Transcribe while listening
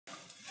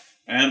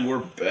And we're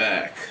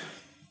back.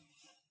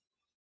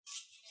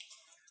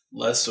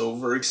 Less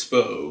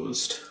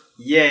overexposed.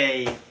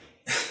 Yay!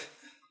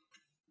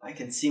 I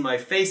can see my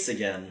face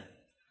again.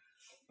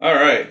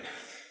 Alright.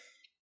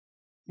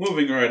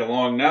 Moving right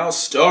along now,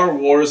 Star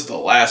Wars The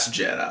Last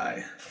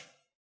Jedi.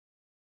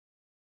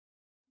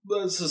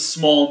 It's a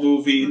small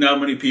movie,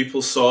 not many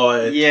people saw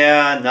it.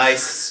 Yeah,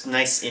 nice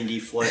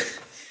indie flick.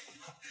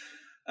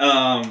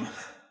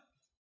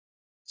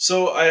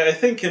 So I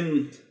think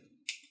in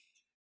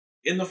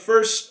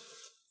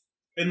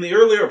the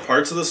earlier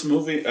parts of this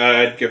movie,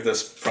 I'd give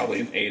this probably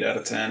an 8 out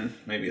of 10,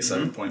 maybe a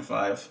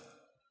 7.5.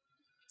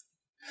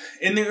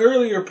 In the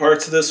earlier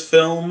parts of this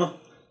film,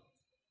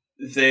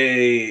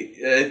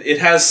 it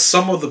has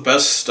some of the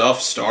best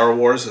stuff Star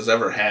Wars has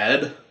ever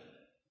had.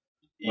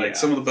 Like,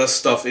 some of the best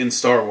stuff in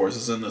Star Wars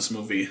is in this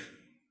movie.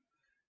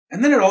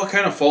 And then it all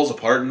kind of falls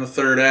apart in the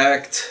third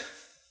act.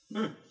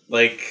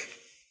 Like,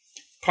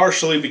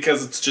 partially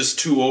because it's just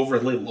too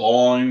overly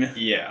long.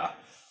 Yeah.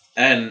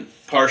 And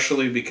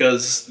partially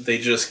because they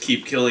just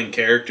keep killing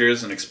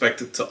characters and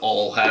expect it to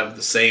all have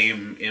the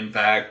same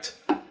impact.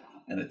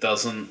 And it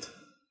doesn't.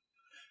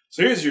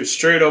 So here's your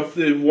straight up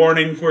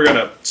warning. We're going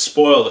to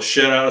spoil the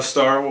shit out of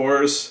Star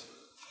Wars.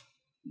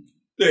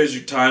 There's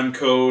your time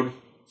code.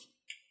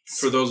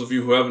 For those of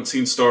you who haven't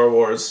seen Star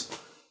Wars.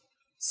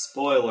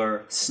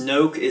 Spoiler,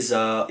 Snoke is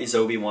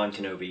Obi-Wan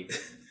Kenobi.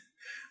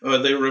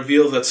 They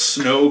reveal that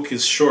Snoke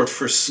is short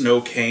for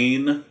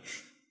Snokane.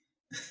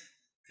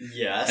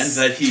 Yes. And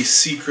that he's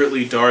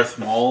secretly Darth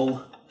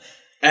Maul.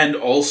 And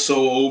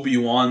also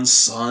Obi-Wan's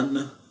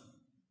son.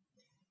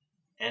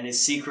 And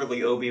is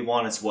secretly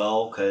Obi-Wan as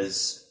well,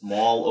 because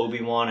Maul,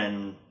 Obi-Wan,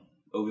 and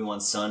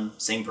Obi-Wan's son,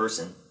 same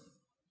person.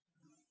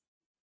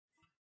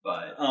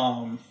 But...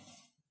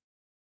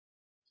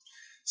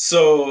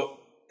 So,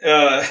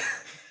 because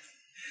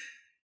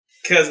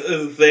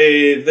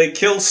they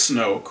kill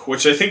Snoke,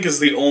 which I think is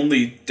the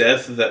only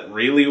death that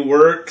really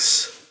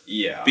works.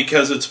 Yeah.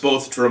 Because it's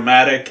both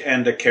dramatic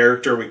and a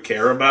character we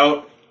care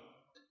about.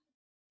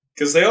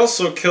 Because they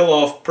also kill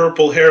off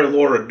purple hair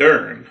Laura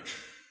Dern.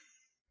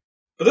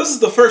 But this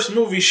is the first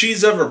movie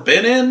she's ever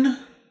been in,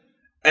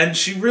 and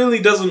she really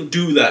doesn't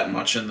do that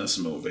much in this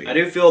movie. I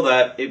do feel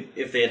that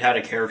if they had had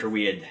a character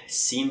we had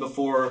seen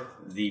before,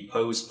 the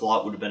Poe's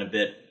plot would have been a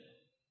bit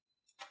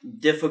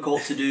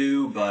difficult to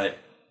do, but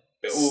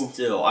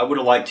still, I would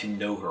have liked to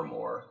know her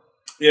more.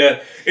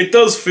 Yeah, it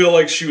does feel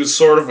like she was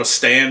sort of a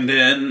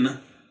stand-in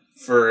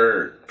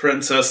for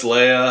Princess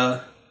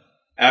Leia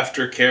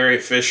after Carrie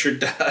Fisher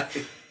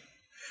died.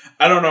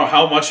 I don't know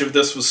how much of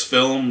this was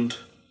filmed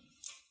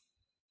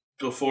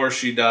before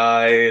she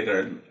died,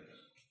 or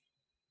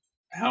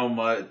how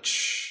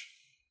much...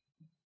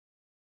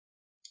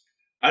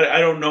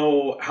 I don't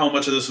know how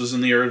much of this was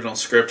in the original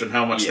script and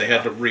how much they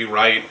had to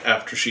rewrite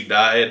after she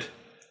died.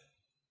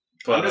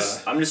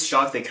 But, I'm just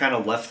shocked they kind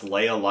of left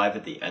Leia alive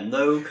at the end,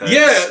 though.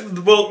 Yeah,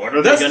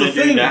 well, that's the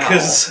thing,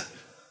 because,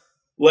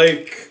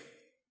 like,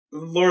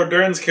 Laura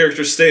Dern's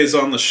character stays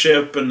on the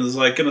ship and is,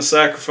 like, gonna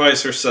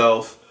sacrifice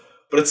herself.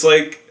 But it's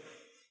like,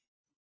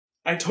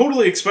 I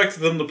totally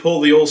expected them to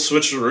pull the old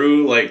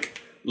switcheroo,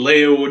 like,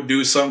 Leia would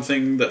do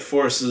something that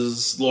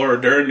forces Laura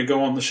Dern to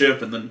go on the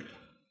ship, and then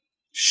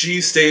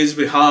she stays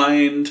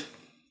behind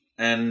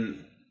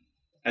and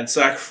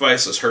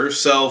sacrifices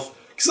herself.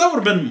 Because that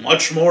would have been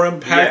much more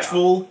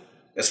impactful,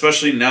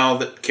 especially now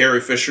that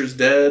Carrie Fisher's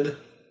dead.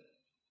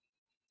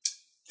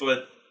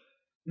 But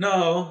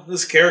no,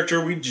 this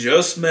character we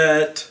just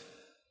met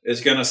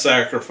is going to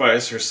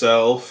sacrifice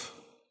herself.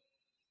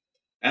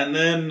 And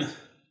then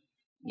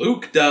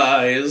Luke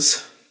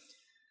dies.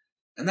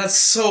 And that's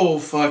so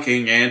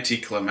fucking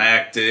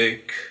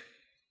anticlimactic.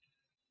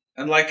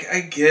 And, like, I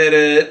get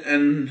it,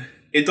 and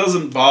it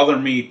doesn't bother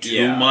me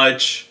too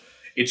much.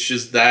 It's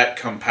just that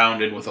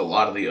compounded with a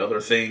lot of the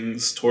other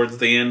things towards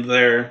the end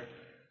there.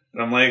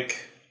 And I'm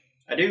like...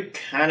 I do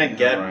kind of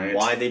get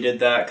why they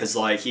did that, because,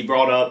 like, he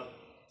brought up...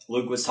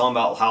 Luke was talking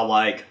about how,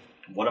 like,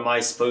 what am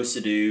I supposed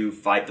to do?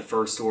 Fight the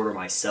First Order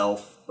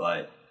myself?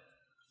 But,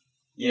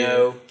 you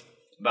know,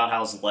 about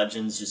how his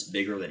legend's just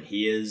bigger than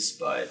he is,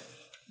 but...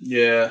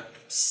 Yeah.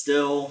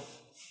 Still.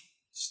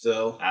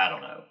 I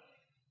don't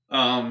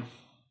know.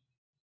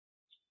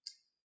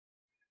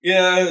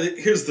 Yeah,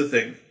 here's the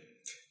thing.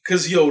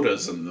 Because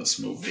Yoda's in this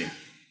movie.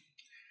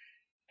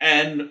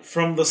 And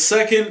from the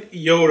second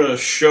Yoda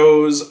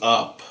shows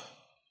up,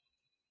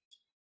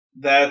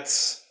 that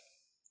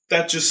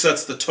just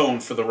sets the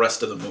tone for the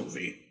rest of the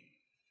movie.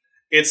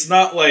 It's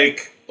not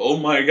like, oh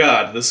my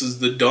god, this is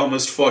the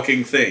dumbest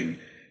fucking thing.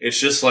 It's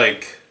just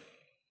like,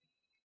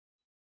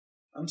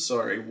 I'm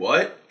sorry,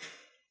 what?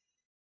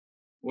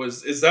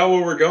 Is that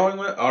what we're going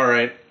with?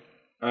 Alright.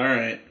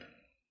 I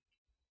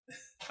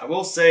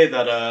will say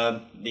that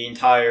the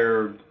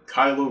entire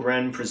Kylo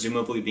Ren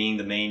presumably being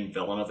the main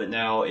villain of it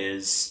now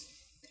is...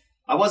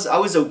 I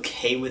was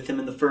okay with him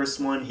in the first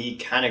one. He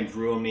kind of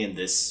grew on me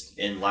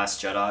in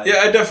Last Jedi.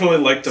 Yeah, I definitely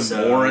liked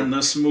him more in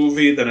this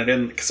movie than I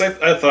didn't... Because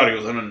I thought he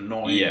was an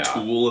annoying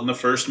tool in the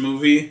first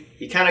movie.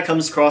 He kind of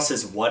comes across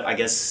as what, I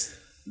guess,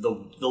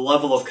 the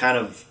level of kind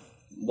of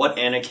what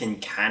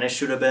Anakin kind of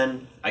should have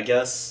been, I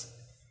guess.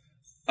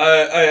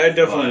 I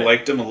definitely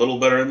liked him a little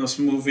better in this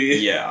movie.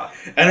 Yeah.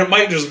 And it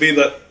might just be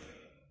that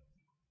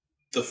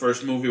the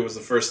first movie was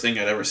the first thing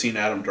I'd ever seen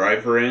Adam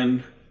Driver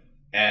in,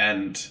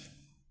 and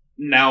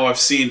now I've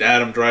seen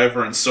Adam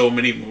Driver in so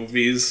many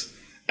movies,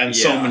 and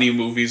so many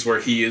movies where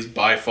he is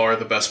by far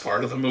the best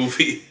part of the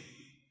movie.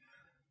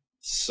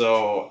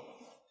 So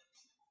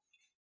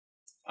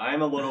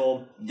I'm a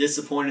little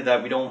disappointed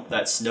that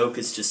that Snoke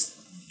is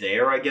just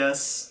there, I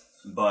guess.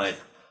 But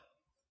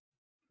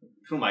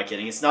who am I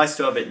kidding? It's nice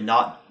to have it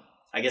not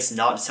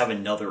just have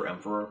another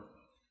Emperor.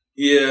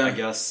 Yeah. I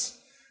guess.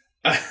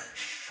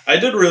 I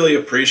did really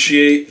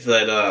appreciate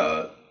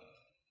that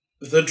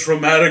the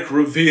dramatic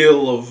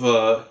reveal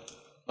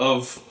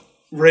of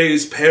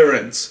Rey's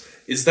parents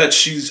is that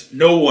she's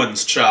no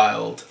one's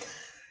child.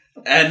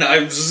 And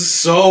I'm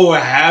so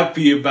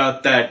happy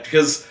about that,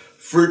 because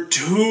for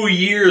 2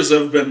 years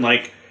I've been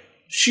like,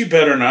 she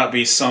better not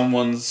be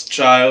someone's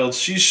child.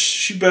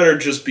 She better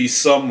just be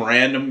some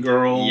random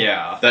girl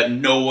that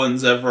no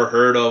one's ever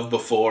heard of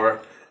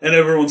before. And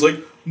everyone's like,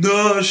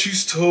 nah,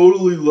 she's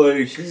totally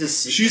like,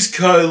 she's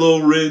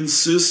Kylo Ren's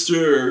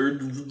sister,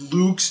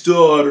 Luke's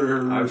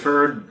daughter. I've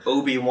heard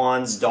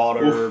Obi-Wan's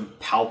daughter,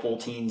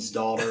 Palpatine's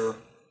daughter,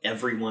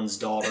 everyone's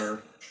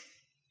daughter.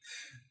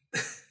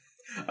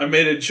 I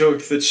made a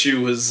joke that she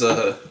was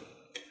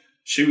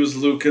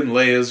Luke and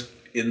Leia's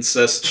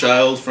incest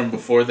child from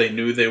before they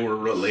knew they were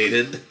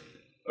related.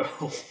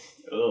 Ugh.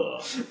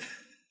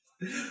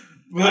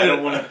 But I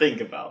don't want to think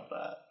about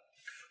that.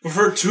 But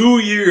for 2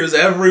 years,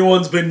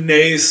 everyone's been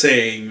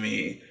naysaying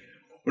me.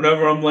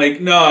 Whenever I'm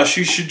like, nah,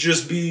 she should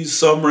just be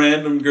some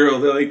random girl,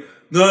 they're like,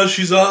 nah,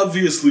 she's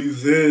obviously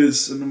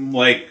this. And I'm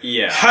like,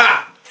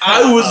 ha!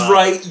 I was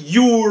right,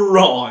 you were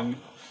wrong.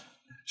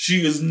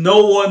 She is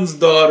no one's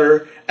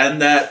daughter,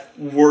 and that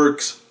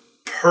works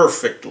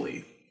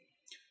perfectly.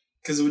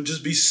 Because it would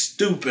just be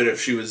stupid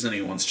if she was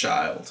anyone's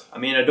child. I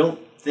mean, I don't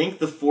think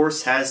the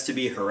Force has to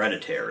be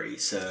hereditary,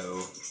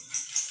 so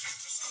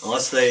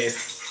unless they...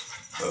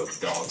 Oh,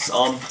 dogs.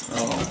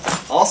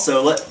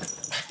 Also,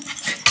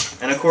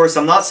 and of course,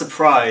 I'm not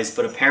surprised,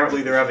 but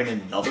apparently they're having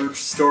another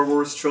Star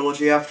Wars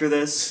trilogy after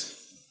this.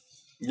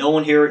 No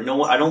one here,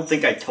 I don't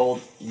think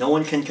no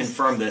one can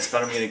confirm this,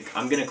 but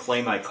I'm gonna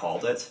claim I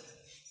called it.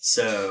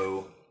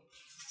 So...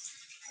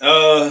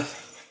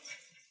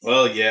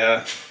 Well,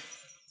 yeah.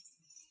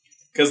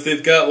 Because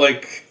they've got,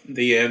 like,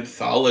 the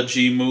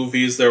anthology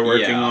movies they're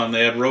working on.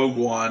 They had Rogue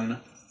One,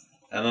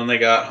 and then they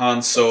got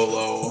Han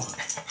Solo,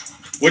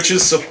 which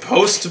is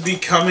supposed to be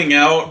coming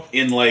out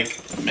in, like,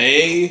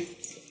 May,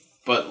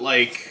 but,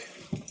 like,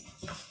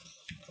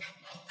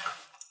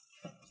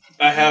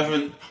 I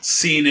haven't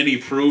seen any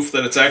proof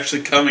that it's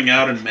actually coming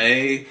out in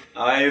May.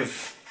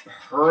 I've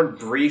heard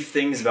brief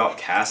things about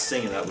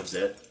casting, and that was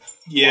it.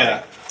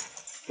 Yeah.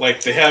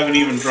 Like, they haven't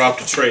even dropped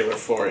a trailer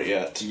for it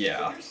yet.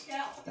 Yeah.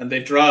 And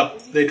they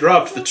dropped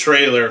the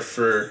trailer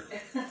for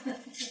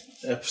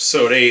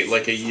episode 8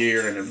 like a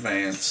year in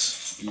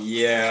advance.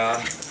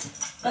 Yeah.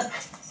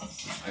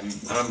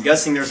 I'm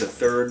guessing there's a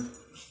third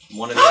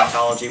one of the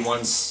anthology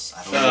ones.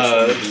 I don't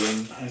know which one they're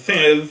doing. I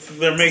think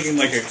they're making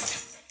like a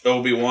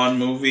Obi-Wan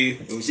movie.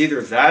 It was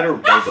either that or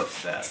Boba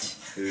Fett,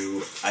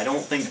 who I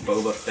don't think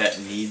Boba Fett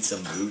needs a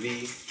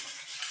movie.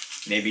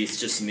 Maybe it's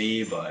just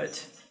me,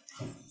 but...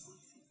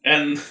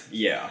 And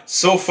yeah,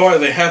 so far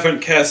they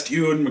haven't cast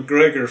Ewan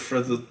McGregor for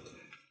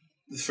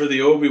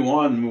the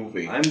Obi-Wan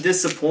movie. I'm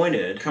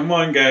disappointed. Come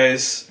on,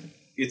 guys.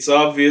 It's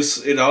obvious.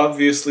 It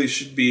obviously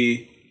should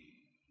be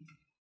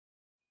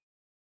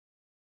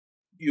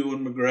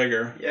Ewan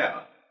McGregor. Yeah.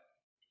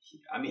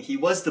 I mean, he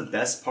was the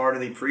best part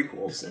of the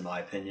prequels, in my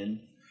opinion.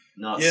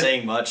 Not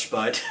saying much,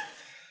 but...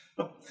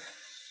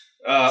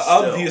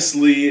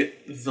 obviously,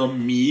 the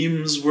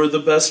memes were the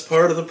best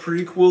part of the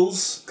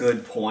prequels.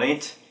 Good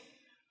point.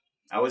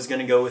 I was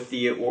gonna go with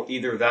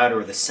either that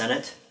or the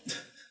Senate.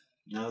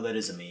 No, that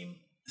is a meme.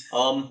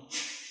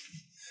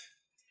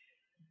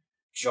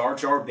 Jar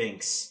Jar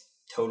Binks.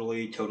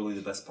 Totally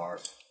the best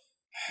part.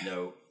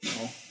 No.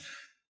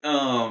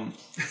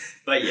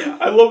 But yeah.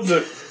 I love the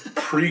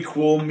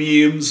prequel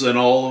memes and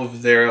all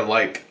of their,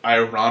 like,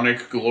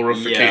 ironic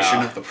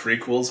glorification of the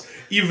prequels.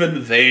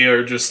 Even they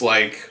are just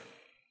like,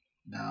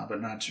 nah,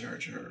 but not Jar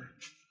Jar.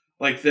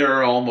 Like, there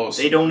are almost...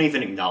 They don't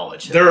even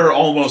acknowledge it. There are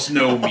almost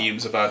no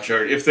memes about Jar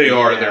Jar. If they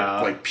are, they're,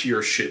 like,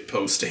 pure shit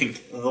posting.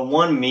 The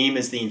one meme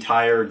is the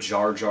entire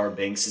Jar Jar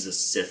Binks is a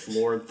Sith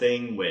Lord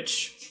thing,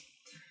 which...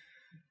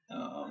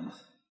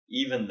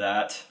 even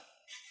that...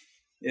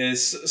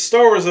 Is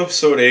Star Wars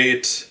Episode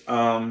 8.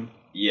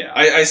 Yeah.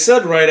 I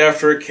said right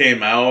after it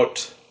came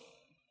out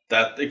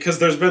that... Because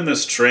there's been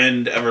this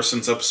trend ever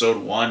since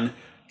Episode 1.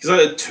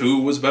 Because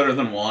 2 was better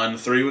than 1,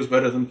 3 was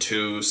better than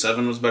 2,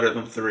 7 was better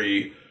than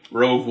 3...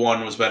 Rogue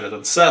One was better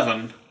than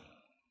 7,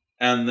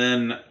 and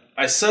then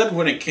I said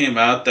when it came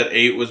out that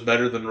 8 was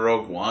better than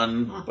Rogue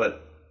One,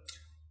 but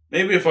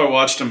maybe if I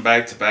watched them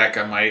back to back,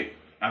 I might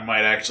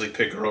actually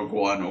pick Rogue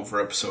One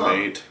over Episode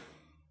 8.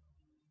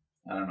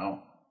 I don't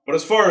know. But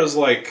as far as,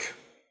 like,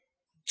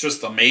 just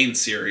the main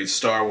series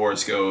Star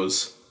Wars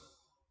goes,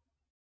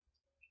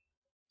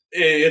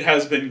 it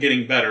has been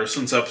getting better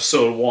since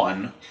episode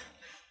 1.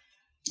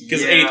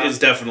 Because 8 is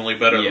definitely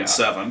better than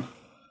 7.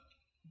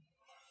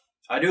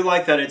 I do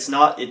like that it's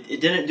not...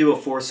 It didn't do a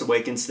Force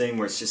Awakens thing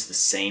where it's just the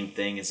same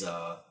thing as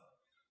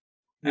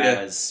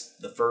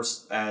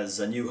as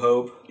A New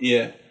Hope.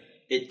 Yeah.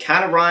 It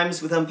kind of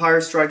rhymes with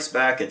Empire Strikes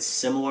Back. It's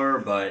similar,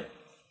 but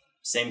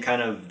same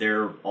kind of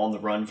they're on the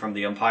run from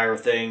the Empire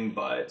thing,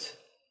 but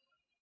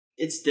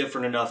it's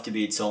different enough to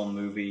be its own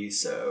movie,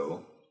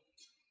 so...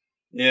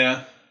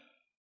 Yeah.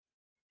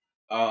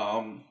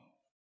 Yeah,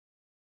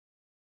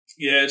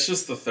 it's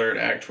just the third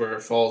act where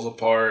it falls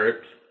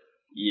apart.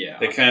 Yeah.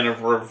 They kind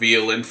of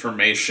reveal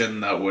information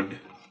that would...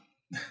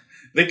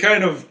 They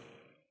kind of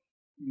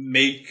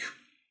make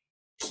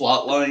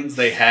plot lines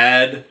they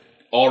had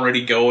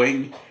already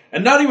going.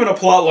 And not even a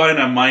plot line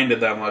I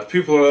minded that much.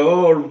 People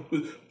are,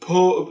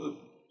 Poe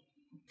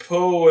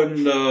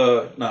and,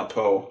 not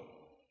Poe.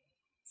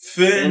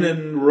 Finn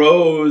and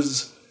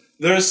Rose,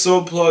 their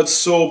subplot's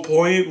so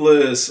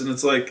pointless. And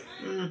it's like,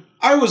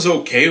 I was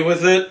okay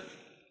with it.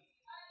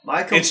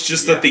 It's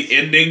just that the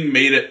ending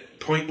made it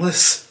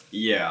pointless.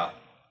 Yeah.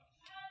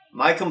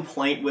 My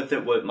complaint with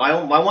it was...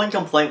 My one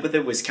complaint with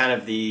it was kind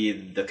of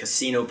the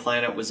casino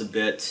planet was a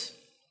bit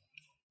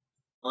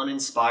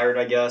uninspired,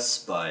 I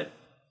guess, but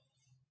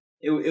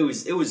it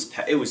was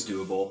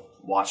doable,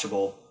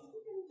 watchable.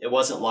 It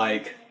wasn't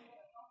like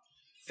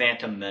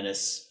Phantom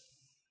Menace.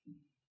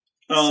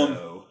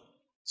 Some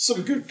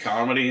good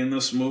comedy in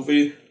this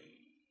movie.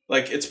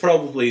 Like, it's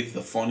probably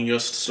the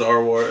funniest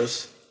Star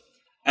Wars.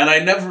 And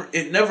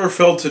it never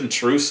felt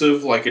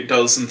intrusive like it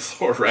does in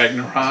Thor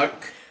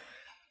Ragnarok.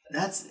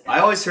 I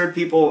always heard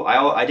people...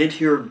 I did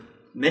hear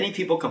many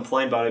people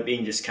complain about it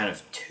being just kind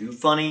of too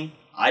funny.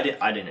 I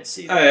didn't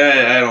see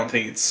that. I don't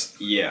think it's...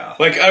 Yeah.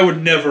 Like, I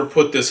would never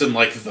put this in,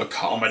 like, the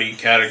comedy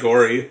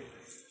category.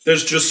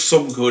 There's just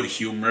some good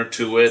humor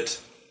to it.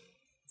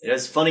 It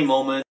has funny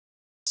moments.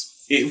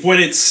 When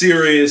it's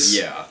serious,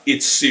 yeah,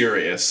 it's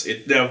serious.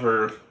 It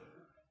never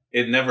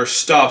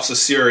stops a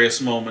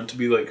serious moment to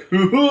be like,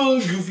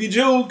 goofy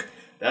joke.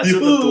 That's what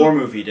the Thor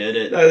movie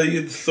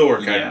did. Thor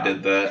kind of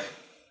did that.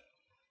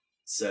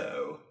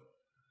 So,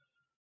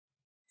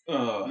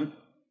 but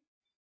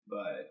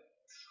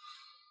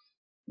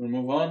we'll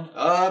move on.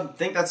 I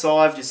think that's all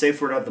I have to say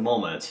for it at the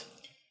moment.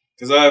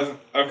 Because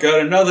I've got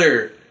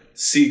another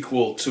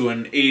sequel to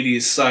an 80s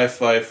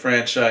sci-fi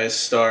franchise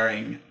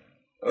starring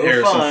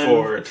Harrison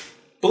Ford,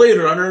 Blade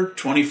Runner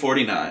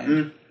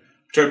 2049,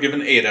 which I've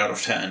given 8 out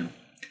of 10.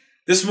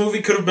 This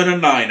movie could have been a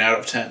 9 out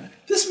of 10.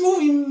 This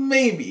movie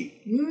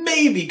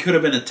maybe could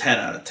have been a 10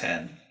 out of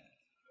 10.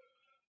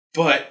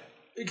 But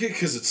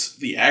because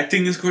the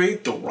acting is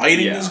great, the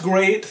writing is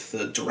great,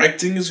 the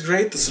directing is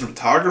great, the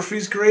cinematography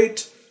is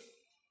great,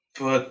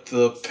 but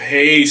the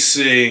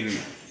pacing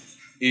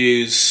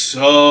is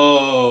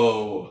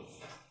so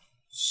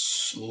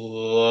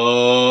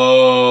slow.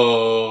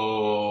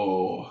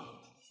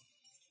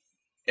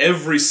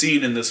 Every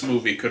scene in this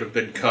movie could have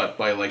been cut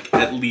by like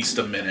at least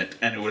a minute,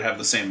 and it would have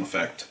the same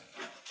effect.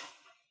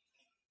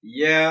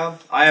 Yeah,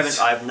 I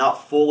have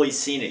not fully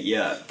seen it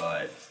yet,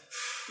 but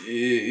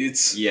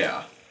it's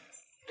yeah.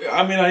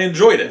 I mean, I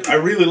enjoyed it. I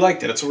really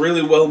liked it. It's a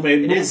really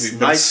well-made movie. Is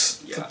nice.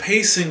 The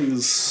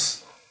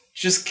pacing's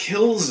just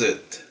kills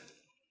it.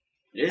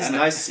 It is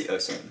nice.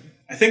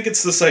 I think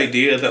it's this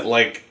idea that,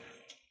 like,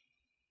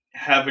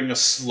 having a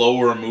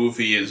slower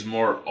movie is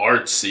more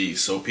artsy,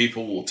 so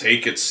people will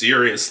take it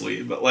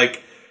seriously. But,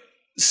 like,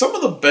 some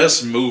of the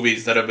best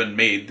movies that have been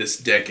made this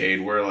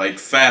decade were, like,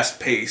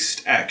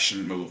 fast-paced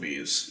action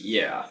movies.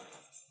 Yeah.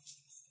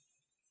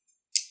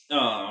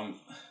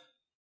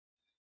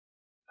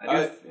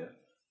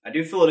 I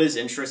do feel it is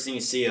interesting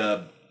to see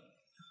a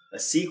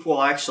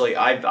sequel. Actually,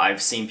 I've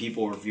seen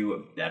people review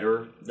it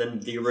better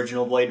than the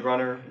original Blade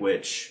Runner,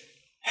 which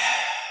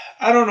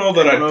I don't know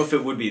if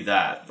it would be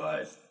that,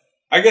 but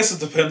I guess it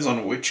depends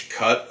on which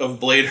cut of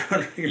Blade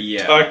Runner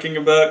you're talking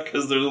about,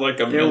 because there's like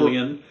a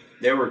million.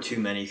 There were too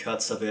many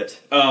cuts of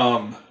it.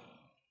 The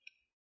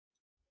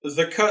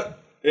cut,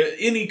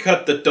 any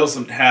cut that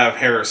doesn't have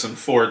Harrison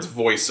Ford's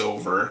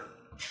voiceover,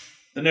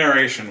 the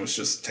narration was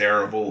just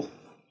terrible.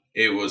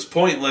 It was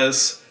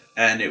pointless,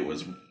 and it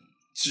was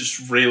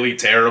just really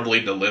terribly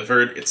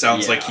delivered. It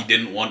sounds like he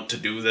didn't want to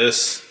do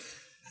this.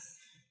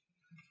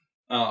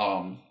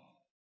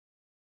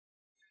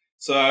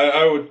 So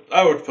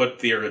I would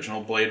put the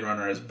original Blade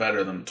Runner as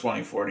better than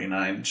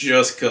 2049,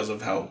 just because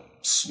of how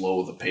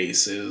slow the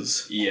pace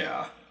is.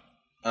 Yeah.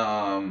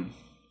 Man,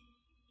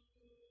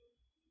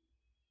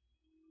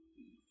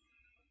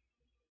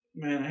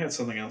 I had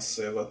something else to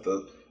say about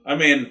the... I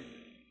mean...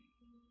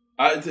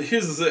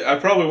 here's the thing. I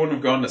probably wouldn't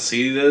have gone to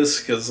see this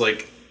because,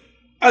 like,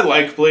 I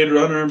like Blade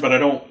Runner, but I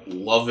don't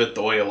love it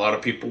the way a lot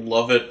of people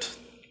love it.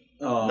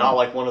 Not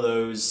like one of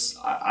those.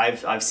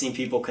 I've seen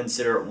people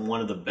consider it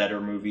one of the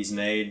better movies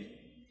made.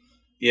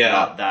 Yeah,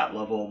 not that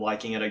level of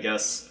liking it, I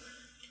guess.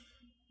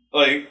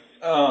 Like,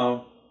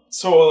 so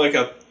like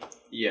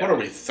What are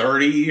we,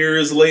 30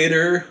 years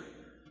later?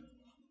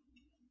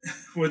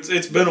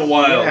 It's been a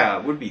while. Yeah,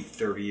 it would be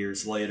 30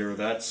 years later.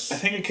 I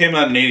think it came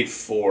out in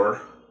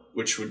 84,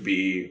 which would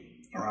be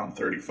around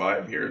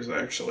 35 years,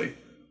 actually.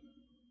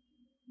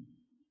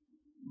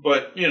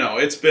 But,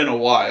 it's been a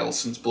while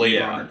since Blade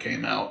Runner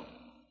came out.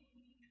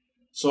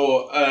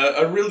 So,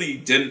 I really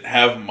didn't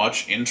have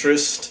much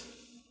interest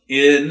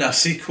in a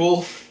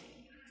sequel.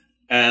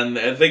 And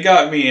they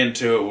got me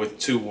into it with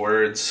 2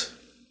 words.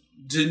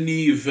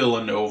 Denis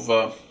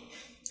Villeneuve,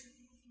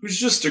 who's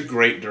just a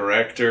great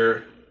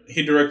director.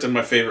 He directed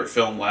my favorite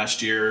film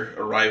last year,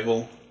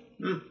 Arrival.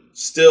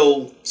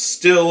 Still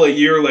a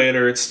year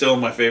later, it's still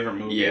my favorite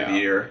movie of the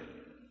year.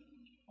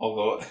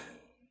 Although,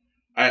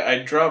 I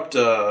dropped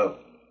a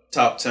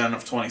top 10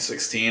 of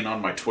 2016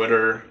 on my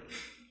Twitter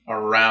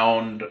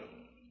around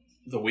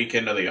the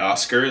weekend of the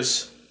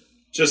Oscars.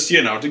 Just,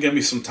 to give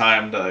me some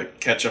time to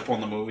catch up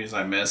on the movies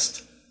I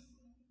missed.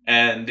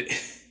 And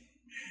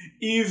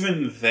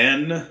even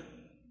then,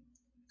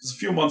 because a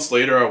few months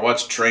later I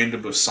watched Train to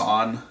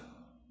Busan.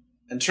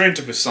 And Train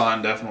to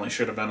Busan definitely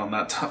should have been on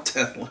that top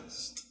 10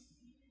 list.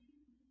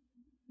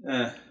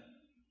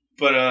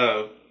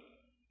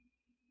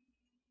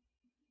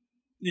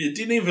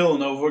 Denis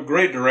Villeneuve,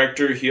 great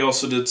director. He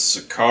also did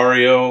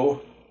Sicario,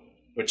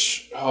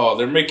 which,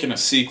 they're making a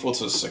sequel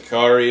to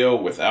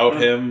Sicario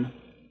without him.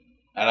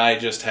 And I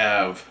just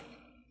have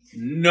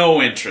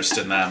no interest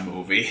in that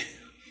movie.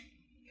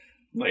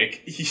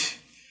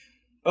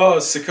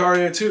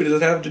 Sicario 2, does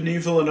it have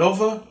Denis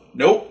Villeneuve?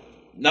 Nope,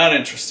 not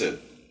interested.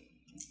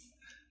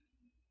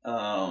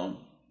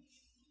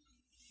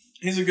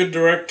 He's a good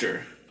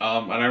director,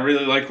 and I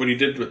really like what he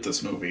did with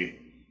this movie.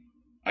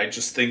 I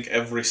just think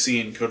every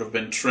scene could have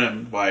been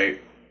trimmed by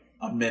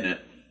a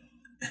minute,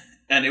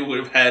 and it would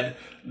have had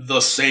the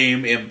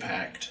same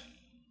impact.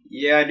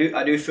 Yeah,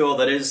 I do feel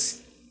that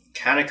is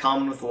kind of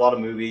common with a lot of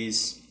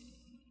movies.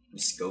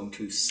 Just going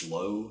too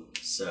slow,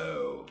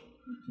 so...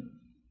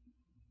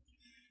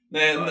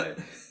 Now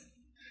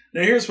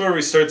here's where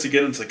we start to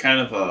get into kind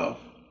of a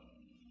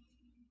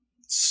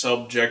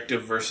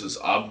subjective versus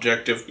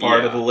objective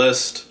part of the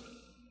list.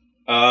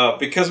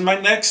 Because my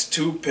next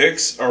 2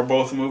 picks are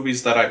both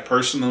movies that I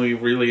personally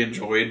really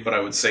enjoyed, but I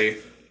would say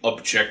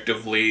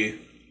objectively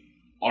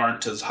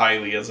aren't as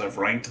highly as I've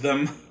ranked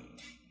them.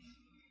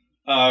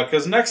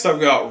 Because next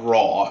I've got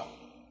Raw,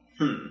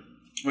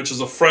 which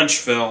is a French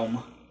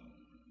film.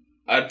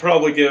 I'd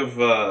probably give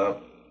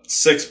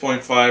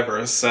 6.5 or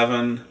a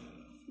 7,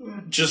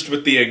 just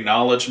with the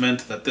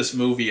acknowledgement that this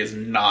movie is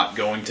not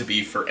going to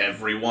be for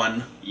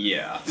everyone.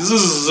 Yeah. This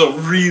is a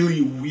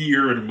really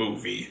weird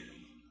movie.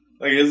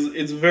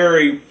 It's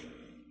very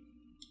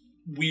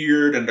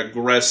weird and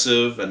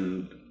aggressive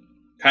and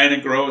kind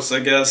of gross, I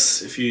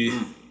guess, if you're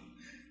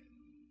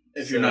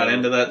not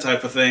into that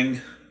type of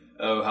thing.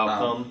 Oh, how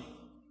come?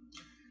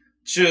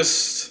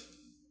 Just,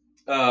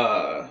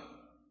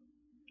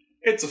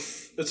 it's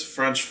a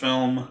French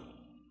film.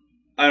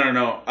 I don't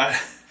know. I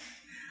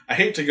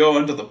hate to go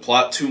into the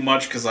plot too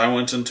much because I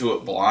went into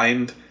it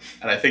blind,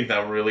 and I think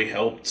that really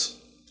helped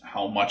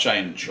how much I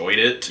enjoyed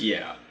it.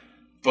 Yeah.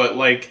 But,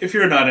 if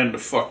you're not into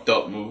fucked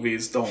up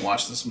movies, don't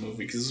watch this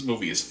movie, because this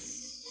movie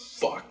is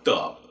fucked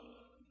up.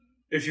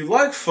 If you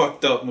like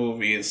fucked up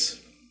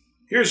movies,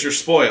 here's your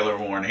spoiler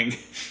warning.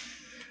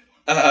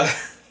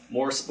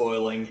 More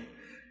spoiling.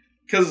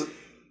 Because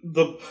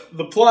the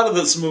plot of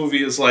this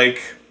movie is,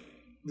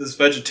 this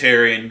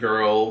vegetarian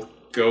girl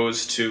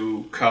goes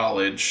to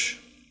college,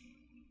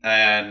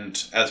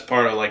 and as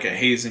part of, a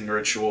hazing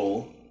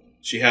ritual,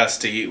 she has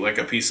to eat,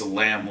 a piece of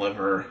lamb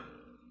liver,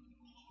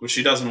 which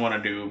she doesn't want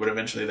to do, but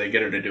eventually they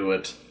get her to do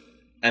it.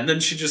 And then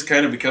she just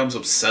kind of becomes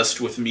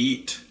obsessed with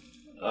meat.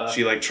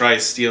 She,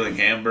 tries stealing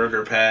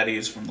hamburger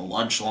patties from the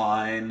lunch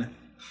line.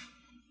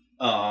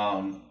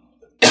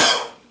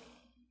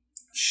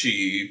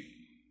 She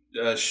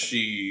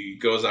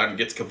goes out and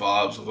gets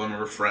kebabs with one of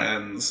her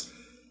friends.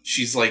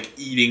 She's,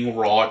 eating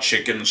raw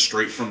chicken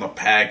straight from the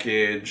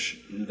package.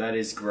 That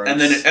is gross.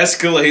 And then it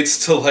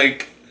escalates to,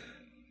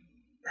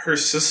 her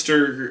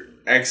sister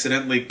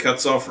accidentally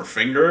cuts off her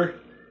finger,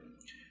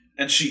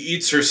 and she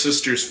eats her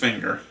sister's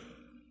finger.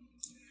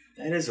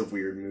 That is a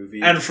weird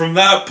movie. And from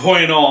that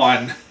point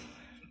on,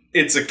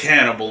 it's a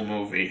cannibal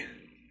movie.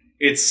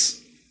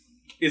 It's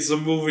a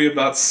movie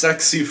about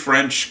sexy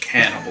French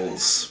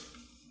cannibals.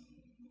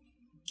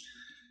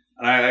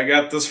 And I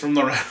got this from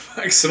the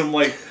Rapbox, and I'm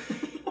like,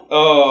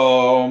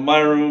 oh, my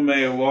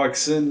roommate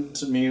walks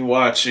into me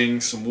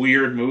watching some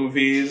weird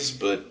movies,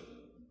 but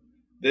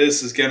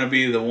this is going to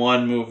be the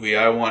one movie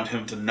I want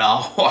him to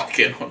not walk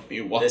in on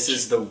me watching. This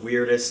is the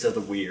weirdest of the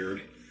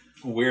weird.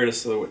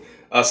 Weirdest of the weird.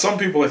 Some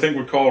people, I think,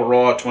 would call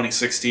Raw a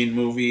 2016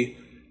 movie.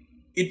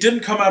 It didn't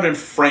come out in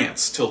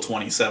France till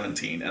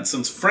 2017, and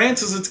since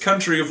France is its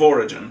country of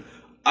origin,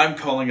 I'm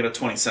calling it a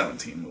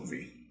 2017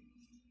 movie.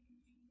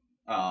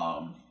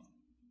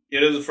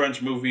 It is a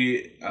French movie.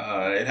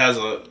 It has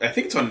I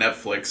think it's on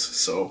Netflix,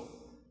 so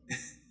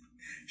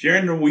if you're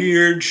into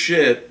weird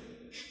shit,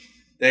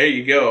 there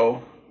you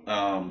go.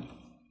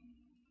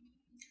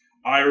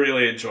 I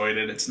really enjoyed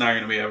it. It's not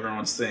going to be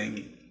everyone's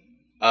thing.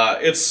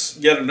 It's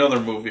yet another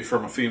movie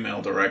from a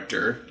female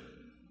director,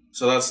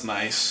 so that's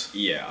nice.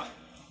 Yeah.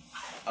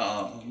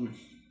 I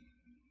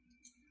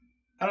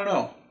don't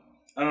know.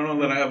 I don't know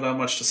that I have that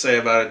much to say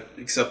about it,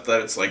 except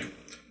that it's like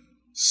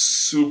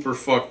super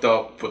fucked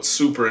up, but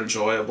super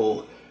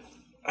enjoyable.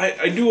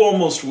 I do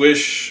almost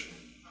wish.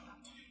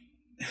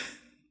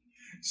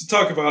 To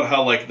talk about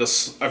how like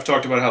this, I've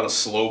talked about how the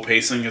slow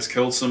pacing has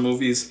killed some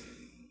movies.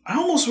 I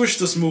almost wish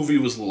this movie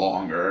was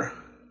longer.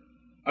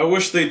 I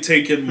wish they'd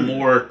taken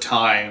more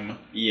time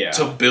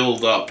to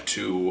build up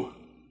to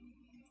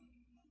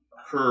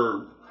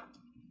her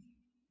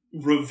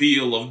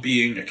reveal of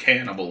being a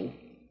cannibal.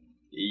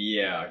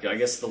 Yeah, I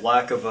guess the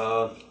lack of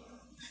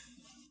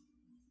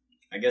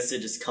I guess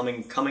it just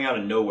coming out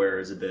of nowhere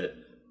is a bit.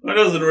 It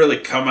doesn't really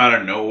come out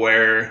of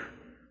nowhere,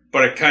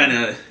 but it kind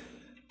of.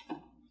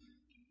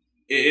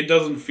 It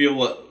doesn't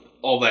feel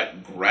all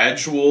that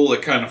gradual.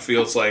 It kind of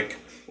feels like,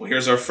 well,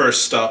 here's our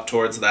first stop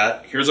towards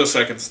that. Here's our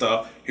second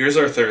stop. Here's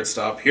our third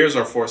stop. Here's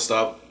our fourth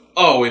stop.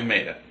 Oh, we've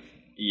made it.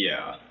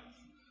 Yeah.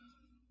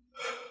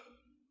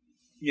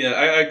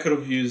 Yeah, I could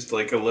have used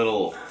like a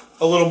little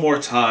more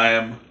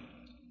time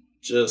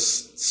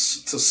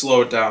just to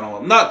slow it down a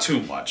little. Not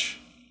too much.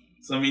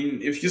 So, I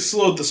mean, if you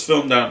slowed this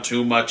film down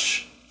too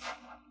much,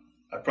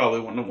 I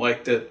probably wouldn't have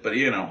liked it. But,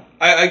 you know,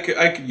 I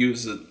could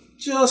use it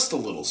just a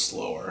little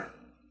slower.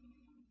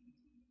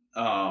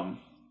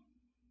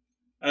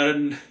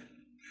 And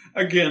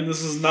again,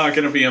 this is not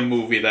going to be a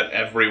movie that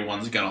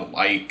everyone's going to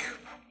like.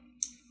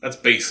 That's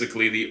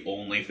basically the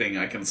only thing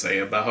I can say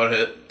about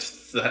it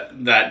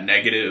that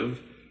negative.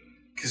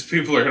 Because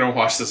people are going to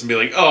watch this and be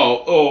like,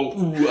 don't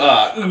want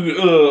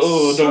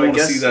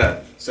to see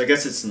that. So I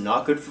guess it's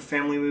not good for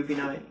family movie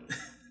night?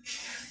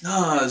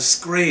 Nah, it's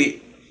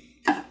great.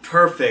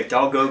 Perfect.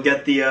 I'll go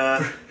get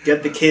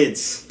the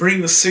kids.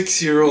 Bring the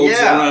 6-year-olds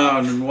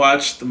around and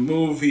watch the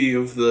movie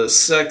of the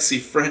sexy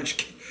French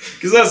kid.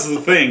 Because that's the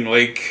thing,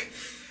 like,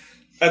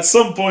 at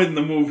some point in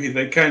the movie,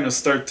 they kind of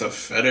start to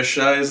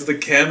fetishize the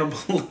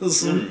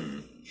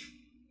cannibalism.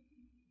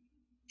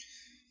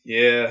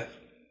 Yeah.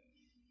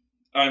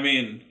 I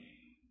mean,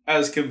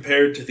 as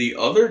compared to the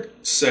other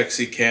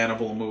sexy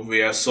cannibal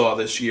movie I saw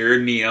this year,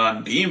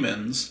 Neon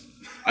Demons,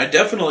 I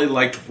definitely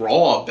liked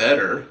Raw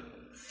better.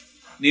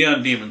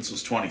 Neon Demons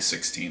was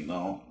 2016,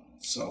 though,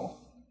 so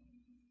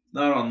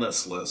not on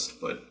this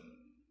list, but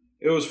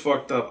it was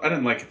fucked up. I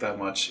didn't like it that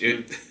much.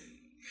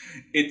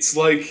 It's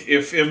like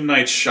if M.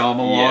 Night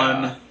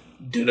Shyamalan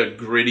did a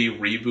gritty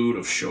reboot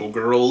of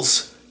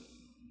Showgirls.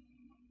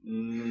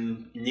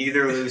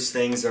 Neither of those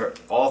things are...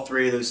 All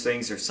three of those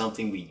things are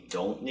something we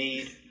don't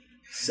need,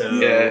 so...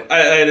 Yeah,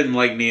 I didn't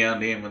like Neon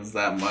Demons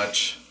that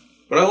much,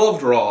 but I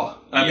loved Raw.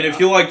 I mean, if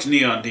you liked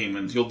Neon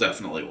Demons, you'll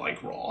definitely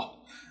like Raw.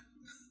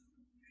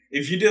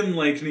 If you didn't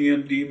like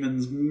Neon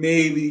Demons,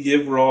 maybe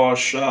give Raw a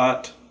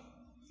shot.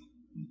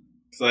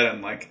 Because I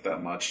didn't like it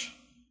that much.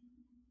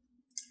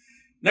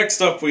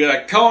 Next up, we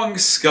got Kong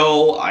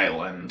Skull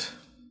Island.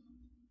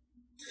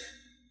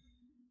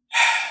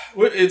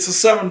 It's a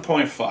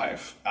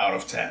 7.5 out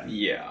of 10.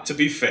 Yeah. To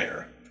be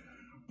fair.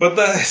 But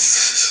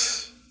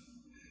that's...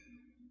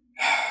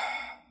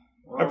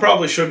 I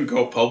probably shouldn't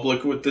go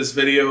public with this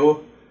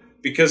video.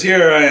 Because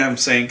here I am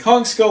saying,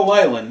 Kong Skull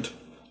Island...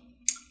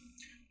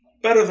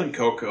 Better than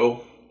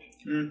Coco.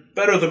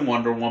 Better than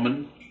Wonder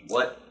Woman.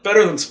 What?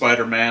 Better than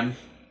Spider-Man.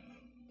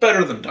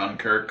 Better than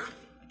Dunkirk.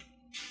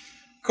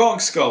 Kong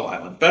Skull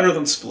Island. Better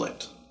than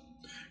Split.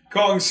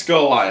 Kong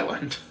Skull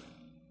Island.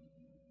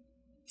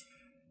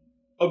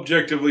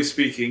 Objectively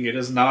speaking, it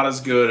is not as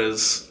good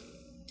as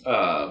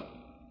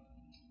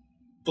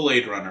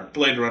Blade Runner.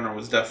 Blade Runner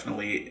was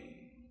definitely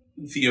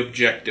the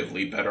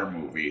objectively better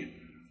movie.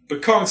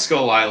 But Kong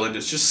Skull Island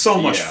is just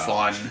so much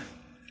fun.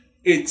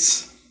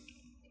 It's...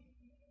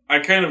 I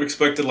kind of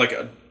expected like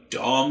a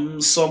dumb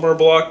summer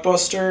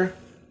blockbuster.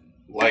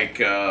 Like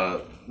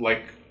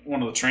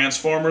one of the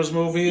Transformers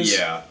movies.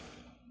 Yeah.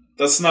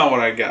 That's not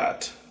what I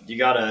got. You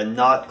got a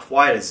not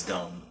quite as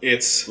dumb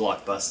It's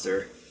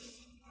blockbuster.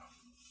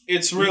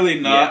 It's really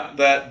not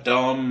that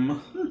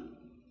dumb.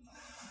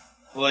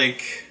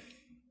 Like,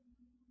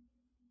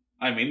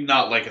 I mean,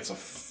 not like it's a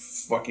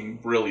fucking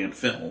brilliant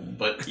film,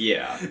 but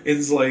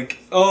it's like,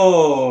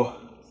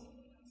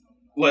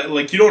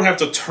 like you don't have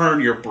to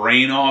turn your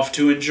brain off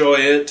to enjoy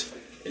it.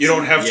 You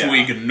don't have to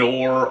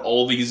ignore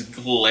all these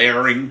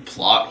glaring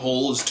plot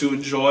holes to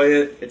enjoy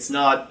it.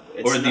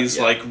 These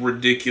like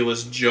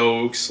ridiculous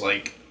jokes,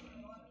 like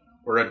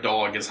where a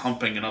dog is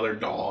humping another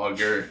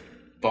dog, or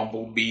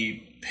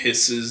Bumblebee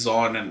pisses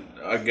on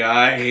a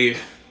guy.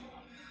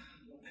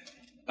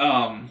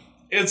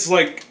 It's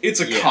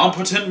a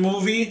competent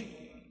movie.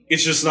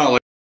 It's just not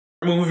like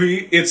a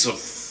movie. It's a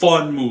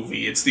fun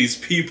movie. It's these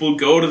people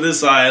go to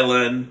this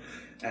island,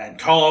 and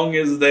Kong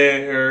is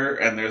there,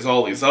 and there's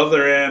all these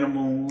other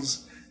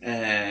animals,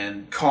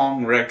 and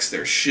Kong wrecks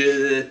their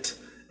shit,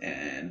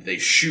 and they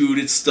shoot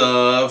at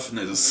stuff, and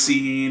there's a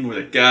scene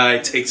where the guy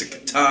takes a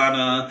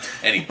katana,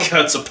 and he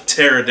cuts a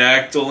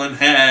pterodactyl in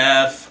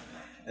half,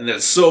 and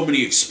there's so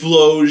many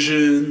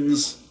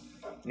explosions.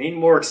 Need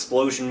more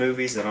explosion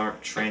movies that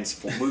aren't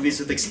movies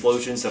with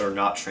explosions that are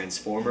not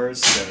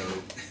Transformers.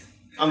 So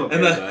I'm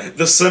okay with that.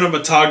 The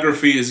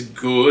cinematography is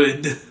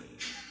good,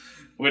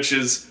 which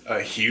is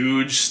a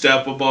huge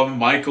step above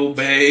Michael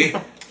Bay.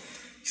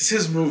 Because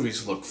his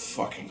movies look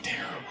fucking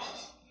terrible.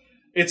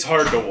 It's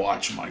hard to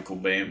watch Michael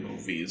Bay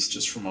movies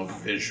just from a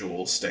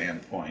visual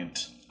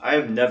standpoint. I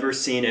have never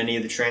seen any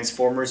of the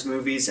Transformers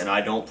movies, and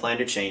I don't plan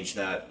to change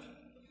that.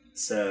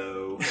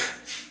 So...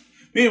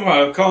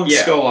 Meanwhile, Kong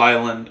Skull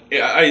Island,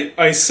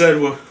 I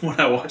said when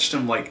I watched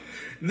him, like,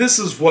 this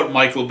is what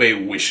Michael Bay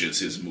wishes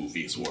his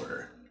movies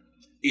were.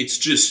 It's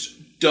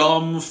just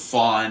dumb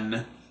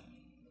fun.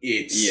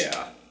 It's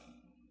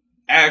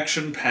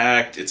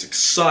action-packed. It's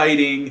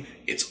exciting.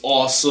 It's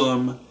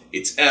awesome.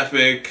 It's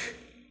epic.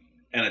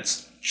 And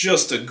it's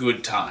just a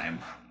good time.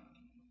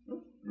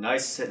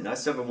 Nice to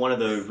have one of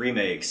the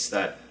remakes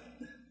that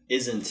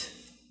isn't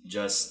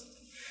just...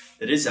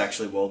 It is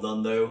actually well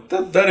done, though.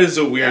 That is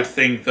a weird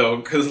thing, though,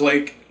 because,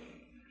 like,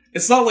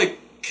 it's not like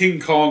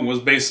King Kong was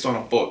based on a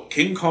book.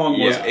 King Kong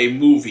was a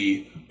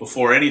movie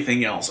before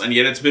anything else, and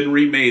yet it's been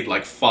remade,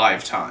 like,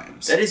 5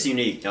 times. That is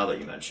unique, now that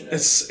you mention it.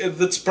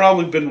 It's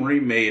probably been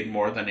remade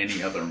more than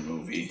any other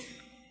movie.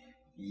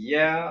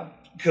 Yeah.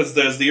 Because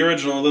there's the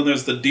original, then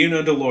there's the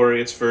Dino De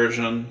Laurentiis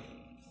version,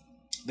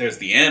 there's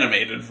the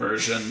animated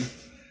version,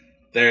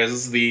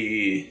 there's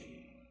the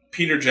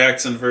Peter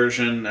Jackson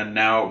version, and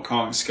now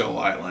Kong Skull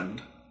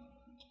Island.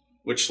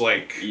 Which,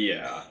 like...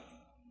 Yeah.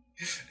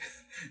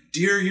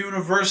 Dear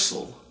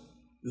Universal,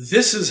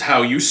 this is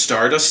how you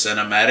start a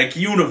cinematic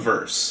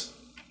universe.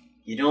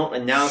 You don't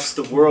announce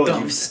the world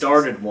you've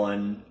started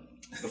one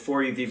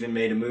before you've even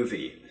made a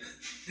movie.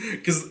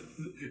 Because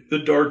the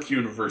Dark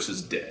Universe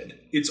is dead.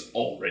 It's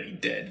already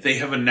dead. They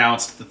have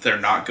announced that they're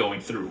not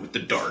going through with the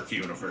Dark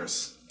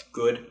Universe.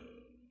 Good.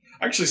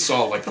 I actually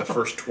saw, like, the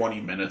first 20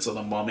 minutes of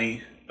The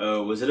Mummy.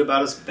 Oh, was it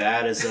about as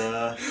bad as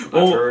I've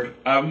heard?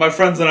 My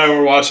friends and I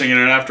were watching it,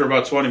 and after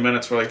about 20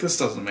 minutes, we're like, this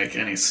doesn't make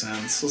any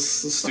sense.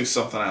 Let's do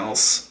something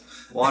else.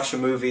 Watch a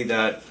movie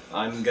that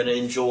I'm gonna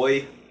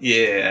enjoy.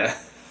 Yeah.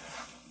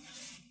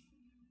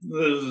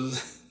 This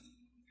is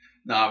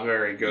not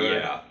very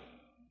good. Yeah.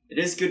 It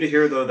is good to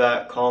hear, though,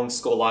 that Kong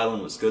Skull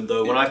Island was good,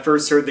 though. When I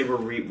first heard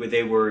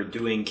they were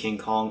doing King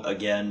Kong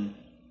again,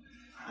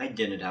 I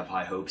didn't have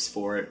high hopes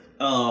for it.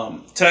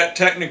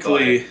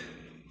 Technically... But,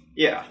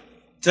 yeah.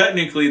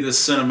 Technically,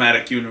 this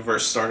cinematic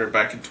universe started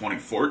back in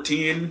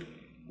 2014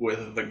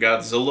 with the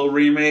Godzilla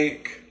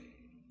remake,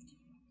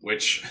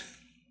 which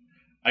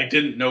I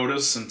didn't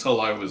notice until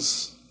I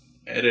was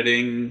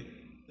editing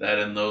that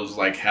in those,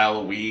 like,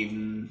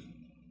 Halloween,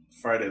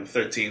 Friday the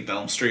 13th,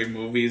 Elm Street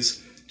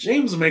movies,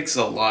 James makes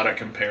a lot of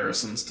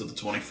comparisons to the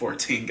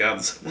 2014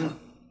 Godzilla.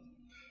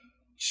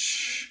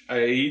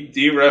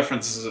 He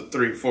references it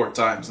 3-4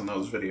 times in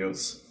those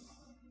videos.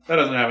 That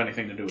doesn't have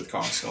anything to do with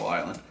Kong Skull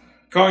Island.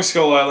 Kong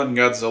Skull Island and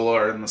Godzilla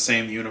are in the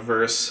same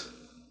universe.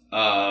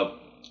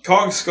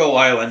 Kong Skull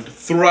Island,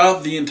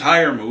 throughout the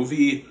entire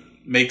movie,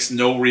 makes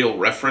no real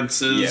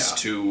references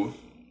to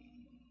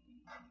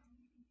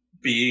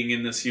being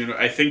in this universe.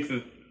 I think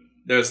that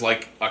there's,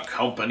 like, a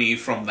company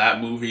from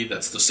that movie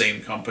that's the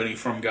same company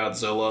from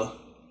Godzilla.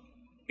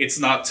 It's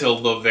not till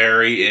the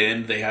very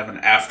end they have an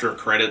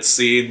after-credits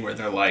scene where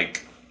they're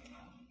like,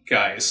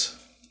 guys,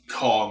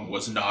 Kong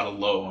was not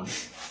alone.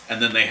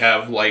 And then they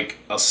have, like,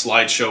 a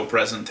slideshow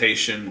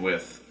presentation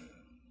with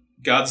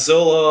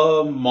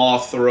Godzilla,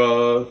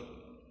 Mothra,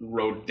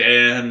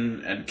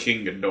 Rodan, and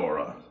King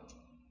Ghidorah.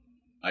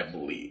 I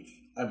believe.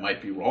 I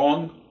might be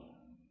wrong,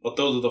 but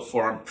those are the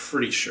 4 I'm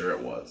pretty sure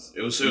it was.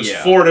 It was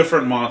 4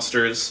 different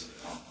monsters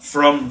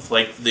from,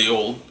 like, the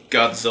old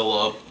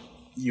Godzilla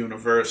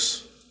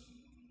universe.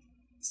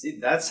 See,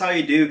 that's how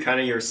you do kind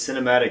of your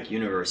cinematic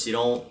universe.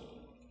 You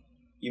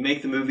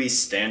make the movies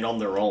stand on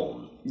their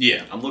own.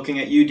 Yeah. I'm looking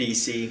at you,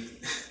 DC.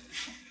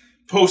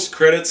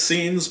 Post-credit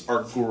scenes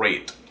are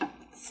great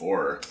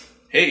for,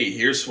 hey,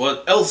 here's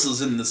what else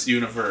is in this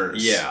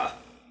universe. Yeah.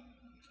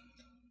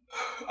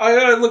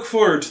 I look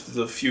forward to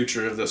the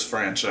future of this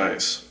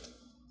franchise.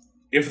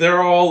 If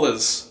they're all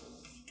as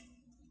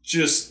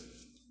just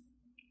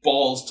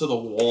balls to the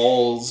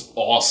walls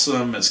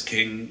awesome as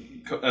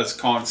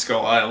Kong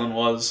Skull Island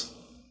was,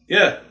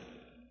 yeah,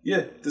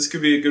 this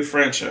could be a good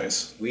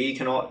franchise. We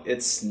could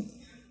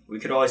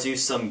always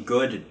use some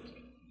good,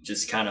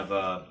 just kind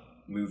of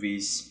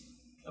movies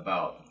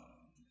about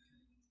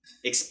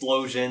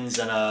explosions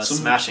and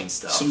smashing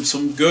stuff.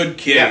 Some good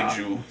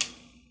Kaiju. Yeah.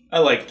 I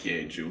like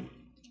Kaiju.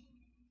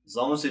 As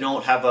long as we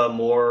don't have a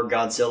more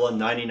Godzilla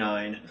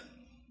 99.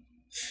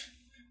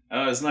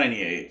 It's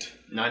 98.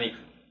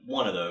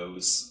 91 of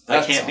those.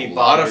 That's I can't be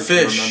bothered to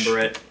remember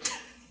it.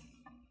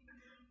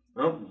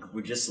 Well,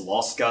 we just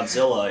lost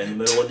Godzilla in the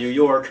middle of New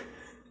York.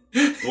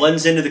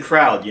 Blends into the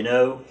crowd, you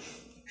know?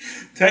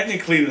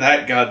 Technically,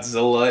 that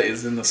Godzilla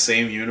is in the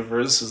same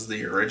universe as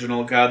the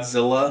original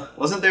Godzilla.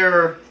 Wasn't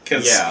there...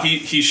 Because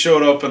he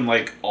showed up in,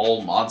 like,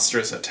 All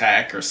Monsters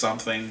Attack or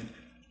something.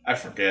 I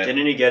forget.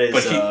 Didn't he get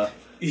his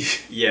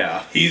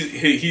Yeah.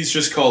 He's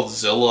just called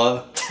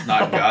Zilla,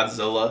 not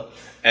Godzilla.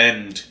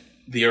 And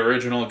the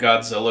original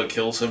Godzilla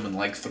kills him in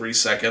like 3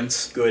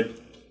 seconds.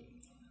 Good.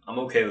 I'm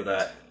okay with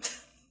that.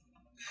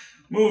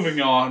 Moving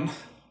on.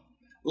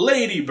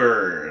 Lady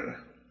Bird.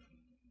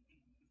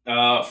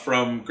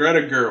 From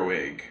Greta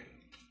Gerwig.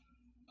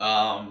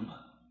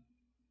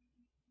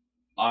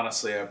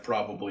 Honestly, I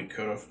probably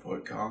could have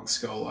put Kong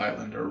Skull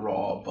Island or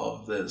Raw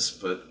above this,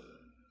 but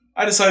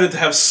I decided to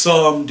have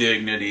some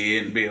dignity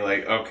and be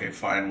like, okay,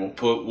 fine, we'll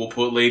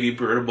put Lady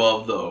Bird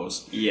above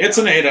those. Yeah. It's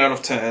an 8 out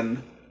of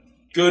 10.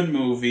 Good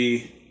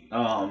movie.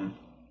 I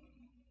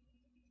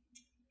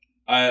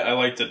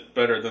liked it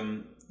better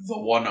than the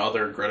one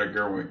other Greta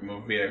Gerwig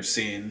movie I've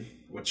seen,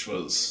 which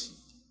was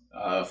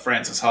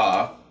Frances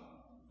Ha.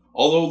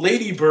 Although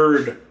Lady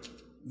Bird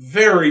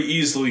very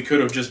easily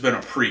could have just been a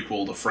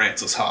prequel to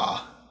Frances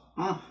Ha.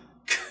 Huh.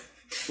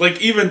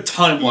 Like, even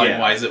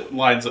timeline-wise, it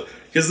lines up.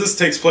 Because this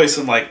takes place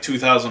in, like,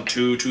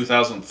 2002,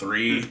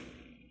 2003.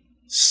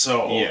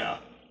 So... Yeah.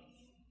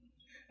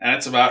 And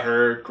it's about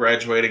her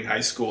graduating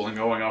high school and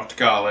going off to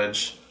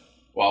college,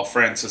 while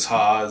Frances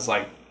Ha is,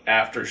 like,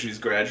 after she's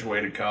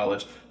graduated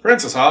college.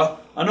 Frances Ha,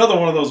 another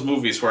one of those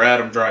movies where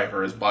Adam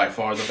Driver is by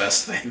far the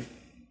best thing.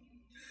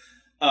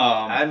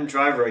 Adam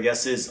Driver, I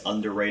guess, is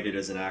underrated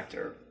as an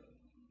actor.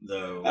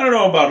 Though I don't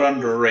know about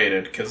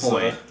underrated, because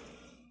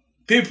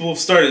people have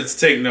started to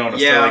take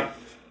notice. Yeah. They're like,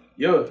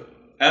 yo,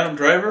 Adam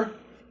Driver?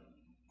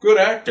 Good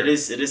actor. It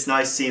is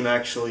nice to see him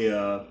actually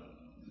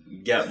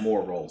get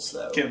more roles,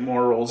 though. Get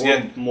more roles,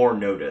 get more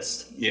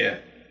noticed. Yeah.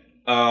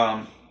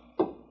 I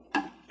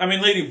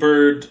mean, Lady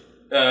Bird,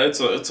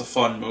 it's a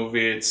fun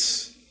movie.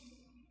 It's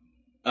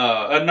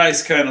a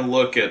nice kind of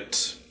look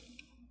at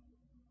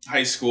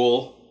high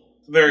school.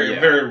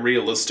 Very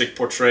realistic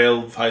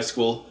portrayal of high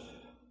school.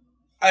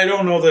 I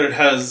don't know that it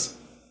has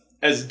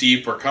as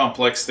deep or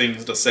complex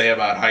things to say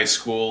about high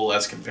school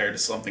as compared to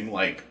something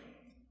like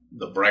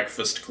The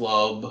Breakfast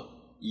Club.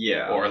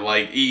 Yeah. Or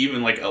like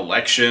even like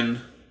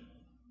Election.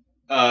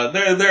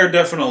 There are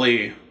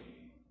definitely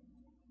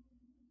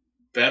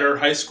better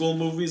high school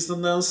movies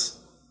than this.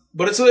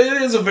 But it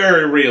is a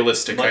very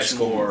realistic high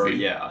school movie.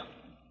 Yeah.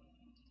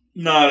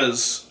 Not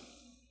as...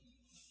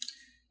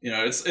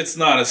 it's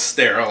not as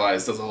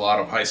sterilized as a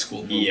lot of high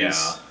school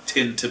movies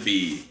tend to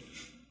be.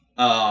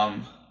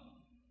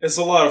 It's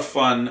a lot of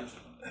fun.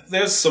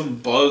 There's some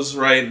buzz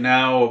right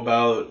now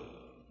about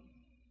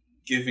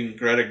giving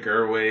Greta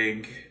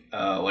Gerwig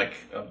like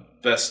a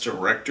Best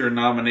Director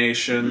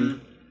nomination.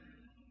 Mm-hmm.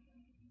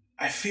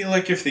 I feel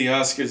like if the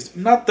Oscars...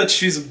 Not that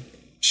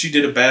she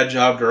did a bad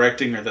job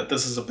directing or that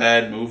this is a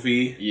bad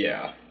movie.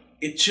 Yeah.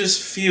 It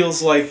just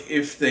feels like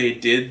if they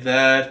did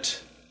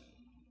that...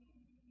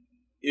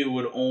 it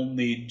would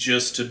only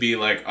just to be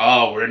like,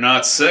 we're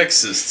not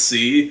sexist,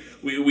 see?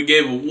 We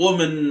gave a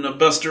woman a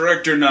Best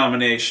Director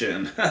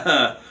nomination.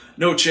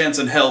 No chance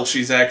in hell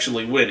she's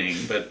actually winning,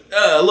 but,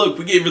 look,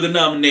 we gave her the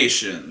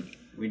nomination.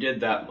 We did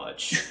that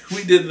much.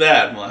 We did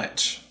that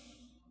much.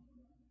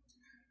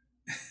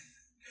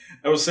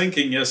 I was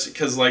thinking, yes,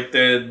 because, like,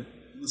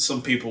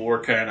 some people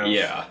were kind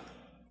of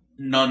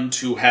none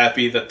too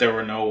happy that there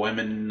were no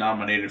women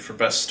nominated for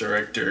Best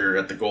Director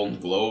at the Golden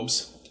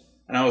Globes.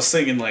 And I was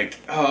thinking, like,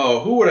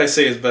 who would I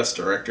say is Best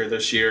Director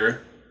this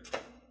year?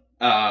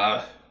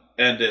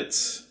 And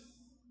it's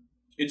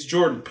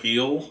Jordan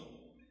Peele.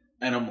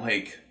 And I'm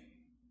like,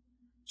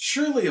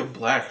 surely a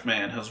black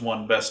man has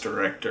won Best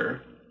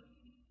Director.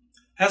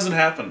 Hasn't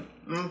happened.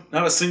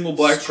 Not a single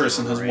black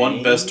person has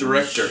won Best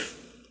Director.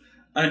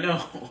 I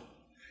know.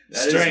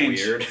 That Strange.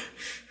 Is weird.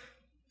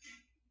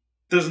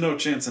 There's no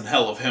chance in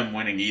hell of him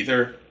winning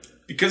either.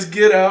 Because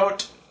Get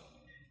Out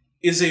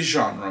is a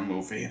genre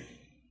movie.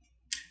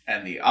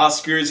 And the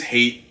Oscars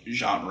hate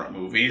genre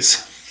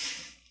movies.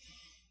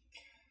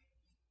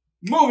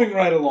 Moving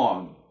right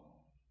along.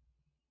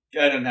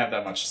 I didn't have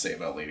that much to say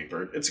about Lady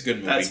Bird. It's a good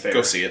movie. That's fair.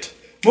 Go see it.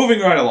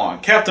 Moving right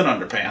along. Captain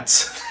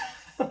Underpants.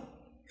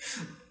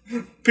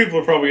 People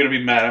are probably going to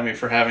be mad at me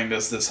for having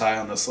this high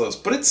on this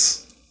list. But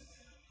it's...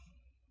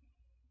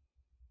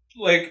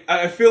 like,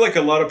 I feel like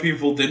a lot of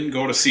people didn't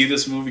go to see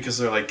this movie because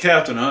they're like,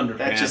 Captain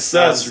Underpants,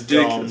 that's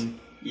ridiculous. Dumb.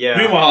 Yeah.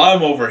 Meanwhile,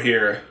 I'm over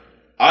here.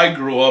 I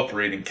grew up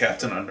reading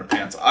Captain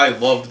Underpants. I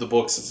loved the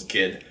books as a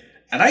kid.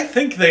 And I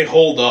think they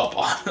hold up,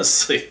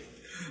 honestly.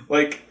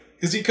 Like,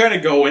 because you kind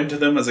of go into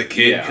them as a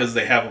kid because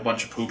they have a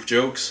bunch of poop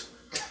jokes.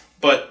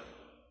 But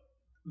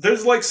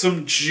there's, like,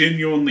 some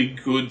genuinely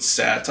good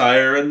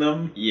satire in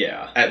them.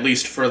 Yeah. At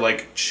least for,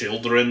 like,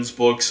 children's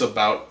books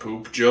about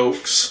poop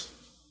jokes.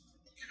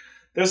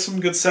 There's some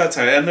good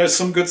satire. And there's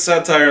some good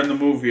satire in the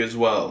movie as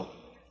well.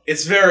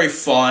 It's very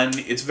fun.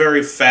 It's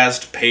very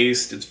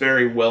fast-paced. It's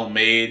very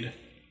well-made.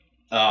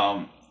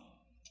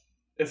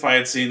 If I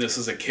had seen this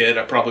as a kid,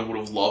 I probably would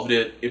have loved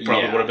it. It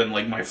probably would have been,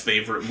 like, my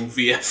favorite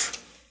movie ever.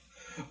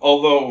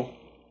 Although,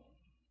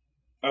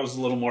 I was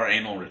a little more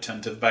anal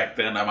retentive back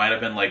then. I might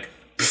have been like,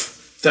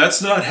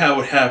 that's not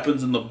how it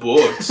happens in the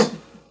books.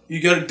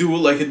 You gotta do it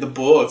like in the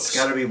books. It's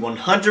gotta be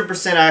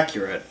 100%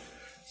 accurate.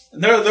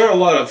 And there are a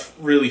lot of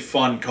really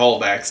fun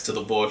callbacks to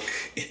the book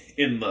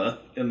in the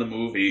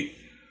movie.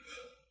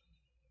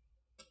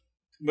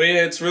 But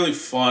yeah, it's really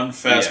fun,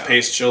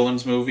 fast-paced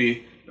children's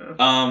movie.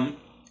 Yeah.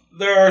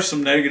 There are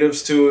some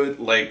negatives to it,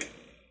 like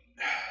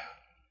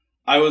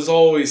I was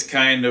always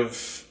kind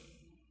of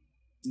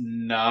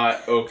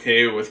not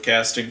okay with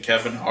casting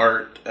Kevin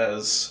Hart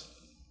as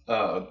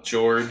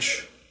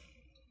George.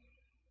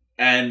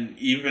 And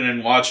even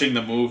in watching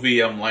the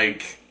movie, I'm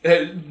like,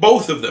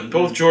 both of them,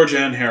 both George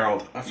and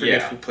Harold. I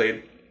forget who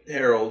played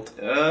Harold.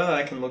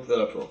 I can look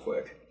that up real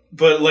quick.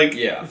 But like,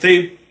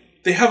 they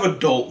have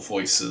adult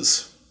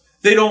voices.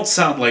 They don't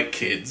sound like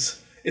kids.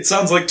 It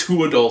sounds like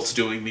two adults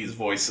doing these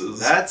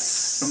voices.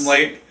 I'm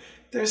like,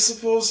 they're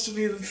supposed to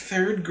be the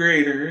third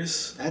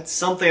graders. That's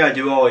something I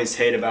do always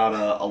hate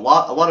about a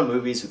lot of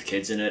movies with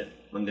kids in it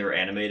when they're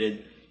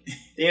animated.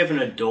 They have an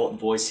adult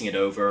voicing it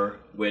over,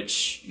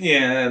 which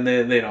and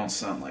they don't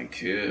sound like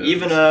kids.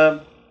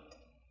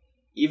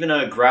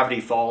 Even Gravity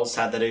Falls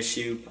had that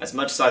issue. As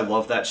much as I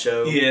love that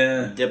show,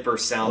 Dipper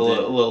sounded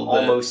a little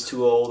almost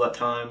too old at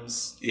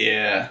times.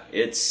 Yeah,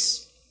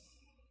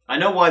 I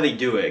know why they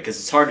do it, because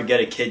it's hard to get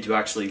a kid to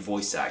actually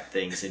voice act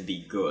things and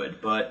be good,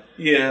 but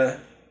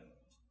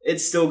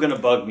it's still gonna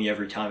bug me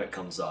every time it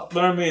comes up.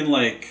 But I mean,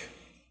 like,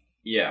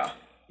 you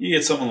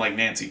get someone like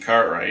Nancy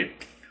Cartwright,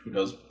 who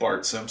does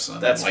Bart Simpson,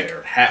 that's like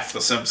fair. Half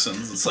the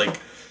Simpsons. It's like,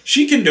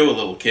 she can do a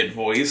little kid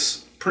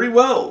voice pretty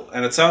well,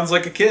 and it sounds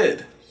like a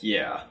kid.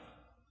 Yeah.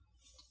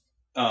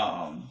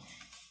 And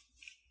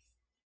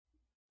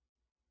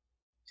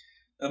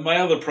my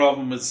other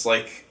problem is,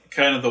 like,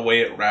 kind of the way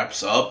it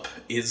wraps up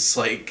is,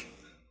 like,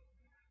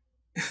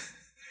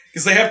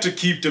 because they have to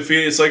keep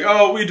defeating. It's like,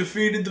 oh, we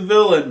defeated the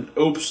villain.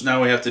 Oops,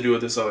 now we have to do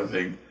this other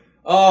thing.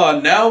 Oh,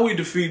 now we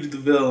defeated the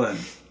villain.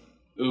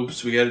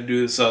 Oops, we got to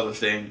do this other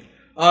thing.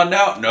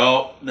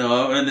 No,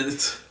 and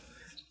it's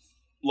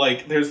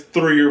like there's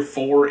 3 or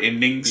 4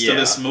 endings to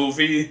this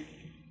movie.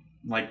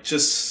 Like,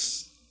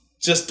 just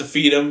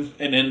defeat him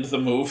and end the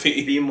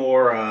movie. Be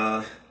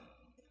more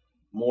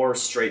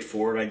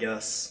straightforward, I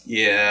guess.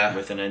 Yeah,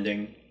 with an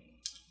ending.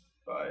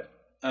 But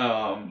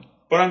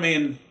I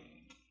mean,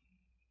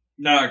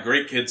 a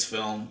great kids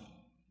film,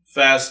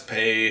 fast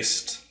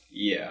paced.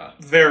 Yeah,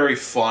 very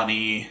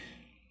funny.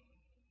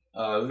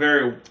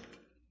 Very,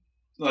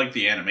 like,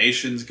 the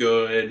animation's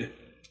good.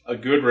 A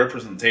good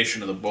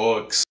representation of the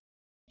books.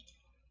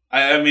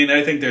 I mean,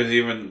 I think there's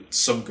even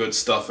some good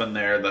stuff in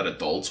there that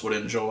adults would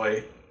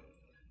enjoy.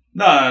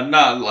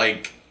 Not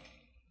like...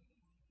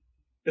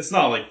 It's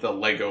not like the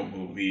Lego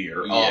Movie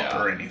or Up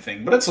or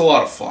anything, but it's a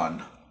lot of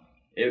fun.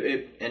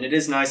 And it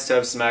is nice to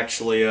have some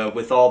actually,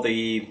 with all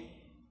the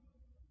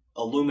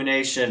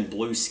Illumination,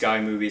 Blue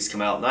Sky movies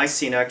come out, nice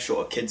seeing a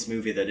kids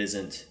movie that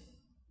isn't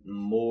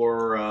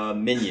more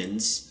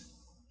Minions.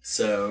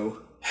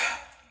 So...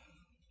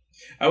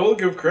 I will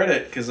give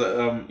credit, because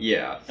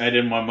I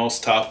did my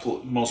most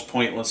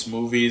pointless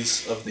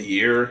movies of the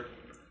year,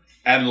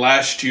 and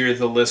last year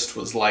the list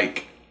was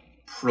like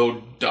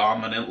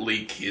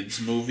predominantly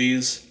kids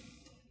movies,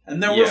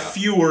 and there were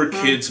fewer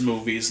kids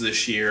movies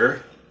this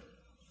year.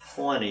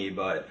 Plenty,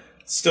 but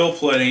still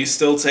plenty,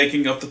 still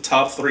taking up the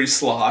top 3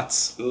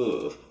 slots.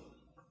 Ugh.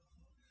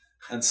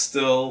 And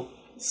still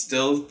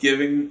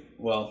giving,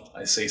 well,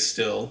 I say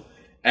still,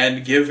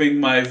 and giving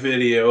my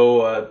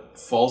video a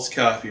false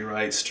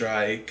copyright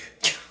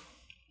strike.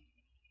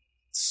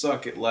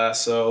 Suck it,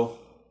 Lasso.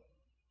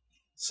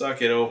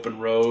 Suck it, Open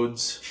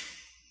Roads.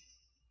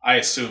 I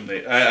assume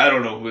I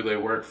don't know who they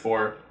work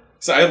for.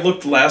 So I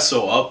looked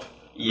Lasso up.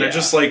 They're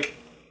just like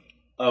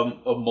a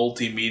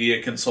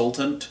multimedia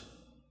consultant.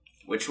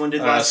 Which one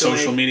did Lasso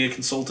social media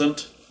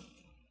consultant.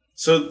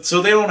 So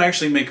they don't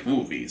actually make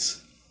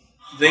movies.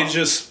 They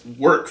just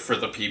work for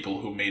the people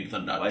who made the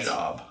nut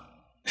job.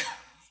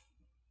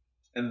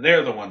 And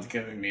they're the ones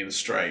giving me the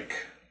strike.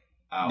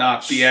 Ouch.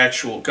 Not the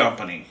actual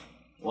company.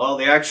 Well,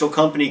 the actual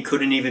company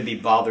couldn't even be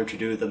bothered to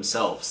do it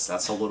themselves.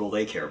 That's how little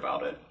they care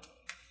about it.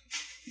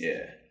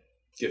 Yeah.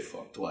 Get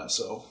fucked,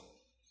 Lasso.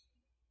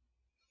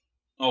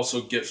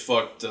 Also, get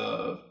fucked,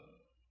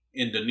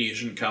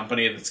 Indonesian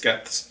company that's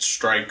got the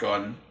strike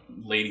on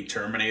Lady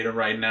Terminator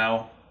right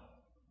now.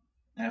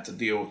 I have to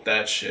deal with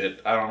that shit.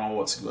 I don't know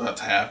what's about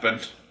to happen.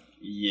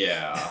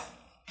 Yeah.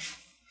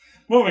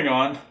 Moving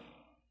on.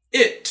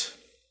 It.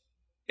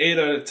 8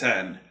 out of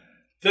 10.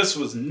 This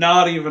was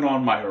not even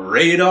on my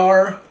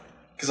radar,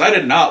 because I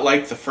did not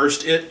like the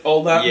first It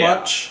all that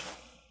much.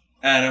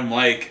 And I'm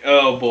like,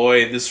 oh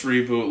boy, this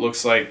reboot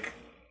looks like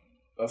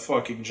a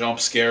fucking jump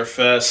scare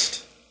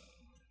fest.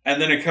 And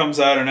then it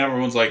comes out and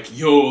everyone's like,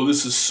 yo,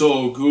 this is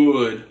so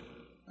good.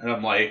 And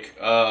I'm like,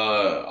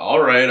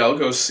 alright, I'll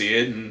go see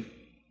it. And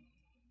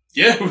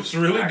yeah, it was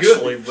really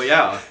good. But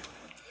yeah.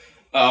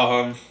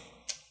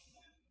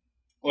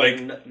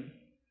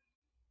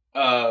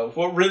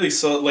 What really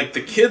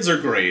the kids are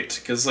great,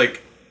 because,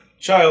 like,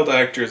 child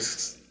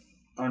actors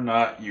are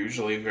not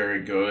usually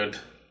very good.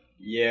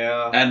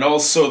 Yeah. And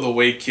also the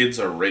way kids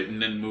are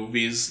written in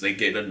movies, they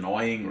get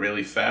annoying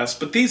really fast.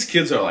 But these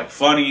kids are, like,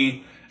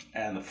 funny,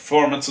 and the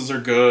performances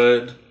are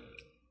good.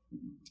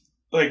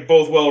 like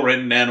both well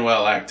written and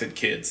well acted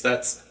kids.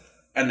 That's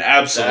an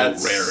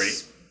absolute rarity.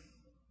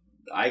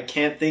 I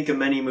can't think of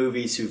many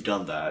movies who've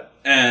done that.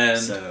 And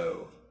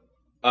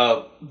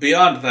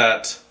beyond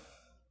that,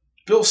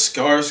 Bill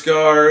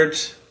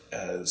Skarsgård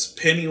as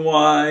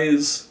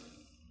Pennywise,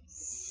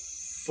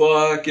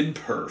 fucking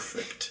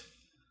perfect.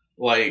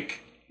 Like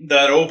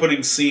that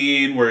opening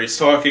scene where he's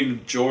talking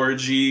to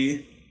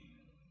Georgie,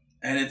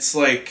 and it's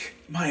like,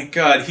 my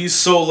God, he's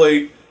so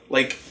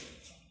like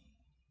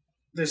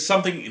there's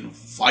something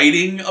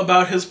inviting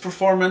about his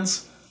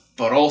performance,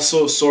 but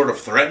also sort of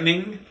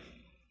threatening.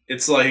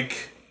 It's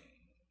like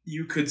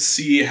you could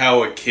see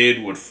how a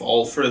kid would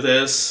fall for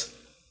this.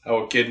 How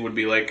a kid would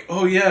be like,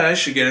 oh yeah, I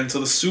should get into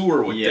the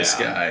sewer with this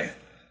guy.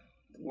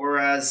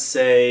 Whereas,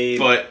 say...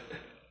 But...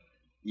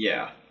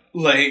 Yeah.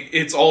 Like,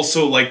 it's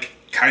also, like,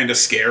 kind of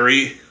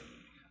scary.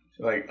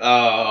 Like,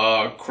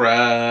 oh,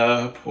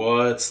 crap,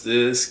 what's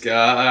this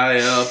guy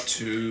up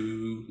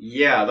to?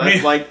 Yeah,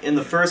 that's like, in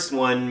the first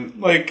one...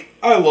 Like,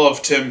 I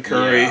love Tim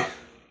Curry. Yeah.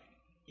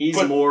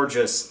 He's more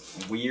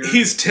just weird.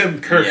 He's Tim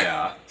Curry.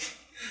 Yeah.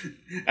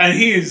 And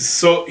he's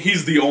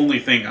the only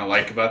thing I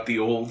like about the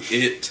old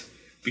It,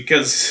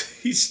 because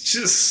he's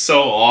just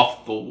so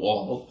off the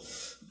wall.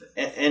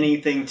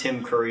 Anything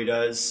Tim Curry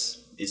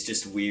does is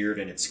just weird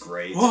and it's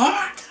great.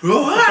 What?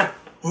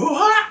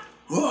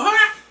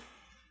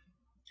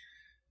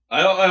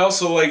 I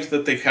also like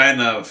that they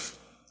kind of,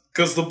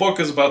 because the book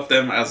is about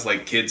them as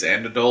like kids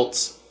and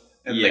adults,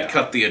 and they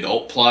cut the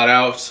adult plot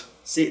out.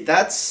 See,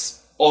 that's...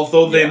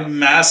 Although they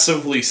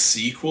massively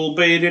sequel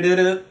baited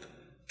it.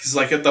 Because,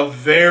 like, at the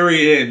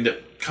very end,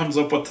 it comes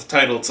up with the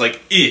title. It's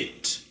like,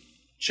 It,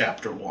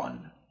 Chapter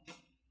 1.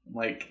 I'm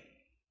like,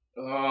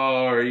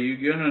 oh, are you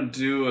gonna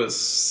do a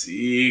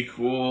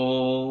sequel?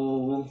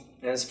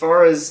 As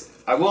far as...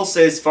 I will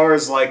say, as far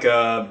as, like,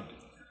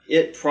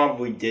 it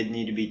probably did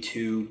need to be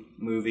 2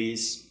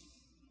 movies.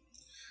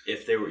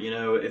 If they were,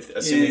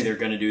 assuming they're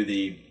gonna do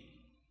the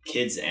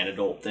kids and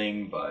adult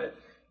thing, but...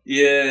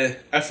 Yeah,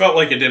 I felt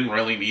like it didn't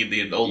really need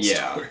the adult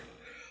story.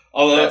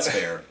 Although, that's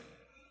fair.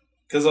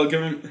 Because I'll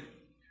give him...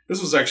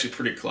 This was actually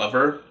pretty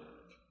clever.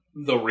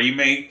 The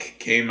remake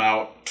came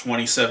out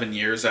 27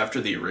 years after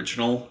the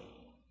original.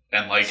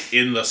 And, like,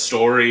 in the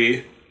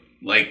story,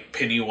 like,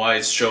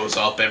 Pennywise shows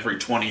up every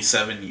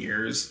 27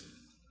 years.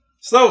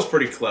 So that was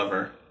pretty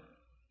clever.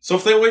 So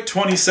if they wait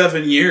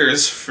 27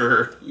 years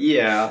for...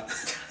 Yeah.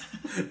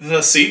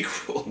 the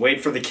sequel... Wait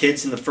for the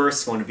kids in the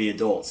first one to be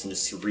adults and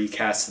just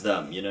recast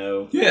them, you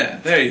know? Yeah,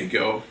 there you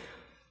go.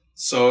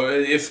 So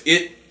if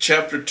It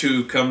Chapter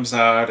 2 comes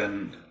out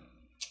and...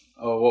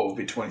 Oh, what will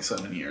be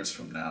 27 years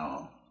from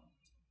now?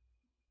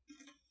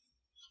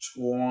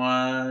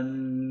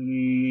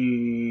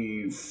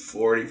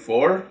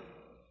 2044?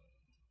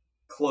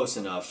 Close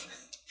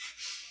enough.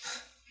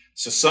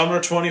 So summer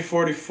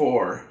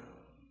 2044.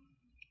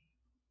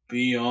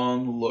 Be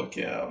on the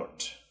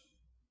lookout.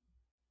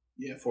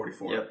 Yeah,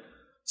 44. Yep.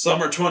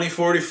 Summer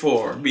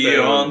 2044. Be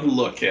on the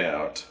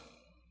lookout.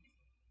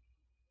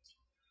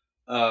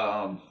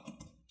 Yeah,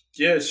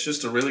 it's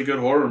just a really good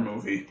horror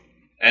movie.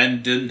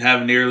 And didn't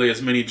have nearly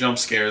as many jump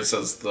scares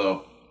as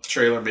the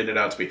trailer made it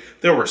out to be.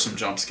 There were some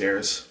jump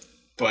scares,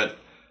 but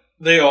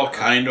they all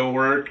kind of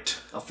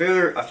worked. I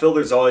feel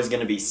there's always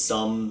going to be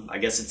some. I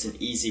guess it's an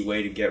easy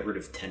way to get rid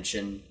of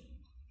tension,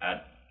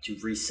 to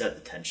reset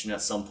the tension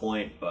at some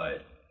point.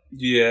 But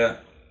yeah,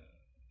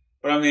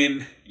 but I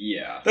mean,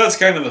 yeah, that's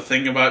kind of the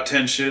thing about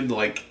tension.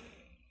 Like,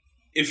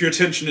 if your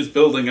tension is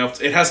building up,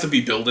 it has to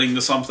be building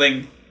to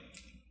something.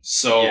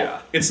 So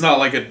it's not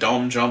like a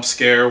dumb jump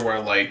scare where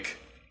like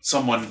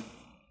someone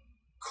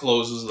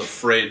closes the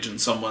fridge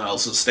and someone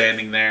else is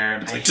standing there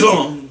and it's like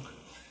dung,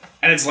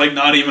 and it's like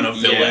not even a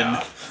villain.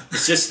 Yeah.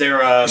 It's just their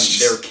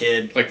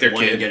kid, like their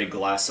kid, to get a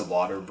glass of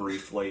water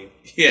briefly.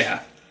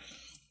 Yeah.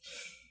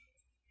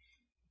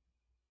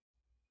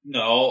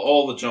 No,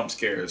 all the jump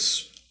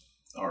scares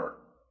are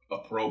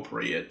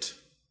appropriate.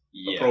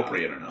 Yeah.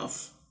 Appropriate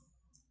enough.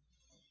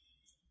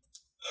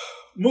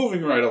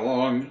 Moving right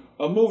along,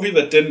 a movie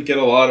that didn't get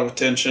a lot of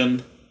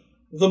attention,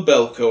 The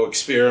Belko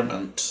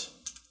Experiment.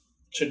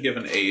 Should give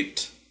an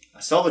 8.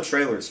 I saw the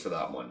trailers for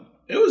that one.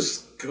 It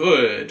was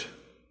good.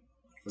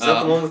 Was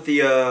that the one with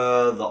the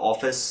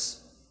office?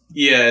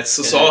 Yeah, it's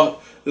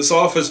this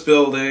office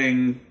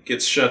building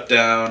gets shut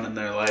down, and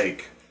they're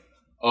like,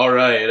 all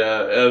right,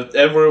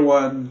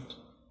 everyone,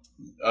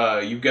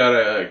 you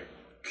gotta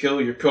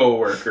kill your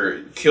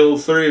coworker. Kill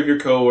 3 of your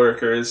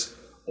coworkers,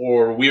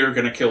 or we're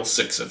gonna kill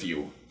 6 of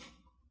you.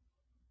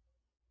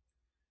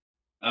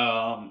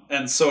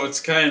 And so it's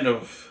kind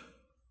of...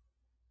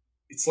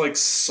 It's like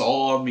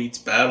Saw meets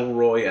Battle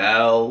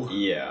Royale.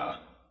 Yeah.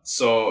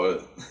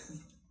 So,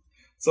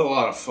 it's a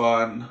lot of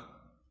fun.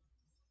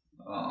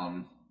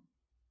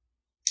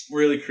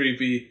 Really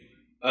creepy.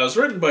 It was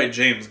written by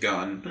James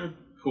Gunn,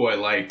 who I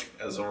like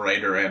as a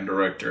writer and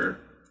director.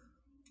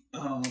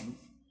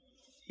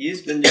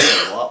 He's been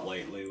doing a lot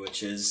lately,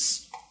 which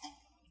is...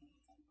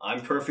 I'm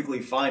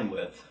perfectly fine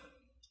with.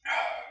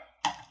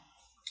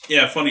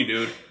 Yeah, funny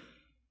dude.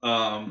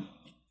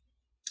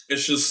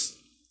 It's just...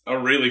 a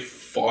really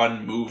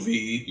fun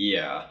movie.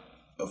 Yeah.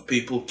 Of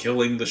people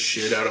killing the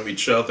shit out of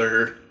each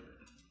other.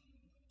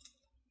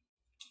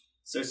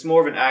 So it's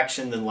more of an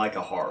action than like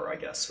a horror, I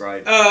guess,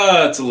 right?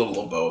 It's a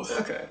little of both.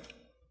 Okay.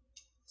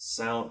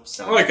 Sounds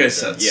like I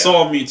said, yeah.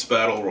 Saw meets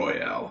Battle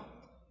Royale.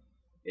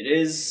 It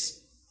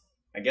is,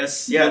 I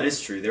guess, yeah, it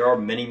is true. There are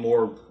many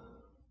more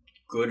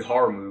good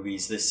horror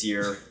movies this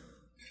year.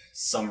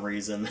 Some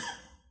reason.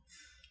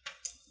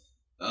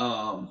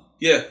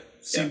 Yeah.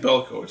 See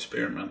Belko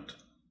Experiment.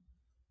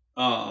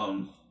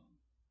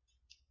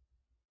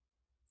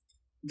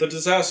 The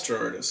Disaster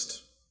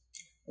Artist.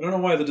 I don't know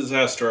why The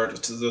Disaster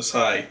Artist is this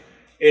high.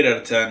 8 out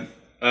of 10.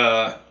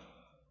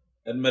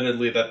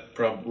 Admittedly, that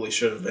probably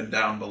should have been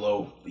down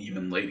below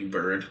even Lady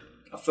Bird.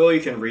 I feel you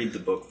can read the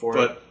book for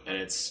it, and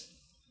it's...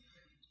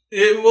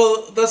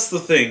 Well, that's the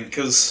thing,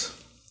 because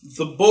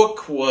the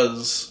book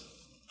was...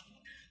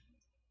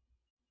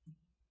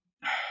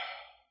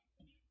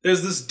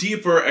 There's this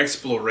deeper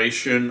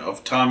exploration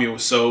of Tommy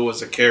Wiseau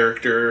as a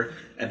character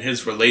and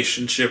his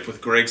relationship with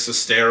Greg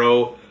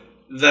Sestero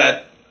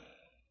that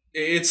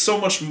it's so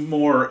much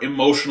more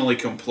emotionally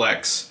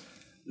complex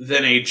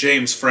than a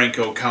James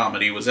Franco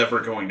comedy was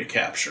ever going to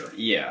capture.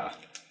 Yeah.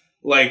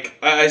 Like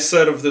I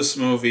said of this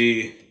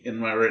movie in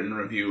my written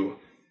review,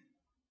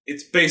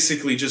 it's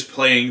basically just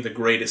playing the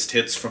greatest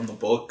hits from the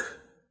book.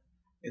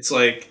 It's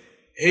like,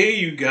 hey,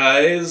 you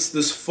guys,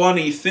 this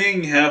funny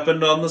thing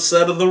happened on the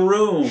set of The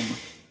Room.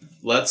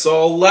 Let's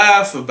all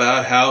laugh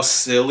about how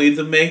silly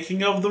the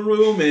making of The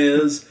Room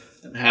is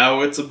and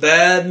how it's a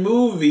bad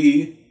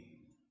movie.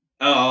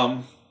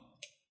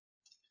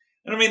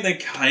 And I mean, they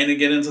kind of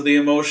get into the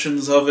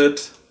emotions of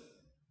it.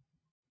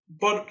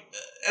 But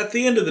at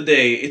the end of the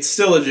day, it's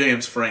still a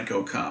James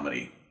Franco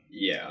comedy.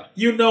 Yeah.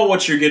 You know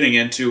what you're getting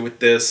into with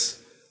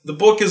this. The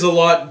book is a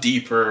lot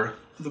deeper.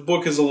 The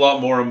book is a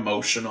lot more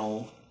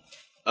emotional.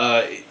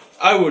 I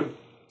would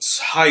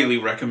highly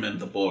recommend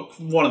the book.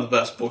 One of the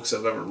best books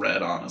I've ever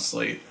read,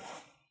 honestly.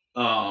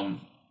 The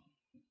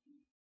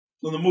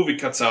movie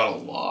cuts out a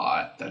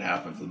lot that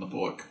happens in the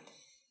book.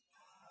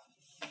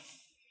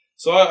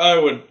 So I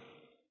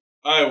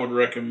would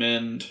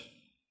recommend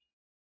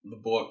the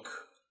book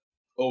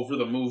over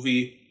the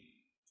movie.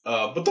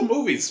 But the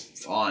movie's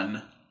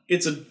fun.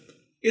 It's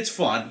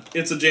fun.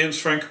 It's a James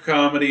Franco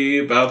comedy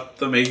about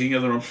the making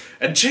of The Room.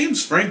 And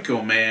James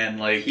Franco, man,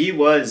 like...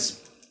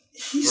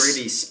 He's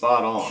pretty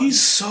spot on.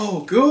 He's so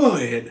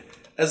good.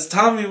 As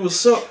Tommy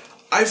Wiseau.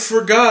 I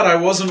forgot I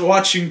wasn't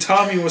watching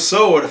Tommy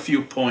Wiseau at a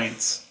few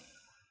points.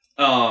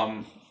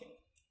 And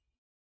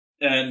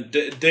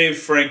Dave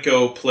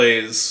Franco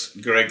plays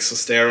Greg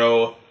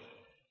Sestero.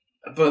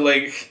 But,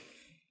 like,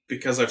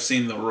 because I've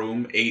seen The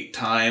Room 8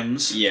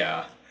 times.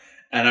 Yeah.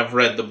 And I've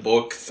read the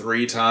book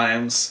 3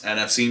 times. And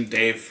I've seen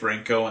Dave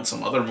Franco in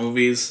some other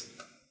movies.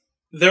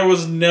 There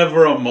was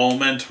never a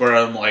moment where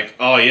I'm like,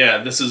 oh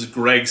yeah, this is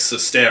Greg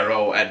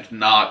Sestero and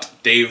not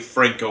Dave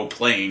Franco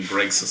playing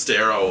Greg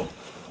Sestero.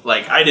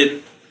 Like,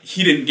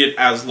 he didn't get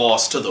as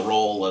lost to the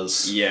role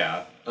as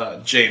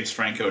James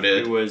Franco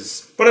did.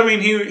 But I mean,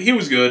 he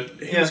was good.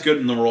 He was good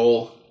in the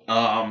role.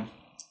 I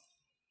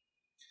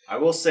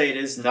will say it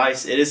is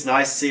nice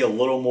to see a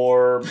little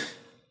more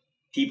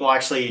people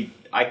actually,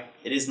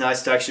 it is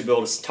nice to actually be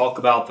able to talk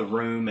about The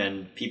Room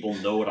and people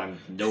know what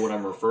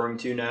I'm referring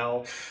to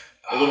now.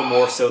 A little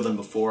more so than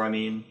before, I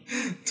mean.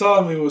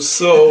 Tommy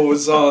Wiseau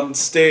was on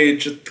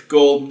stage at the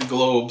Golden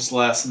Globes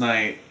last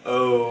night.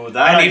 Oh,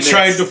 that And he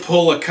tried to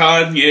pull a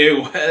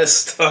Kanye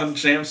West on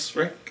James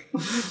Franco.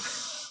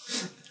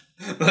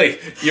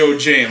 Like, yo,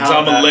 James,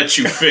 I'm gonna let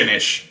you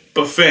finish.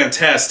 But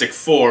Fantastic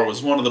Four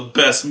was one of the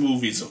best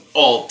movies of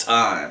all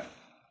time.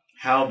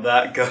 How'd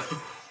that go?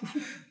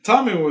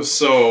 Tommy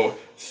Wiseau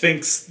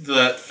thinks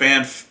that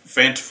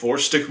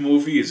Fantastic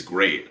movie is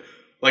great.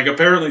 Like,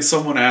 apparently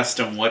someone asked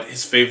him what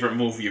his favorite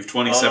movie of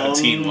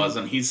 2017 was,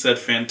 and he said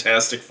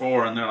Fantastic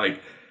Four, and they're like,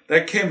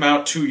 that came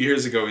out 2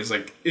 years ago. He's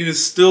like, it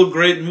is still a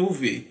great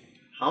movie.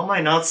 How am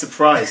I not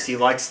surprised he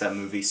likes that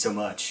movie so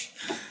much?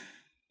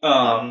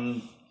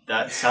 That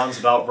sounds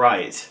about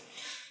right.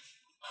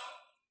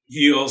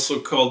 He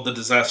also called The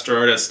Disaster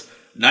Artist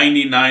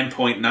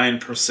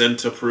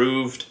 99.9%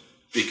 approved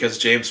because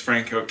James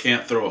Franco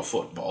can't throw a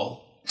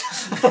football.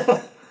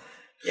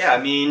 Yeah,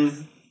 I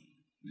mean...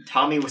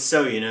 Tommy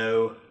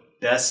Wiseau,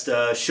 best,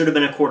 should have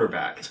been a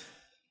quarterback.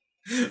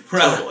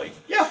 Right. Totally.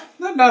 Yeah.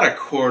 Not a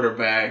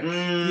quarterback.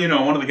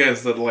 One of the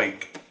guys that,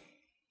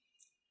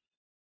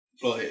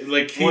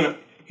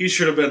 he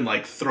should have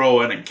been,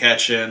 throwing and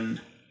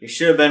catching. He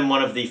should have been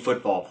one of the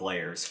football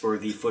players for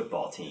the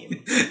football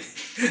team.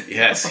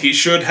 Yes, he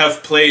should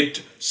have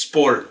played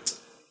sport.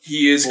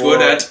 He is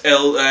good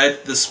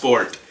at the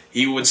sport.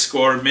 He would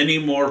score many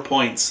more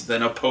points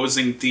than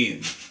opposing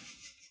team.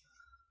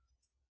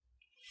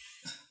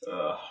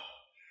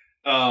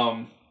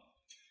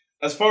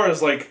 As far as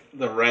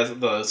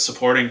the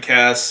supporting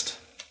cast,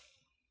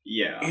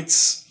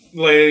 it's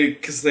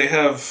because they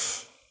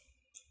have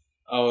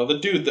the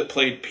dude that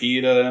played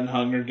Peeta in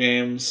Hunger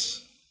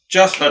Games,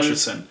 Josh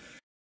Hutcherson,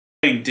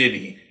 playing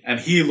Diddy,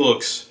 and he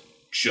looks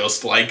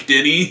just like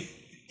Denny.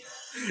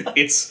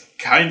 It's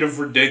kind of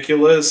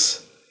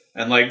ridiculous.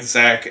 And, like,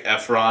 Zac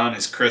Efron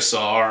is Chris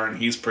R, and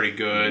he's pretty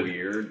good.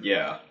 Weird,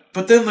 yeah.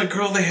 But then the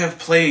girl they have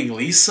playing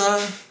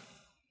Lisa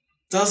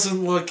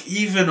doesn't look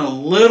even a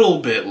little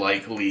bit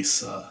like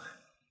Lisa.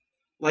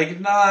 Like,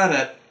 not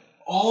at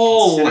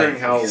all. Considering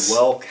how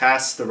well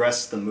cast the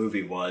rest of the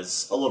movie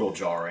was, a little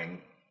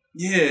jarring.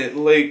 Yeah,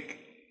 like...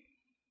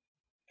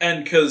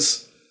 And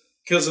because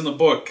in the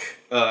book,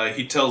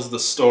 he tells the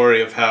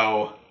story of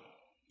how,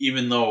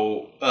 even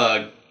though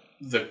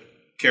the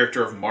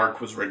character of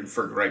Mark was written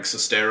for Greg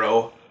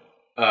Sestero,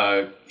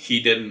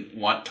 he didn't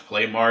want to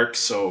play Mark,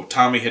 so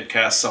Tommy had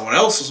cast someone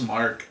else as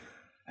Mark,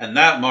 and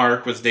that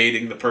Mark was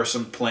dating the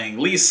person playing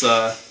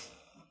Lisa,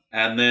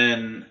 and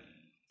then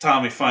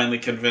Tommy finally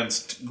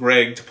convinced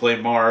Greg to play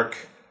Mark,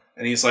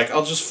 and he's like,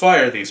 I'll just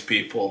fire these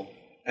people.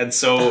 And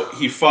so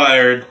he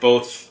fired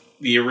both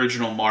the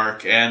original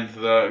Mark and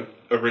the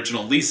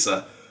original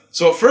Lisa.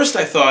 So at first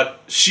I thought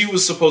she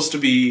was supposed to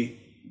be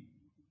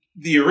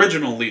the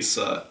original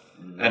Lisa,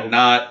 and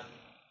not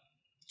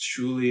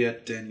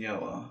Juliet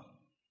Daniela.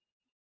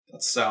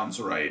 That sounds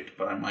right,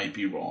 but I might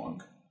be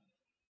wrong.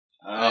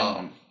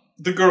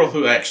 The girl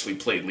who actually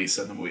played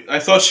Lisa in the movie. I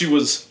thought she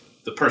was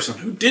the person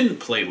who didn't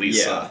play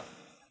Lisa. Yeah.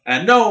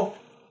 And no,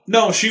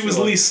 she was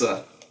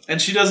Lisa.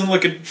 And she doesn't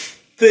look a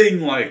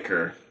thing like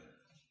her.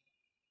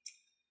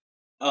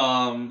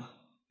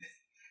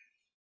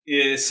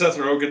 Seth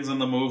Rogen's in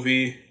the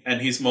movie,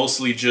 and he's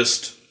mostly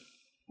just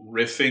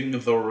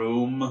riffing The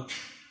Room.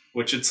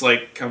 Which it's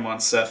like, come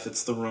on, Seth,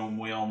 it's The Room.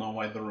 We all know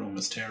why The Room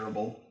is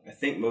terrible. I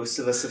think most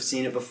of us have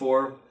seen it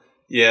before.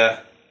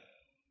 Yeah.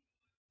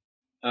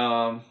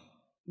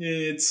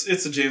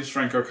 It's a James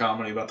Franco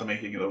comedy about the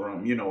making of The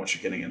Room. You know what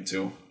you're getting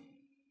into.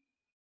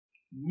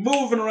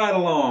 Moving right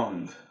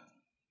along.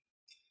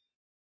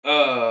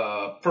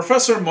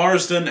 Professor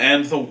Marsden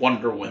and the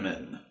Wonder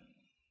Women.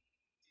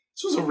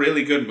 This was a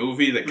really good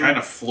movie that kind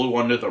of flew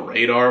under the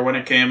radar when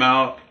it came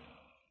out.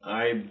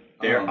 I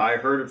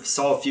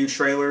saw a few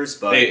trailers,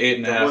 but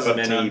 8.5 there wasn't out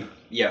of 10. any.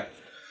 Yeah.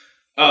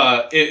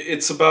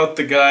 It's about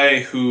the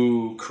guy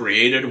who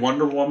created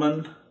Wonder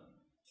Woman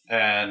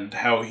and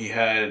how he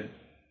had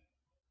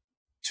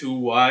 2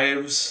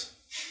 wives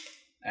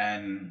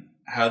and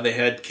how they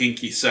had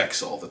kinky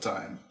sex all the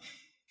time.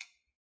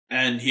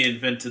 And he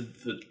invented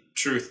the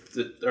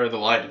the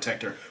lie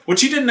detector,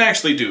 which he didn't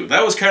actually do.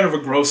 That was kind of a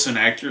gross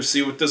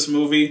inaccuracy with this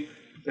movie.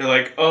 They're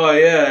like, oh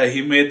yeah,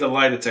 he made the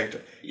lie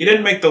detector. He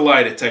didn't make the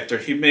lie detector.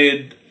 He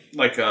made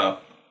like a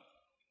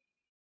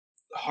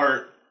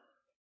heart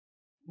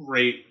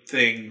rate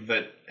thing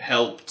that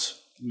helped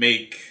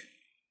make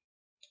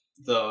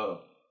the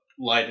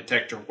lie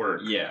detector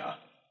work. Yeah.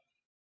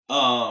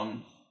 I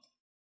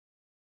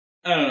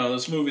don't know.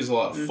 This movie's a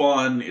lot of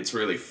fun. It's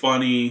really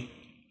funny.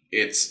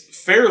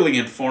 It's fairly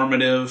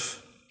informative.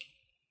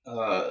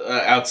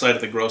 Outside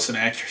of the gross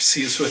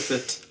inaccuracies with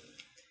it.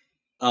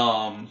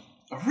 A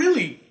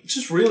really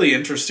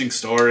interesting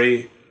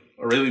story.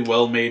 A really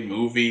well-made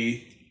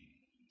movie.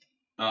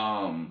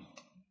 I'm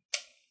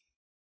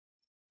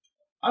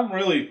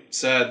really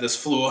sad this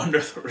flew under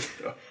the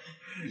radar.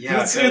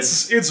 Yeah,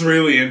 it's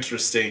really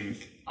interesting.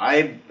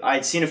 I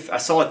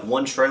saw like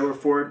one trailer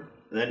for it,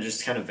 and then it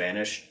just kind of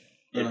vanished.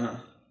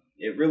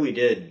 It really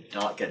did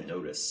not get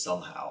noticed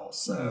somehow,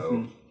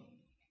 so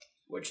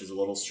which is a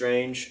little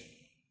strange.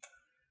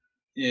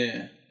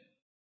 Yeah.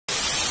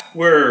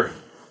 We're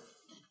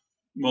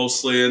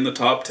mostly in the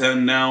top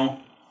 10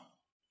 now.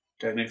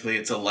 Technically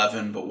it's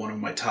 11, but one of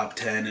my top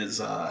 10 is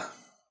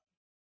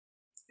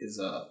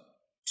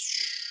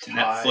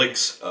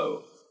Netflix.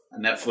 Oh. A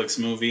Netflix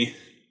movie.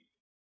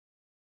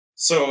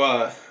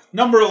 So,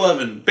 number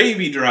 11,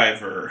 Baby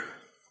Driver.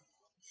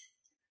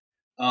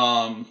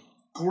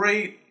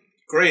 Great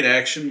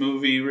action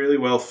movie, really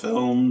well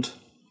filmed.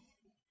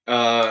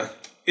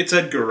 It's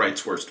Edgar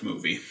Wright's worst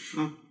movie.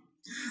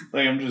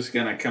 Like, I'm just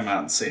gonna come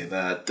out and say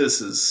that.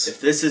 If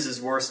this is his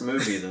worst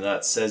movie, then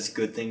that says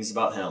good things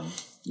about him.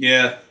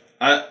 Yeah.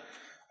 I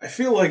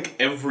feel like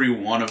every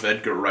one of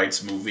Edgar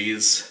Wright's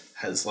movies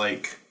has,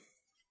 like,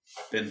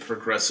 been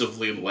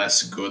progressively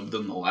less good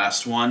than the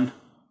last one.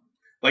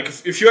 Like,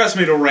 if you asked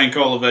me to rank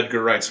all of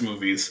Edgar Wright's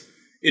movies,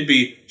 it'd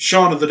be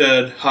Shaun of the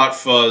Dead, Hot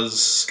Fuzz,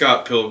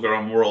 Scott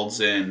Pilgrim, World's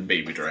End,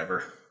 Baby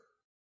Driver.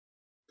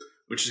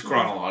 Which is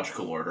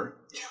chronological order.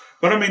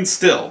 But I mean,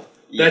 still...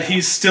 Yeah. That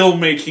he's still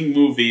making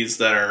movies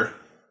that are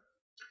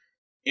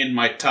in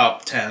my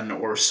top 10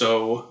 or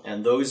so.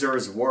 And those are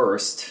his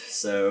worst,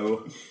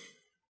 so...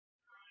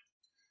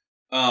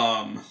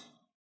 My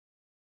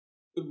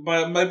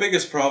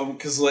biggest problem,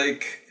 because,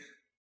 like,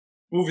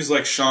 movies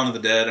like Shaun of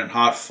the Dead and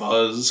Hot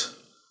Fuzz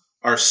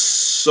are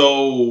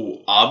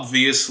so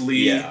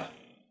obviously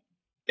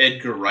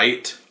Edgar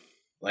Wright.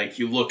 Like,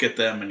 you look at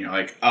them and you're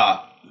like,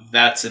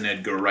 that's an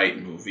Edgar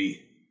Wright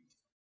movie.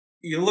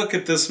 You look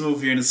at this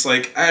movie and it's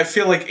like, I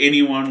feel like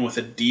anyone with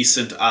a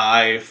decent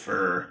eye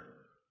for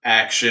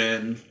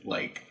action,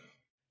 like,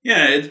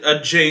 a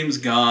James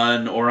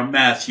Gunn or a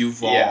Matthew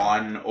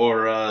Vaughn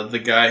or the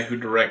guy who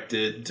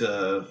directed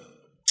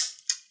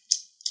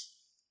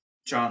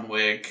John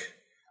Wick.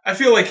 I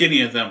feel like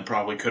any of them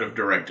probably could have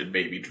directed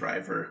Baby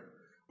Driver.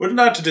 Well,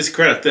 not to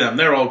discredit them,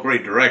 they're all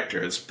great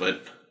directors,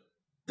 but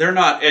they're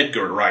not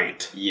Edgar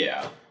Wright.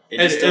 Yeah. It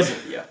just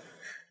doesn't, yeah.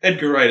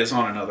 Edgar Wright is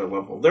on another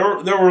level. There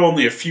were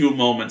only a few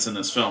moments in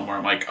this film where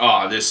I'm like,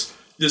 this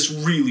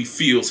really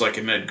feels like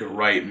an Edgar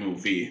Wright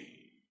movie.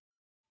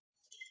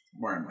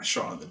 I'm wearing my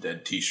Shaun of the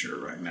Dead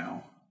t-shirt right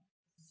now.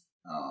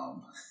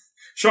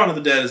 Shaun of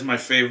the Dead is my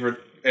favorite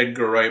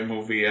Edgar Wright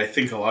movie. I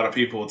think a lot of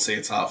people would say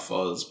it's Hot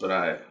Fuzz, but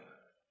I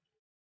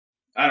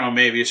don't know,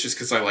 maybe it's just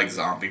because I like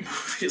zombie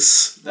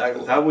movies.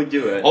 That would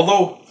do it.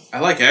 Although, I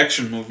like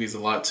action movies a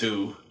lot,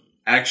 too.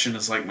 Action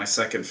is like my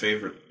second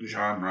favorite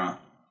genre.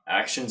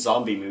 Action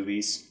zombie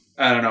movies.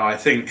 I don't know, I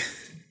think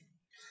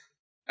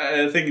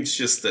it's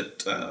just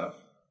that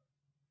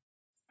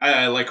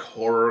I like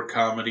horror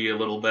comedy a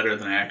little better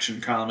than action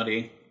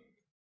comedy.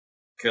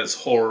 Because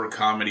horror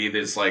comedy,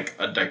 there's like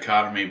a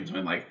dichotomy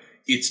between like,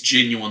 it's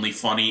genuinely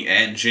funny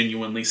and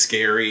genuinely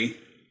scary.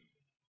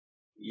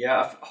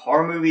 Yeah,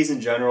 horror movies in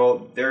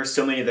general. There's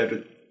so many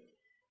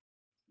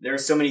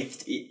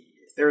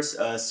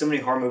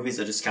horror movies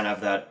that just kind of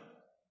have that.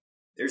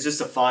 There's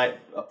just a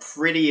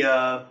pretty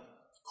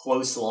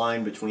close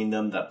line between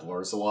them that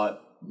blurs a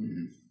lot.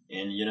 Mm-hmm.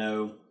 And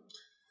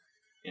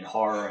in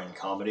horror and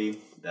comedy,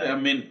 I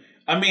mean,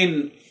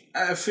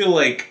 I feel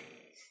like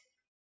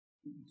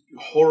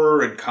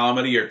horror and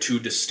comedy are two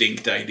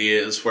distinct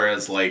ideas,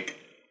 whereas like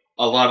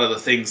a lot of the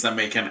things that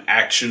make an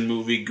action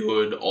movie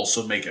good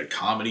also make a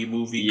comedy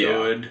movie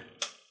good.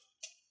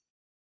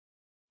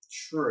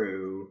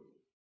 True.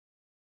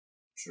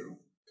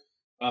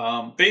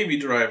 Baby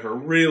Driver,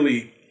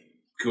 really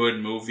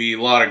good movie.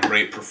 A lot of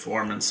great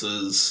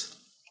performances.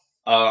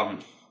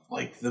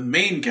 Like the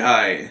main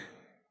guy,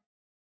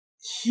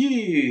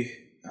 he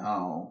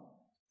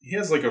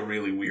has like a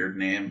really weird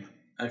name.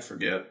 I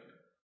forget.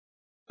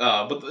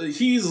 But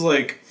he's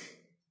like,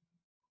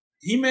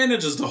 he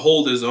manages to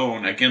hold his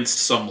own against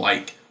some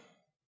like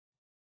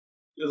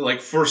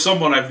for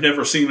someone I've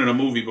never seen in a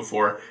movie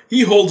before,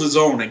 he holds his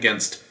own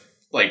against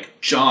like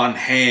Jon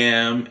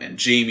Hamm and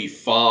Jamie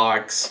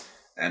Foxx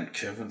and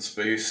Kevin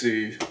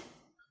Spacey.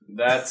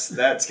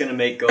 That's gonna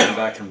make going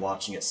back and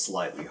watching it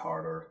slightly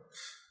harder.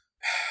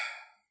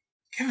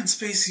 Kevin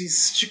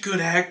Spacey's such a good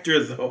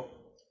actor, though.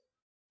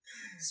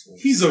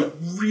 He's a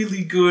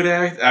really good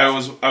actor.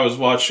 I was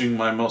watching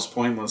my most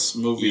pointless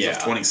movies of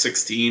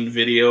 2016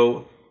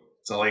 video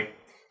to like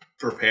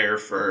prepare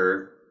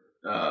for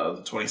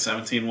the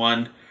 2017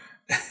 one,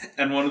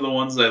 and one of the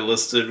ones I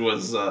listed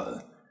was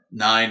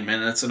 9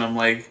 minutes, and I'm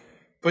like,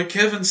 but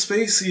Kevin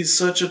Spacey's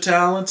such a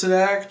talented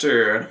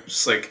actor. And I'm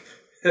just like,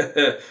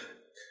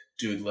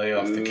 dude, lay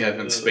off the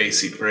Kevin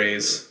Spacey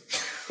praise.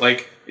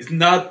 Like, it's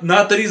not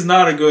that he's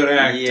not a good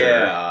actor.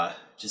 Yeah,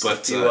 just a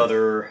few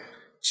other.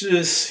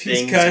 Just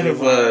he's kind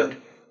of a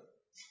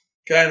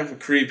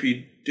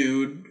creepy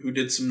dude who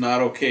did some not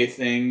okay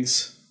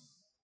things.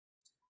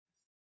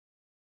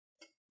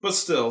 But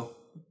still,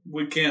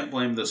 we can't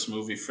blame this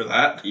movie for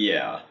that.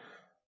 Yeah.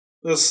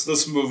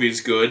 This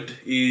movie's good,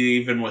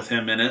 even with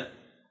him in it.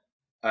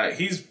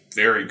 He's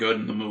very good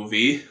in the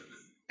movie.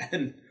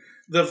 And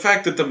the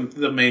fact that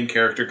the main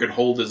character could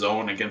hold his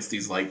own against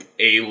these, like,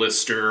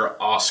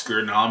 A-lister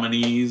Oscar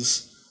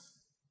nominees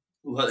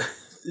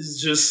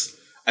is just,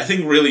 I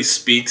think, really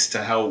speaks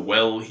to how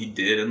well he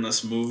did in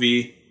this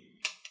movie.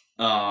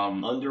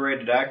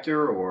 Underrated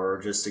actor or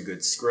just a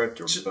good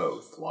script or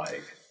both?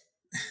 Like,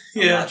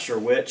 I'm not sure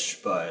which,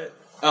 but...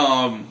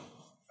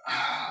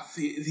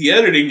 The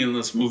editing in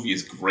this movie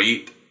is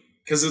great,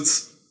 because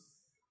it's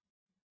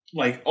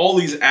like all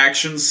these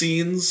action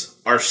scenes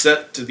are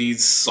set to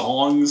these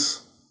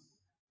songs,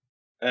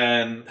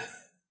 and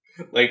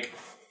like,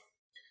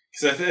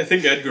 because I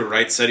think Edgar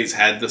Wright said he's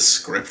had this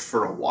script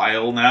for a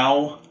while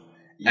now,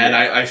 and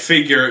I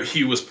figure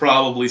he was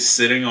probably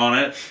sitting on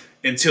it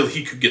until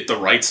he could get the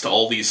rights to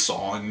all these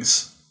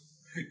songs,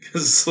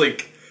 because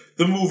like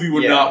the movie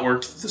would not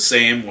work the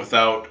same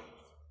without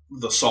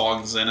the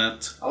songs in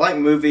it. I like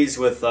movies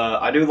with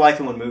I do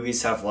like it when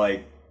movies have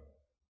like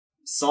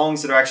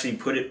songs that are actually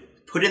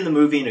put in the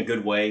movie in a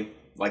good way,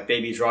 like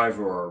Baby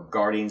Driver or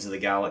Guardians of the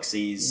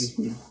Galaxies.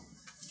 Mm-hmm.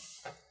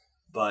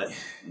 But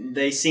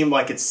they seem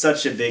like it's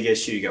such a big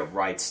issue to get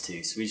rights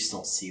to, so we just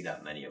don't see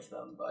that many of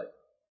them. But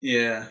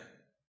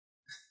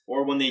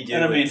or when they do,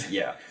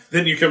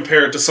 then you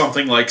compare it to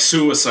something like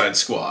Suicide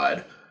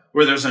Squad,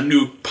 where there's a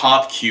new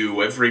pop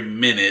cue every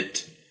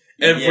minute.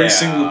 Every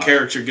single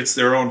character gets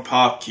their own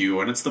pop cue,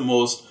 and it's the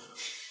most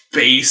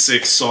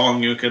basic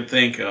song you can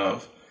think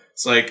of.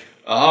 It's like,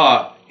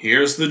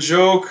 here's the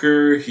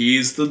Joker,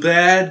 he's the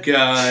bad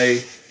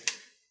guy.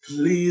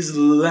 Please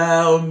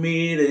allow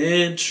me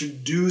to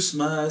introduce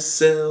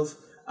myself.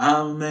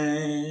 I'm a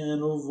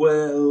man of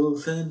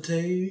wealth and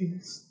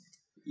taste.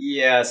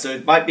 Yeah, so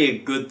it might be a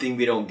good thing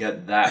we don't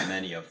get that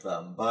many of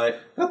them,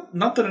 but...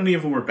 Not that any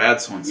of them were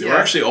bad songs. They were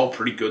actually all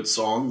pretty good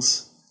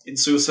songs. In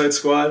Suicide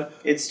Squad,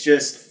 it's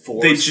just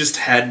forced. They just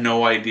had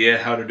no idea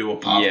how to do a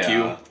pop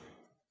cue.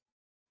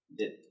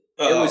 It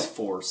was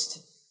forced.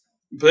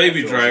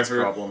 Baby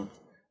Driver.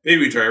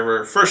 Baby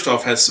Driver, first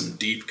off, has some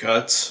deep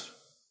cuts,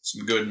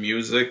 some good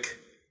music,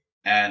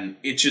 and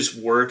it just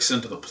works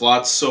into the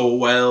plot so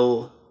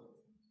well.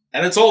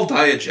 And it's all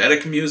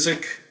diegetic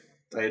music.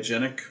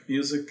 Diegenic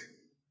music?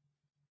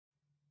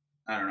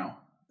 I don't know.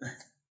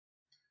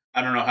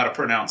 I don't know how to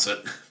pronounce it,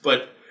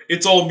 but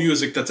it's all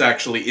music that's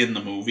actually in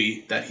the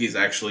movie that he's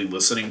actually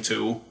listening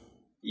to.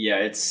 Yeah,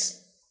 it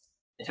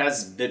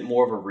has a bit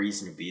more of a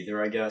reason to be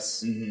there, I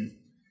guess. Mm-hmm.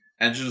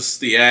 And just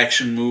the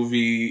action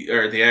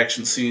the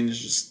action scenes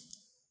just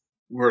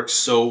work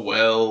so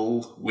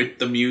well with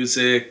the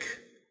music.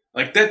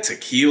 Like that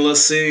tequila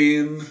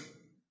scene.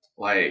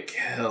 Like,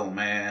 hell,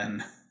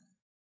 man.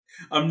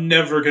 I'm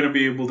never going to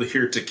be able to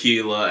hear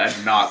Tequila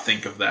and not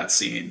think of that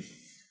scene.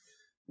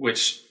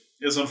 Which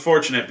is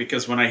unfortunate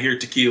because when I hear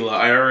Tequila,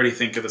 I already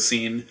think of the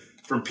scene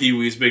from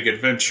Pee-wee's Big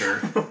Adventure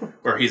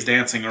where he's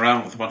dancing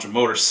around with a bunch of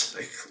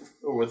motorcycles.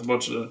 Or with a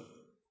bunch of...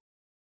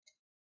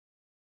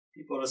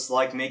 People just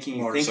like making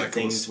you think of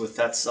things with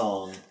that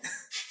song.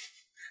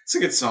 It's a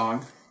good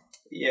song.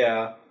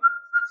 Yeah.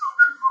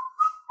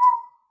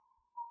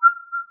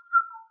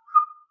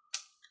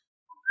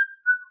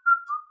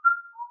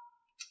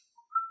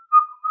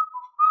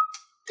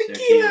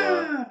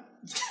 Tequila.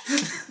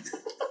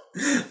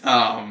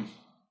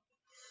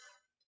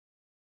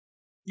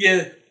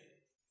 Yeah,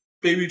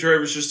 Baby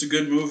Driver's just a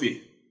good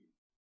movie.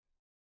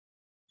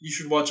 You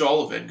should watch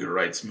all of Edgar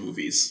Wright's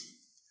movies.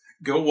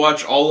 Go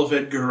watch all of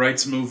Edgar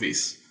Wright's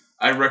movies.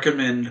 I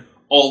recommend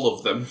all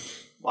of them.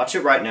 Watch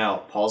it right now.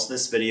 Pause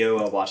this video.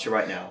 I'll watch it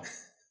right now.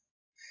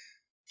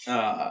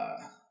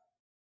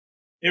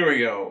 Here we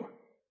go.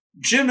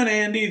 Jim and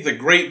Andy, The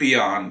Great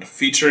Beyond,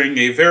 featuring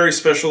a very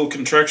special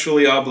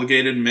contractually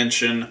obligated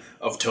mention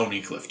of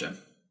Tony Clifton.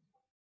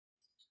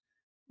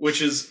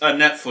 Which is a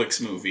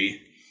Netflix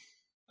movie.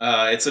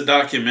 It's a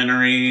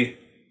documentary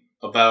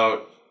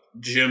about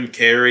Jim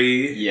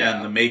Carrey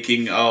and the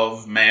making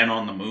of Man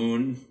on the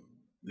Moon,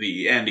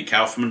 the Andy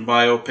Kaufman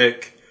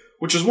biopic,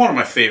 which is one of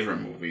my favorite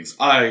movies.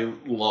 I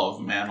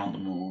love Man on the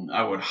Moon.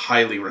 I would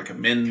highly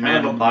recommend Man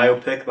on the Moon. Kind of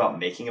a biopic about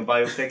making a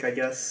biopic, I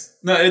guess?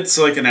 No, it's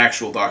like an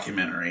actual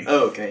documentary.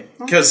 Oh, okay.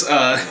 Because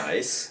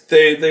nice.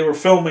 They were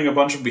filming a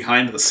bunch of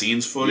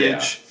behind-the-scenes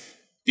footage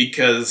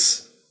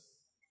because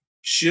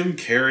Jim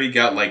Carrey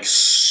got, like,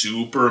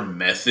 super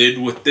method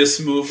with this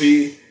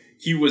movie.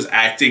 He was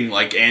acting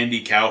like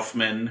Andy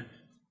Kaufman,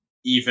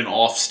 even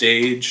off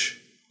stage,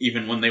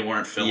 even when they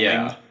weren't filming.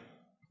 Yeah.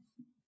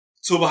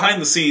 So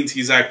behind the scenes,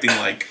 he's acting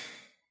like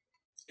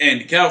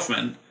Andy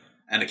Kaufman,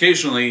 and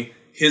occasionally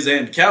his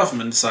Andy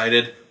Kaufman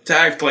decided to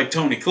act like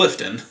Tony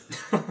Clifton.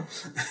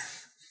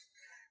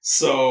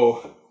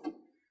 So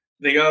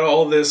they got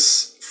all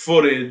this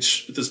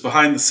footage, this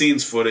behind the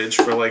scenes footage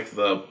for like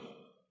the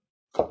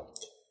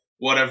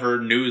whatever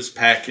news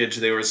package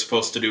they were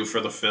supposed to do for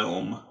the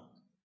film.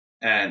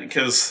 And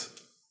because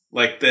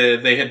like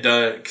they had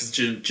done, because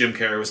Jim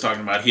Carrey was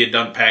talking about, he had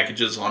done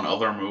packages on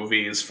other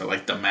movies for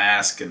like The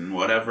Mask and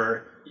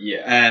whatever.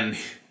 Yeah. And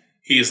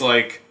he's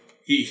like,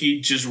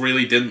 he just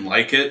really didn't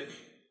like it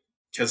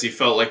because he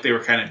felt like they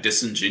were kind of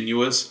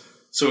disingenuous.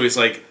 So he's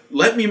like,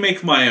 let me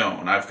make my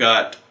own. I've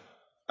got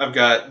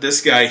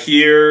this guy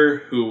here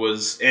who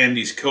was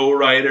Andy's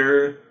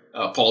co-writer.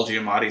 Paul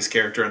Giamatti's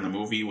character in the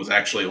movie was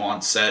actually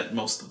on set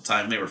most of the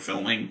time they were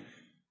filming.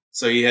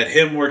 So he had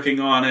him working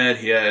on it.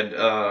 He had,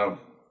 I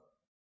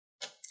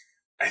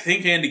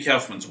think, Andy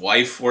Kaufman's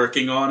wife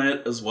working on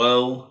it as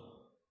well.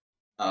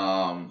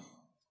 And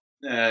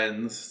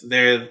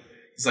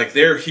he's like,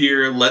 they're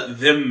here, let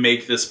them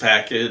make this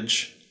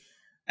package.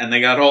 And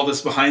they got all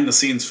this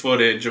behind-the-scenes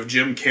footage of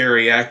Jim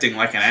Carrey acting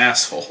like an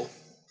asshole.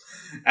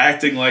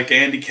 Acting like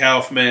Andy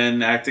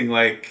Kaufman, acting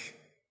like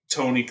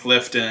Tony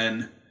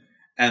Clifton.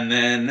 And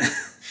then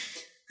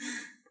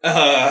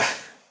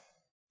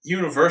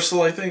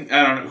Universal, I think,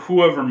 I don't know,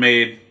 whoever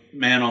made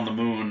Man on the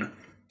Moon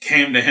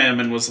came to him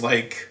and was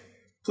like,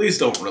 please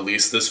don't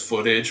release this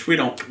footage. We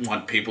don't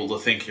want people to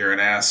think you're an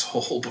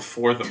asshole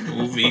before the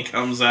movie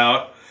comes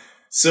out.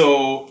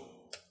 So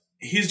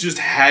he's just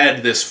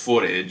had this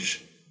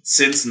footage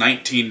since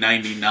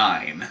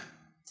 1999.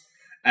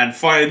 And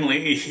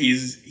finally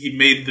he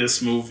made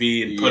this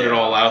movie and put it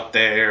all out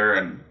there,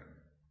 and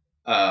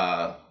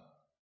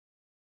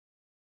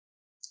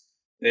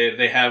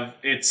they have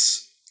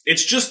it's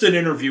just an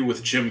interview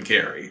with Jim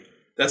Carrey.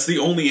 That's the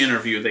only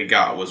interview they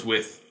got, was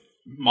with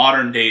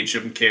modern day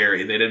Jim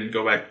Carrey. They didn't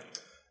go back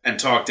and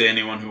talk to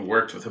anyone who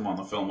worked with him on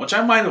the film, which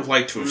I might have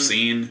liked to have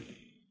seen,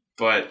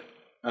 but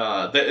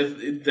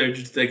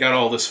they got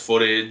all this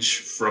footage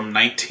from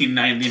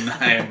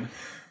 1999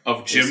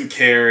 of Jim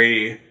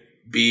Carrey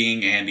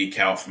being Andy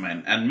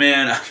Kaufman. And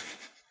man,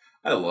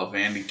 I love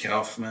Andy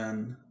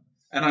Kaufman,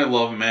 and I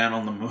love Man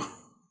on the Moon.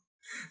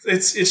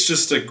 It's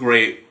just a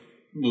great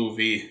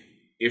movie.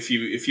 If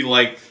you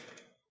like,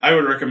 I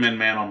would recommend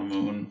Man on the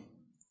Moon,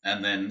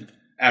 and then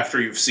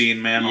after you've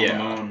seen Man on the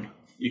Moon,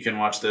 you can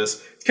watch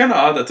this. It's kind of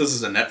odd that this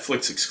is a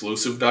Netflix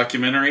exclusive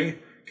documentary,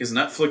 because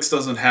Netflix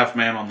doesn't have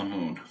Man on the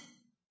Moon.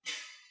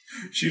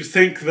 You'd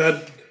think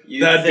that'd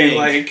be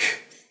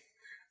like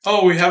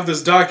oh, we have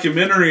this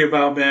documentary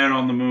about Man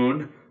on the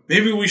Moon.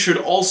 Maybe we should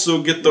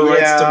also get the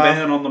rights to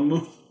Man on the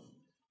Moon.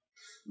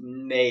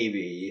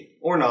 Maybe.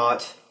 Or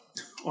not.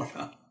 Or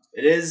not.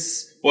 It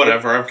is...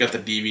 Whatever, I've got the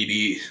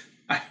DVD.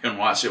 I can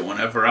watch it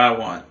whenever I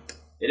want.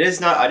 It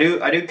is not... I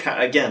do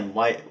again,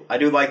 I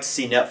do like to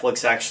see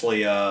Netflix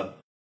actually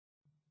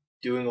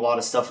doing a lot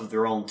of stuff of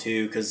their own,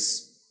 too,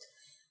 because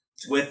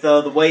with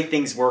the way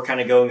things were kind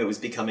of going, it was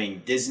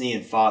becoming Disney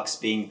and Fox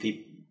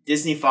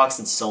Disney, Fox,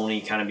 and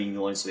Sony kind of being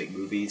the ones to make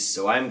movies,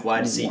 so I'm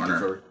glad to see...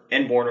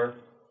 And Warner.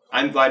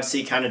 I'm glad to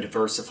see kind of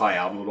diversify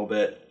out a little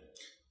bit.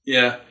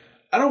 Yeah.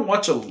 I don't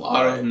watch a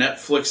lot of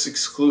Netflix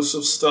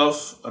exclusive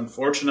stuff,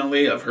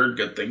 unfortunately. I've heard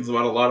good things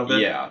about a lot of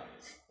it. Yeah.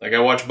 Like, I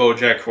watched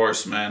BoJack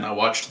Horseman, I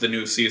watched the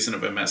new season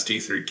of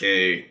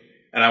MST3K,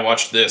 and I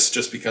watched this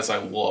just because I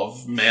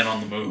love Man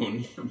on the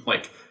Moon. I'm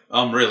like,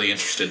 I'm really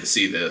interested to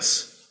see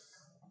this.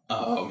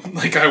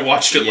 I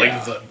watched it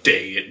the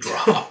day it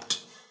dropped.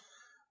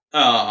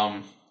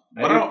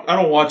 But I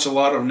don't watch a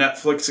lot of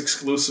Netflix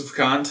exclusive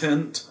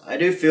content. I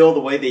do feel the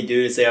way they do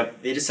is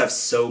they just have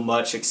so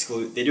much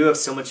they do have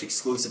so much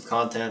exclusive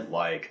content,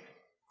 like,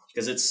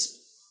 because it's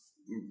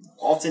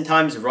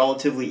oftentimes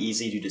relatively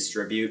easy to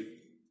distribute.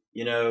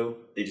 You know,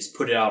 they just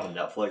put it out on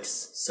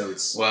Netflix, so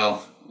it's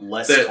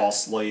less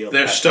costly.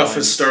 Their stuff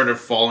has started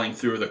falling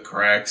through the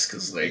cracks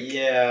because,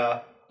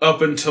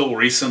 up until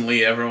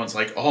recently, everyone's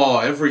like, "Oh,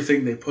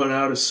 everything they put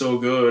out is so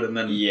good," and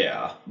then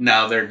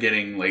now they're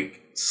getting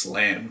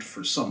slammed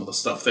for some of the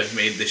stuff they've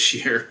made this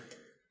year.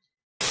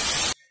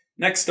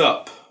 Next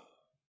up,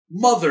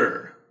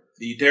 Mother,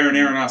 the Darren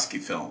Aronofsky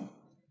film.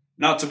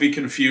 Not to be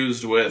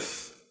confused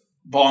with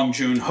Bong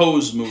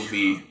Joon-ho's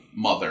movie,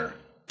 Mother,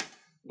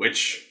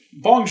 which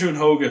Bong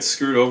Joon-ho gets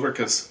screwed over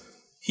because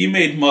he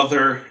made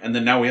Mother, and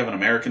then now we have an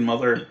American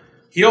Mother.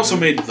 He also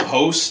made The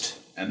Host,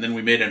 and then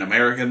we made an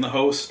American The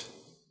Host.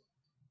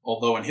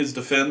 Although in his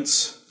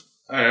defense,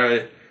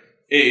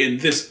 in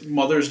this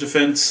Mother's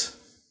defense,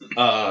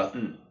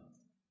 The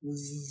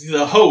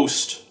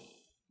Host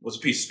was a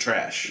piece of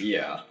trash.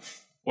 Yeah.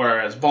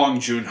 Whereas Bong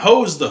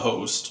Joon-ho's The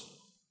Host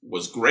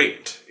was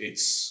great.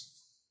 It's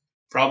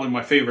probably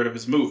my favorite of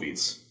his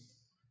movies.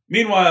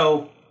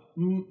 Meanwhile,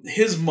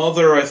 his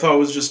Mother I thought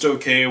was just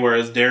okay,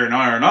 whereas Darren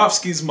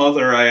Aronofsky's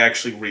Mother I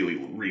actually really,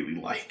 really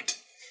liked.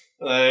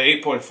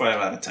 8.5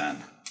 out of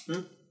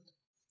 10.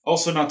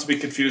 Also not to be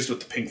confused with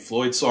the Pink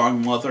Floyd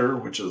song Mother,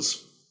 which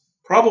is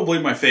probably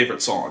my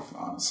favorite song,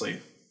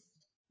 honestly.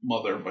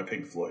 Mother by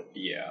Pink Floyd.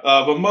 Yeah.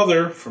 But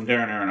Mother from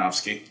Darren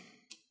Aronofsky.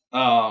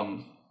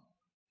 And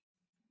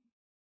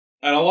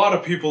a lot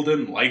of people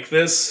didn't like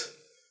this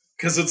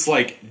because it's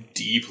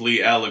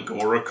deeply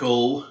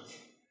allegorical.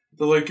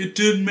 They're like, it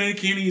didn't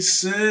make any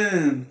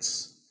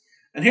sense.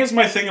 And here's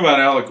my thing about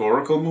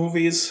allegorical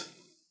movies.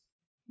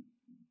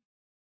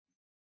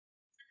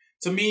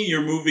 To me,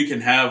 your movie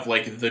can have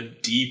the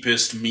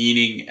deepest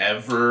meaning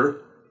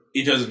ever.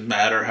 It doesn't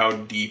matter how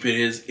deep it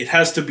is. It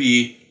has to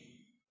be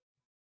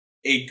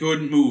a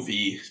good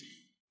movie,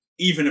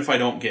 even if I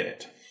don't get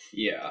it.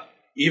 Yeah.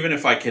 Even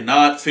if I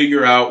cannot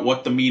figure out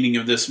what the meaning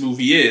of this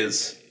movie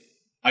is,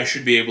 I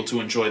should be able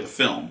to enjoy the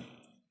film.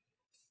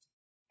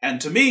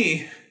 And to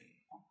me,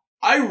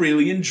 I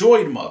really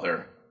enjoyed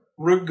Mother,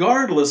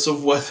 regardless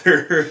of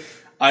whether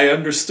I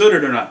understood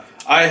it or not.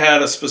 I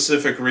had a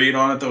specific read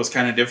on it that was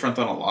kind of different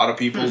than a lot of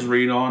people's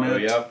read on it. Oh,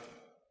 yeah.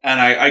 And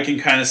I can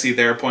kind of see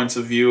their points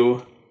of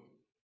view.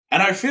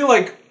 And I feel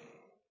like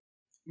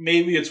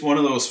maybe it's one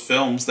of those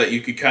films that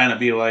you could kind of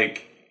be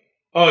like,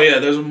 oh yeah,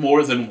 there's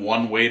more than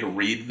one way to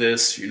read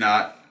this.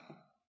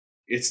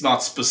 It's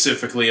not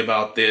specifically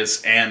about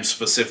this and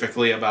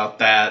specifically about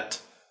that.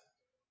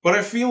 But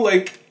I feel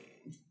like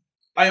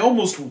I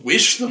almost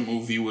wish the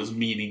movie was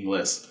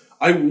meaningless.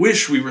 I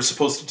wish we were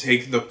supposed to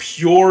take the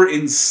pure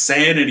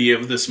insanity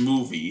of this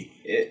movie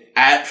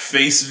at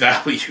face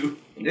value.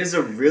 It is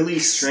a really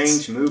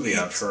strange movie,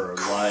 I've heard.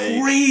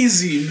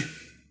 Crazy.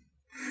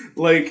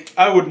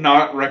 I would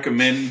not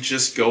recommend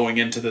just going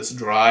into this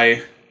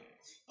dry.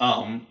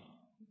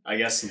 I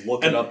guess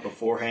look it up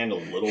beforehand a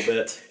little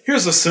bit.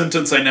 Here's a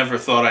sentence I never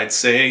thought I'd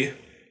say.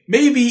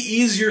 Maybe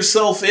ease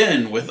yourself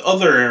in with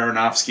other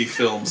Aronofsky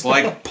films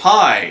like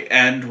Pi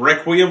and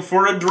Requiem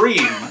for a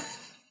Dream.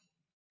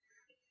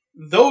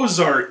 Those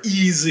are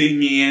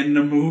easing in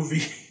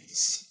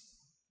movies.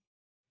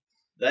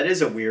 That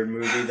is a weird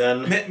movie,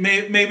 then.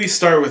 Maybe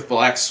start with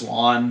Black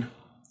Swan,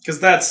 because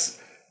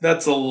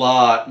that's a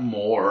lot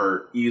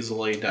more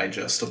easily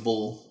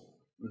digestible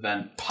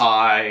than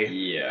Pi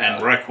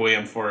and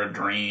Requiem for a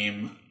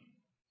Dream.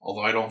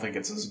 Although I don't think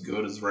it's as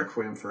good as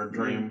Requiem for a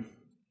Dream.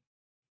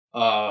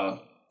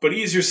 But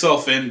ease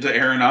yourself into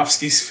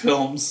Aronofsky's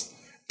films.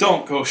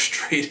 Don't go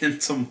straight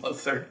into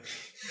Mother.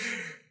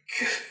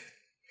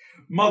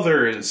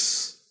 Mother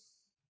is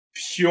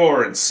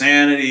pure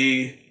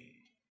insanity.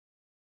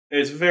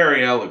 It's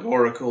very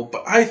allegorical,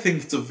 but I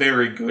think it's a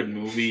very good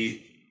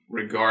movie,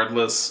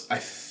 regardless.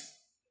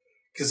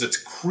 Because it's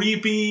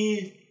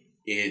creepy,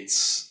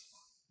 it's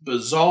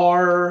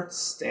bizarre.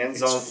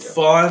 It's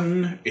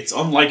fun. It's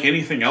unlike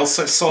anything else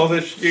I saw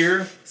this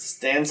year.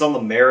 Stands on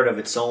the merit of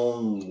its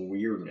own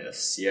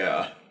weirdness.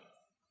 Yeah.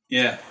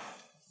 Yeah.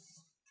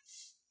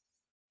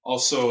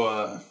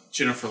 Also,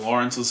 Jennifer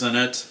Lawrence is in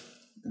it,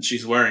 and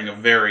she's wearing a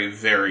very,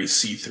 very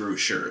see-through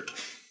shirt.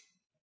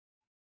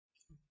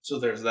 So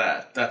there's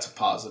that. That's a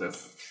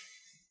positive.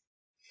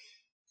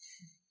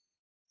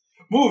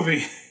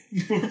 Movie.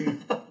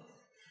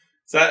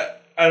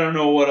 I don't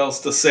know what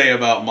else to say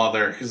about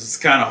Mother, because it's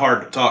kind of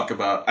hard to talk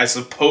about. I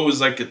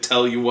suppose I could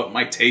tell you what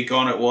my take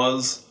on it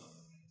was.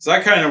 So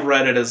I kind of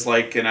read it as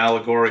like an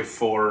allegory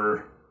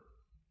for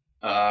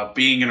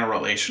being in a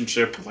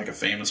relationship with like a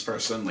famous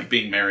person, like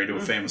being married to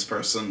a famous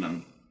person,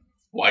 and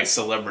why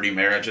celebrity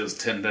marriages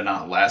tend to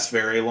not last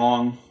very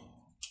long.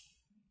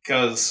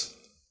 Because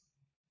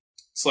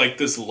it's like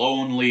this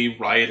lonely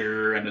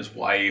writer and his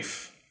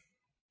wife,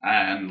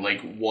 and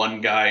like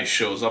one guy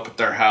shows up at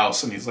their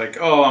house and he's like,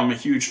 "Oh, I'm a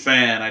huge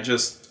fan.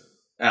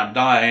 I'm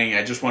dying.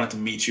 I just wanted to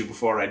meet you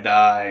before I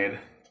died."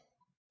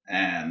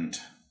 And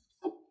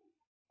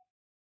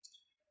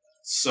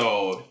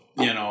so,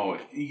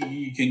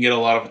 you can get a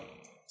lot of...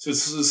 So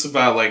this is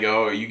about like,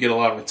 you get a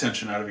lot of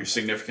attention out of your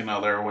significant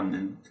other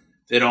when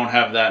they don't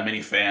have that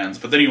many fans.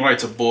 But then he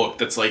writes a book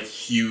that's like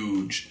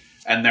huge,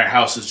 and their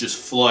house is just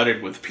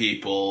flooded with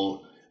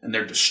people, and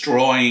they're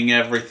destroying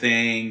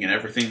everything, and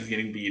everything's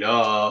getting beat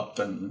up,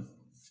 and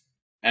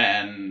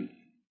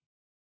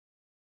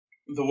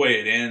the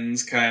way it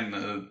ends, kind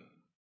of,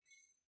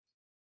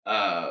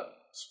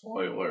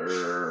 spoilers.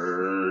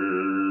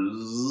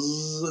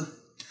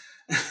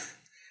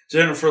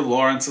 Jennifer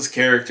Lawrence's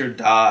character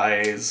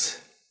dies,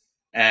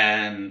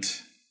 and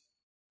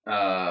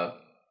her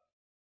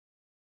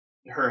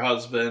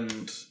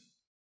husband,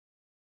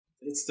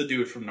 it's the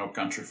dude from No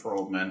Country for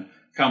Old Men,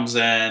 comes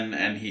in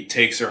and he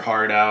takes her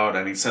heart out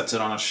and he sets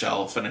it on a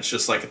shelf, and it's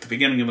just like at the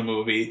beginning of the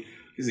movie,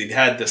 because he'd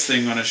had this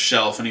thing on his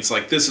shelf and he's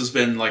like, "This has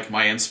been like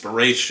my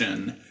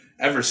inspiration.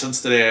 Ever since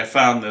the day I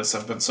found this,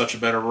 I've been such a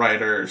better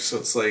writer." So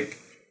it's like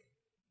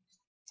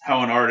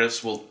how an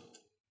artist will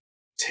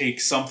take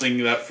something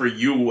that for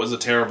you was a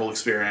terrible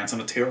experience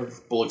and a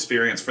terrible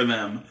experience for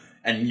them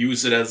and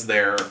use it as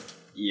their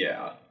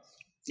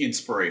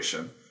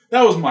inspiration.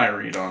 That was my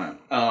read on it.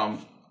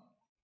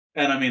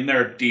 And I mean,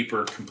 there are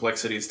deeper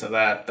complexities to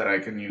that I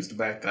can use to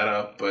back that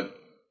up, but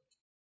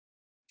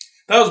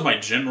that was my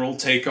general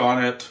take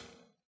on it.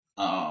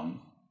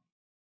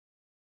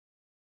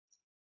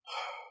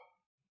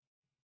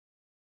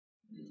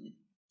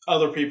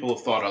 Other people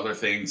have thought other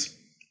things.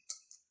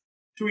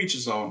 To each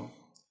his own.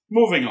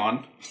 Moving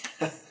on.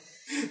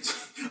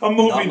 A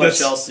movie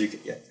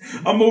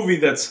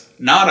that's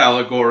not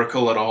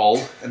allegorical at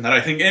all, and that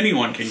I think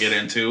anyone can get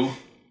into.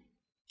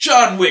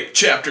 John Wick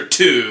Chapter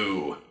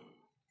 2.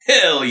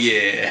 Hell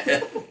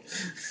yeah!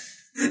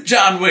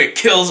 John Wick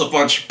kills a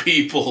bunch of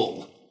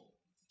people.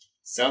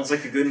 Sounds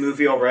like a good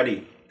movie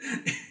already.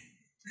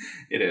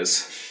 It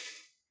is.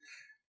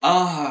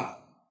 I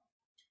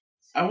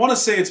want to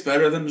say it's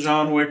better than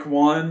John Wick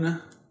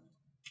 1.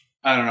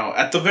 I don't know.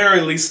 At the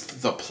very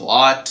least, the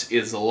plot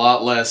is a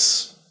lot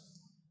less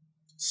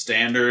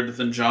standard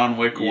than John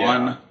Wick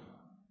 1.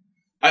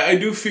 I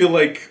do feel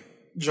like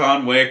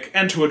John Wick,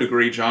 and to a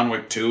degree John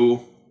Wick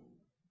 2,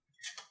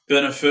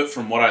 benefit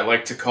from what I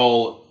like to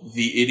call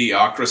the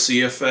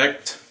Idiocracy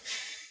effect.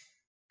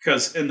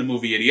 Because in the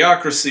movie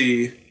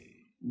Idiocracy,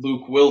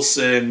 Luke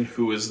Wilson,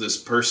 who is this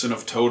person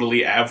of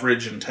totally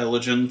average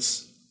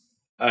intelligence,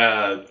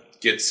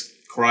 gets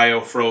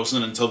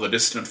cryo-frozen until the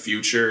distant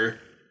future,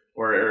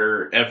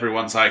 where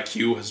everyone's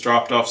IQ has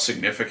dropped off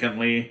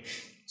significantly.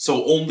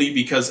 So only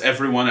because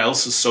everyone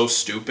else is so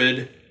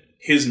stupid,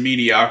 his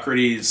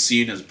mediocrity is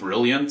seen as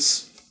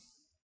brilliance.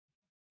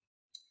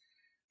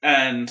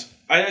 And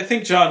I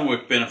think John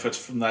Wick benefits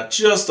from that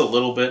just a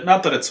little bit.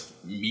 Not that it's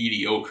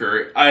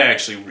mediocre. I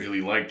actually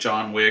really like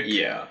John Wick.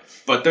 Yeah.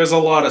 But there's a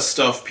lot of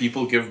stuff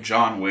people give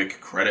John Wick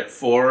credit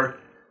for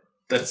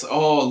that's,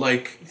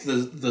 like,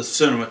 the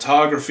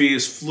cinematography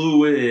is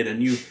fluid,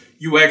 and you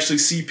actually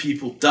see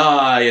people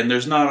die, and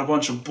there's not a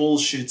bunch of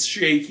bullshit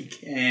shaky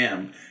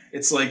cam.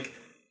 It's like,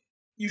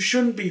 you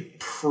shouldn't be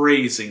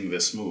praising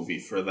this movie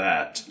for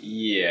that.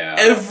 Yeah.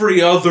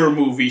 Every other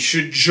movie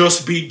should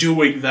just be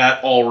doing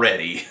that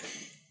already.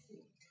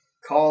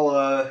 Call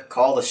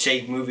the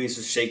shake movies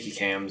with shaky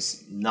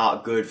cams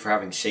not good for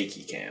having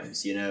shaky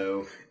cams,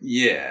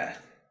 Yeah.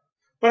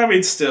 But I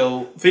mean,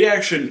 still, the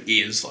action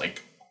is,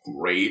 like,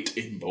 great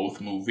in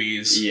both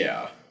movies.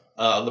 Yeah.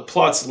 The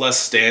plot's less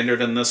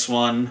standard in this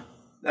one.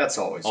 That's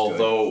always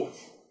good.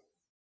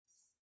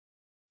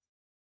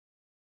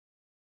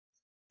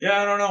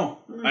 Yeah, I don't know.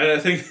 I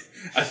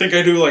think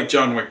I do like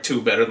John Wick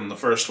 2 better than the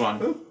first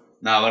one.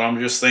 Now that I'm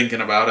just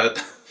thinking about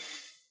it.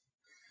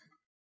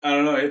 I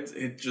don't know,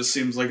 it just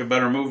seems like a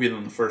better movie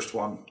than the first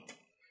one.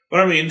 But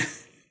I mean,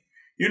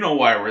 you know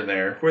why we're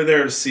there. We're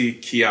there to see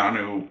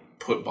Keanu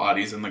put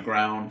bodies in the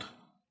ground.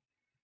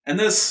 And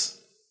here's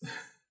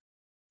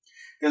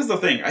the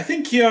thing. I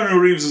think Keanu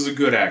Reeves is a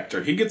good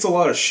actor. He gets a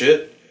lot of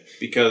shit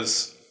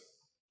because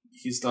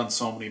he's done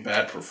so many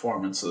bad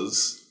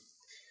performances.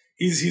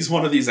 He's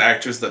one of these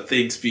actors that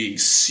thinks being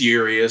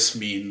serious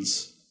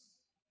means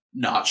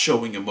not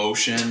showing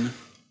emotion.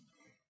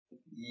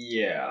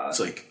 Yeah. It's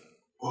like,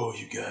 whoa,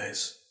 you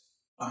guys,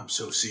 I'm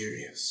so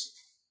serious.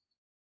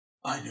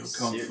 I know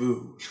Kung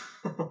Fu.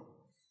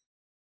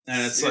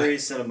 And it's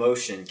serious and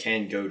emotion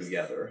can go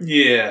together.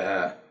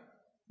 Yeah.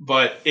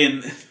 But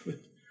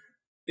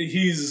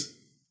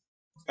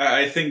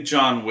I think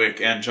John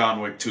Wick and John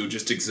Wick 2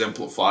 just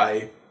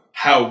exemplify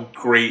how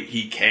great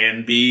he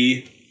can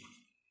be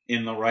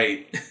in the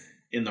right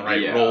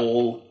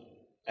role,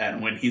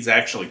 and when he's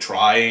actually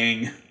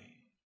trying.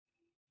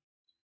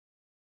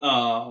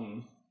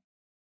 Yeah,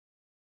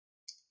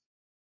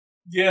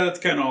 that's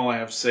kind of all I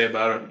have to say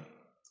about it.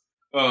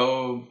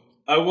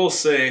 I will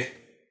say,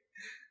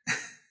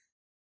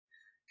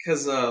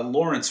 because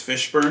Lawrence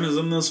Fishburne is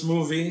in this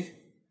movie,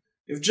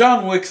 if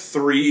John Wick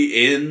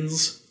 3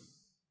 ends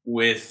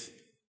with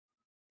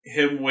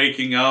him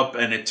waking up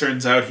and it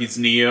turns out he's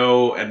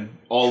Neo and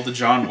all the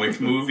John Wick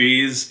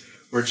movies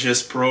were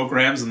just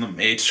programs in the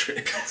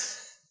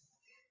Matrix.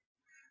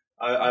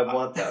 I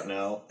want that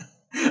now.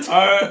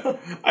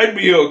 I'd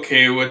be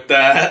okay with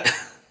that.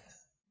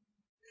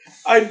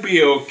 I'd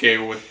be okay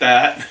with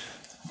that.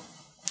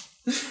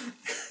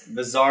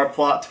 Bizarre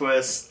plot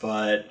twist,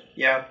 but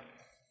yeah.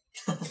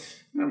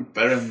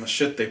 Better than the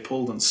shit they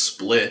pulled in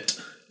Split.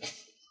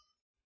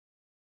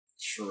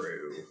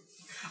 True.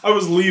 I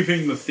was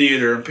leaving the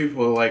theater and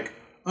people were like,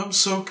 I'm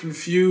so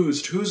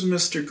confused. Who's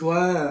Mr.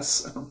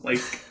 Glass? And I'm like,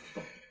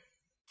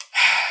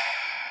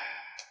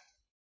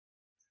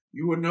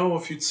 you would know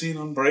if you'd seen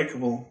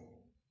Unbreakable.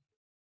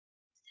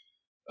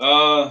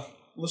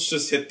 Let's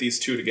just hit these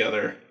two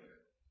together.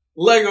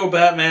 Lego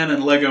Batman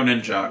and Lego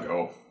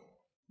Ninjago.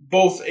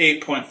 Both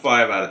 8.5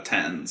 out of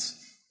 10s.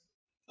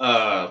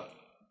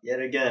 Yet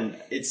again,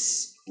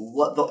 it's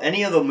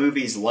any of the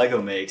movies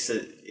Lego makes,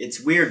 it's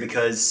weird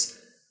because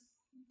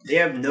they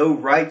have no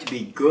right to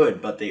be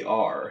good, but they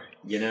are,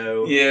 you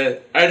know? Yeah,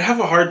 I'd have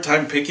a hard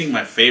time picking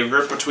my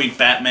favorite between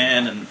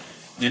Batman and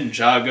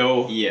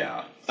Ninjago.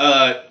 Yeah.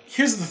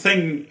 Here's the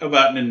thing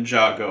about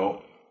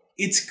Ninjago.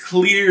 It's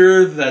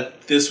clear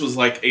that this was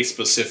like a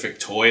specific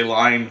toy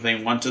line they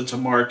wanted to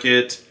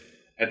market,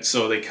 and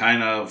so they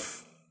kind of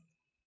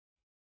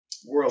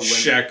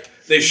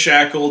they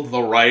shackled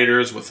the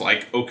writers with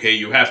like, okay,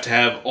 you have to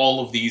have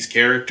all of these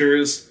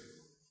characters.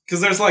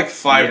 Because there's like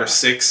 5 or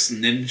 6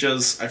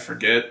 ninjas, I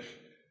forget.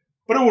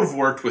 But it would have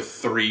worked with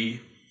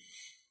 3.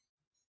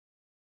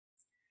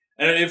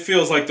 And it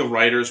feels like the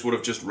writers would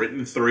have just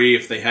written 3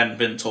 if they hadn't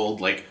been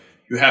told, like,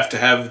 you have to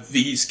have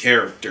these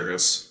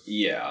characters.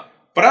 Yeah.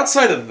 But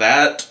outside of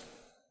that,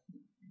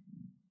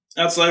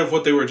 outside of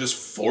what they were just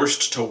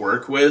forced to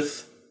work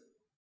with,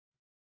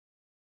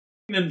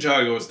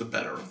 Ninjago is the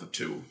better of the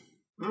two.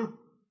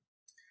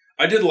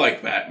 I did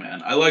like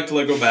Batman. I liked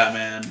Lego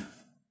Batman.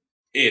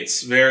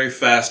 It's very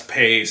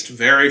fast-paced,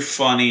 very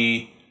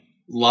funny,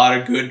 a lot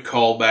of good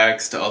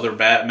callbacks to other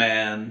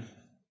Batman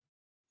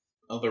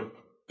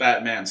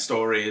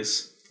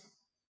stories,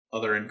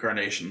 other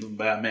incarnations of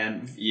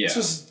Batman. Yeah. It's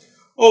just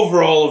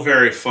overall a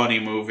very funny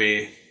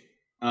movie.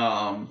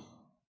 Not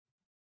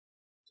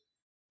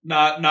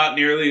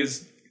nearly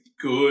as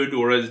good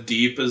or as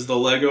deep as the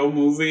Lego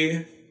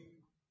movie,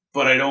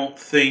 but I don't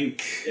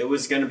think it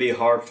was going to be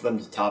hard for them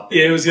to top.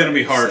 Yeah, it was going to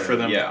be hard for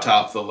them to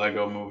top the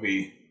Lego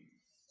movie.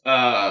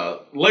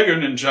 Lego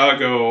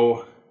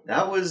Ninjago.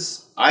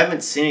 I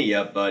haven't seen it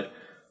yet, but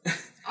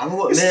I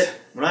will admit,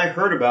 when I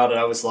heard about it,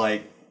 I was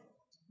like,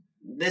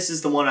 this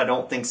is the one I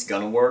don't think's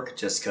gonna work,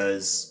 just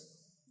because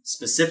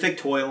specific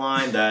toy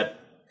line that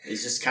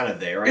is just kind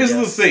of there, I guess.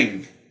 Is the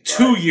thing.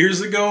 2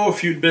 years ago,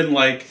 if you'd been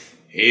like,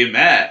 hey,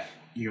 Matt,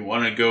 you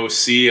want to go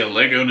see a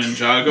Lego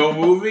Ninjago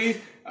movie?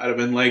 I'd have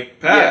been like,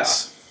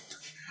 pass.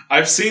 Yeah.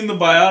 I've seen the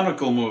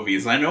Bionicle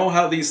movies. I know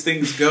how these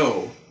things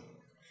go.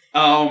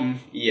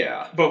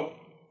 Yeah. But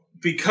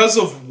because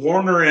of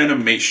Warner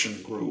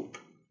Animation Group,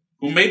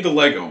 who made the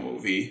Lego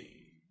movie,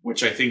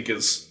 which I think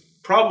is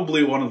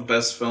probably one of the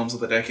best films of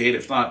the decade,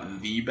 if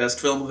not the best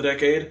film of the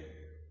decade.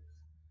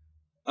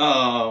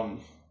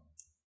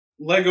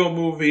 Lego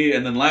movie,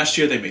 and then last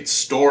year they made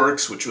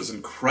Storks, which was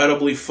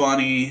incredibly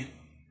funny.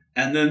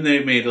 And then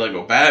they made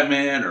Lego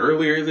Batman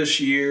earlier this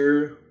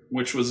year,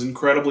 which was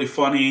incredibly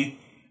funny.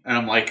 And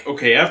I'm like,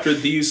 okay, after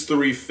these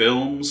 3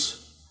 films,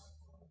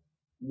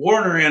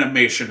 Warner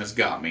Animation has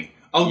got me.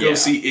 I'll go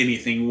see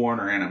anything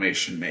Warner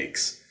Animation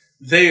makes.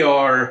 They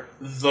are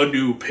the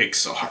new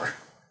Pixar.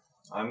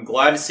 I'm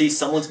glad to see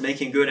someone's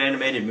making good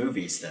animated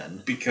movies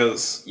then.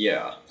 Because,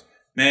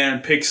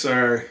 man,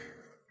 Pixar,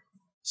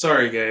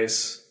 sorry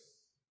guys,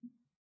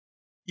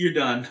 you're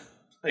done.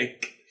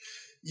 Like,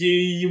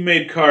 you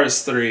made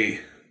Cars 3.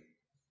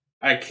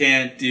 I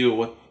can't deal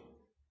with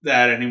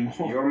that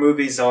anymore. Your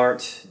movies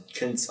aren't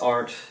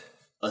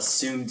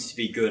assumed to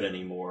be good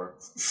anymore.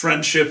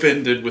 Friendship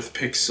ended with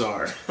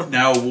Pixar.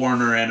 Now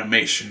Warner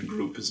Animation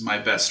Group is my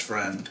best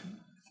friend.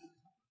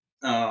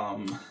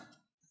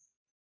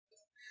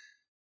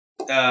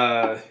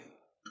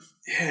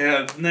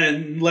 Yeah, and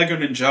then Lego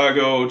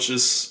Ninjago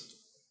just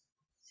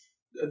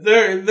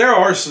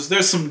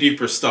there's some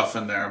deeper stuff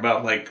in there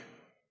about like,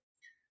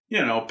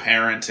 you know,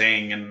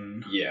 parenting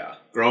and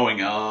growing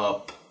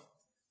up.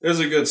 There's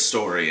a good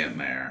story in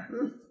there.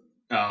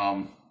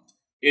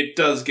 It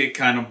does get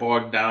kind of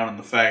bogged down in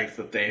the fact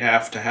that they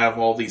have to have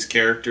all these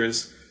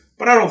characters,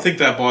 but I don't think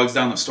that bogs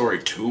down the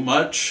story too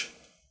much.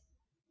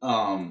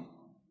 Because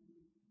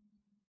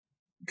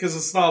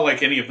it's not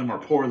like any of them are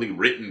poorly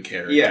written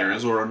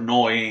characters or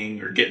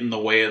annoying or get in the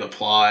way of the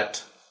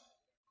plot.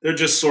 They're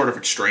just sort of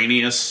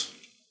extraneous,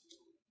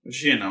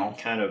 which, you know,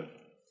 kind of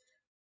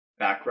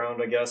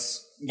background, I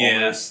guess.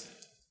 Yes,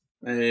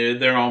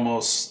 they're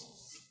almost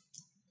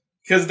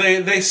because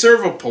they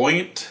serve a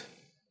point,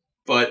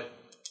 but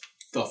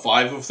the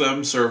 5 of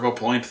them serve a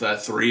point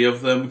that 3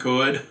 of them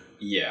could.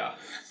 Yeah.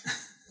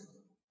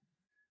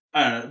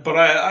 But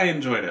I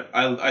enjoyed it.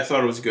 I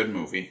thought it was a good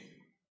movie.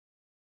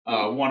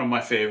 One of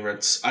my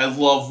favorites. I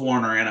love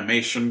Warner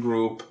Animation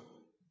Group.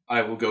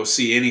 I will go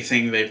see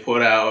anything they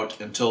put out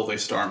until they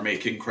start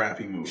making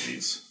crappy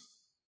movies.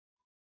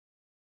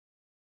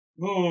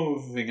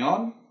 Moving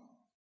on.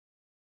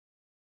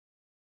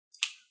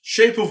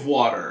 Shape of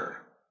Water.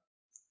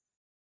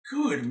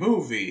 Good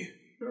movie.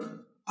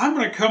 I'm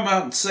going to come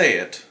out and say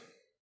it.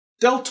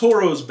 Del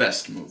Toro's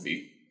best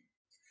movie.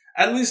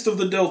 At least of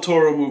the Del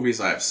Toro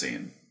movies I've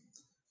seen.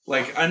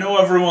 Like, I know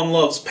everyone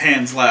loves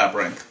Pan's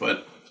Labyrinth,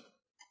 but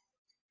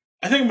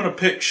I think I'm going to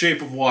pick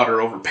Shape of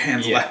Water over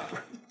Pan's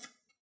Labyrinth.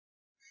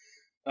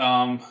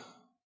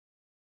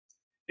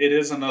 It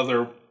is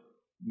another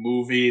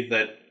movie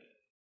that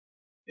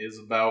is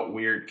about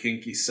weird,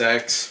 kinky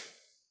sex.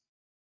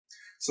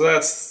 So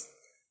that's,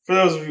 for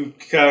those of you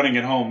counting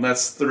at home,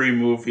 that's 3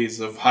 movies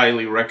of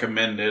highly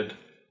recommended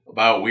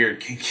about weird,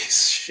 kinky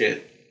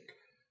shit.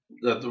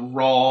 The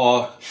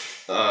Raw,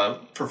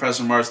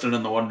 Professor Marston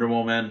and the Wonder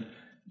Woman,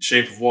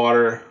 Shape of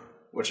Water,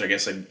 which I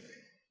guess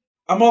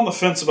I'm on the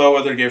fence about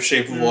whether to give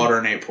Shape of Water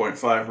an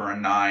 8.5 or a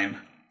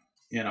 9.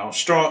 You know,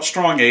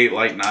 strong 8,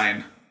 like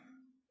 9.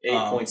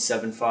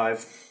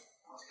 8.75.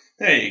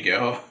 There you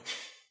go.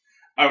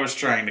 I was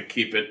trying to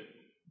keep it,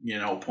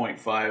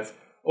 0.5.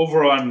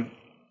 Over on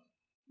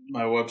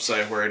my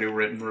website where I do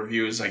written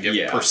reviews, I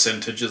give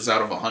percentages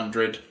out of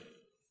 100.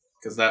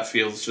 Because that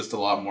feels just a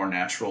lot more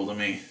natural to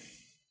me.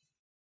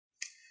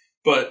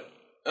 But,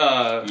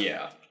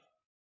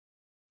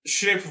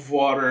 Shape of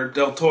Water,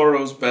 Del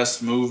Toro's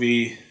best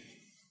movie.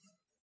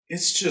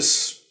 It's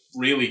just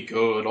really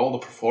good. All the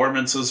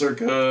performances are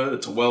good.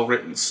 It's a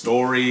well-written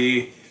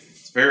story.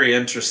 It's very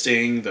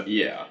interesting.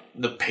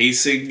 The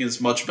pacing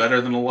is much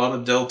better than a lot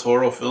of Del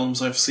Toro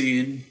films I've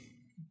seen.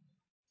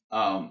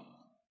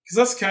 Because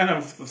that's kind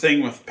of the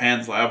thing with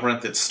Pan's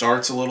Labyrinth. It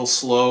starts a little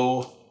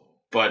slow,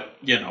 but,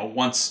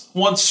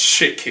 once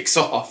shit kicks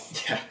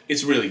off,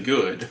 it's really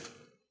good.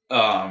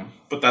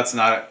 But that's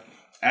not,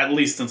 at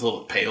least until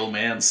the Pale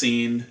Man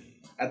scene.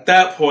 At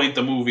that point,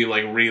 the movie,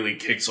 really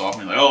kicks off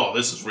and you're like, oh,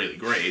 this is really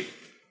great.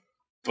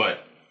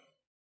 But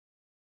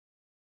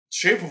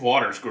Shape of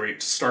Water is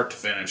great, start to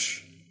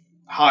finish.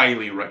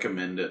 Highly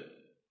recommend it.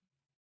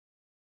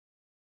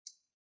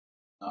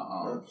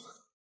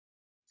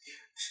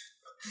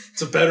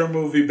 It's a better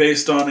movie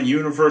based on a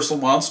Universal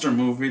Monster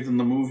movie than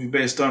the movie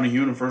based on a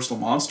Universal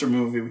Monster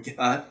movie we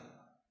got.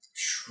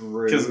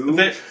 True. Because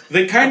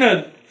they kind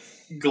of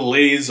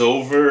glaze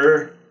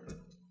over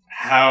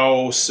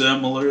how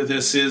similar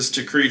this is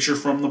to Creature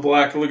from the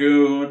Black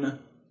Lagoon.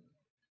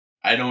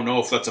 I don't know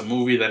if that's a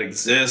movie that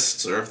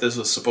exists or if this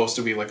was supposed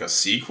to be like a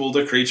sequel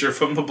to Creature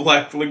from the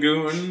Black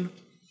Lagoon.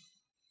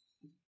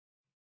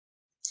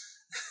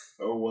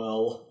 Oh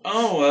well.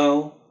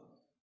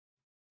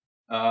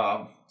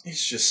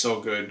 It's just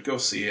so good. Go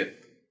see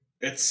it.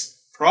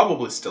 It's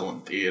probably still in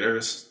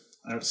theaters,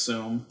 I would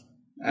assume.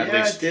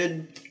 It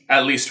did.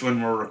 At least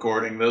when we're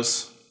recording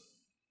this.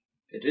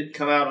 It did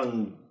come out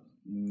in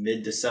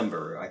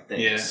mid-December, I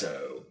think. Yeah.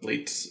 So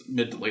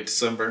mid to late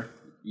December.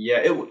 Yeah,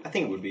 I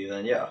think it would be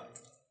then. Yeah.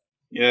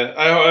 Yeah,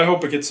 I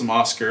hope it gets some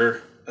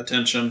Oscar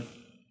attention.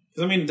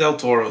 Because, Del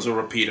Toro's a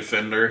repeat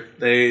offender.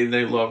 They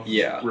love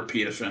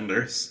repeat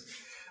offenders.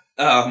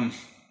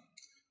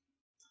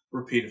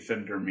 Repeat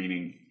offender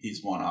meaning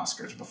he's won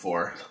Oscars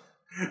before.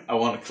 I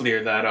want to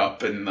clear that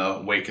up in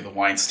the wake of the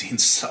Weinstein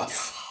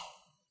stuff.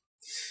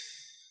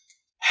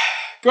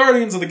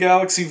 Guardians of the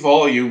Galaxy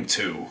Volume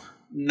 2.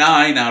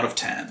 9 out of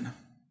 10.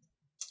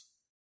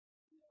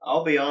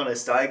 I'll be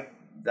honest,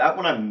 that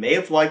one I may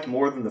have liked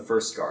more than the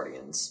first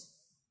Guardians.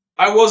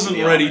 I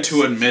wasn't ready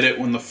to admit it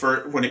when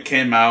it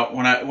came out.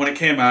 When it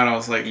came out, I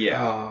was like,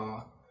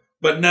 oh.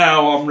 But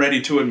now I'm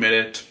ready to admit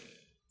it.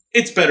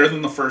 It's better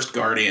than the first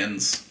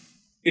Guardians.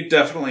 It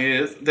definitely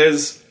is.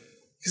 Because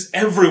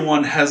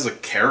everyone has a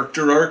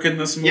character arc in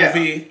this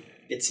movie.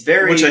 It's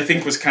which I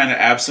think was kind of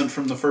absent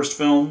from the first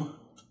film.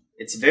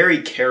 It's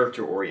very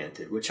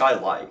character-oriented, which I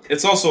like.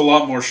 It's also a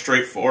lot more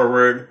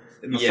straightforward.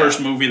 In the first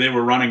movie, they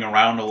were running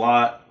around a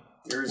lot.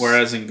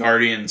 Whereas in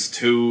Guardians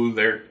 2,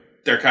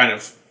 they're kind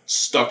of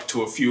stuck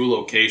to a few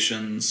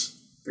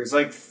locations. There's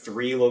like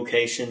 3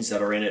 locations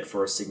that are in it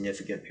for a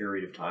significant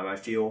period of time, I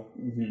feel.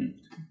 Mm-hmm.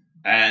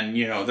 And,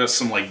 you know, there's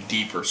some, like,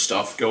 deeper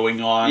stuff going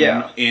on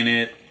in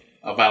it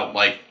about,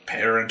 like,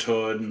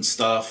 parenthood and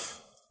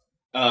stuff.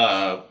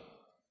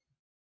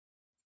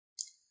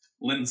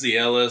 Lindsay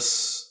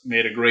Ellis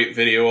made a great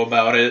video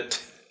about it,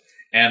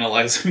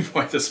 analyzing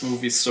why this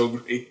movie's so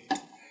great.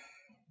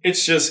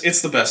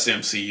 It's the best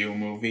MCU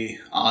movie,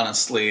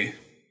 honestly.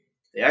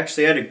 They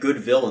actually had a good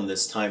villain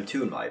this time,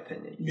 too, in my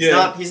opinion.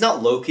 He's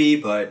not Loki,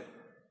 but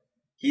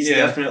he's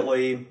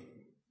definitely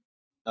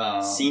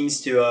seems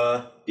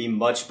to be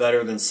much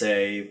better than,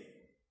 say,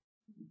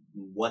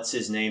 what's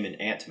his name in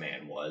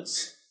Ant-Man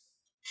was.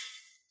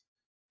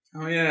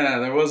 Oh yeah,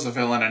 there was a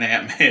villain in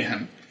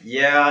Ant-Man.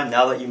 Yeah,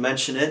 now that you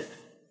mention it,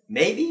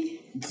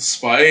 maybe? The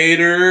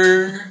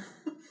Spider.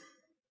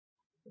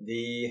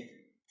 The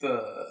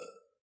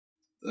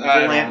evil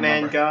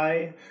Ant-Man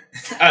guy?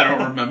 I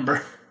don't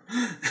remember.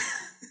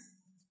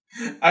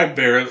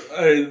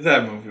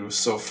 That movie was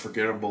so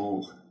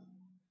forgettable.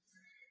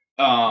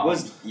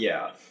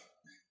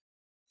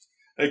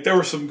 Like, there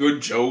were some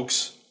good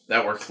jokes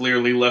that were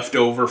clearly left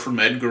over from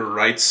Edgar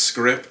Wright's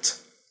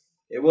script.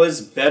 It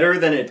was better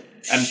than it...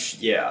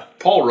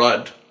 Paul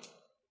Rudd.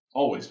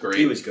 Always great.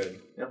 He was good.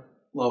 Yeah.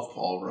 Love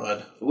Paul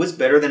Rudd. It was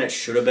better than it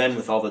should have been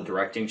with all the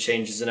directing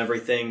changes and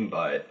everything,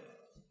 but...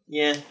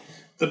 Yeah.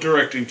 The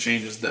directing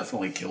changes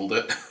definitely killed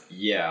it.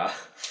 Yeah.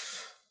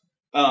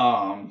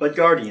 But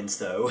Guardians,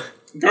 though.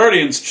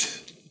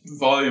 Guardians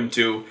Volume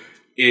 2,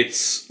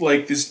 it's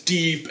like this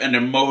deep and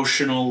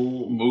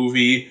emotional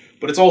movie,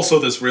 but it's also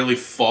this really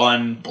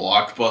fun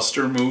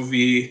blockbuster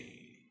movie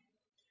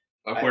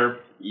where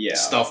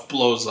stuff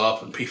blows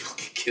up and people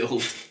get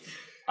killed.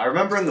 I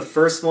remember in the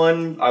first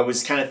one,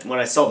 when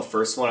I saw the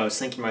first one, I was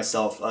thinking to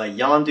myself,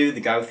 Yondu, the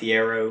guy with the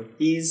arrow,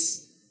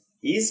 he's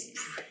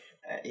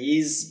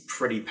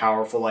pretty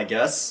powerful, I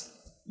guess.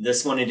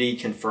 This one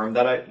indeed confirmed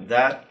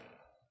that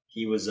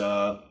he was,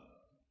 I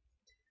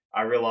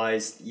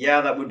realized,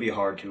 that would be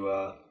hard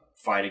to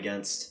fight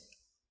against,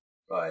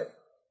 but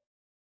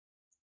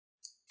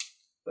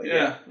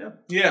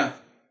yeah.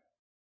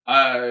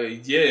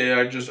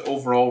 I just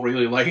overall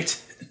really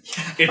liked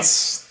it.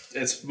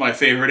 It's my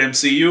favorite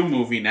MCU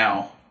movie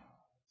now.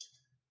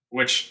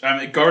 Which,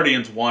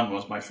 Guardians 1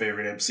 was my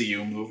favorite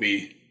MCU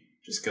movie,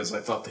 just because I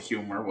thought the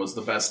humor was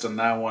the best in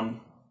that one.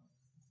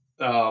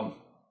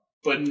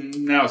 But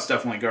now it's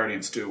definitely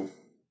Guardians 2.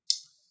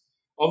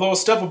 Although a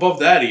step above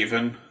that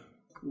even,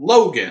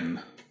 Logan.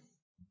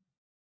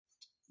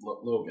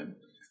 Logan.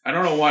 I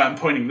don't know why I'm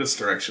pointing this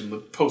direction. The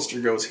poster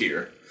goes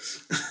here.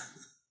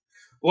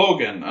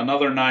 Logan,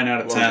 another 9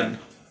 out of 10.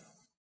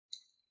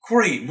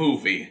 Great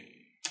movie.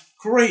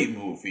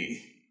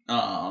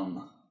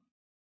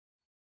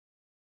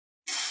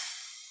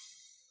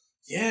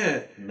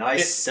 Yeah.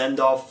 Nice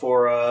send-off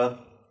for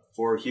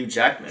Hugh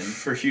Jackman.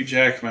 For Hugh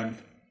Jackman.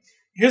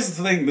 Here's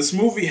the thing. This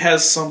movie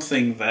has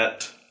something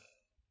that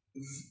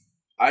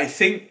I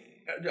think,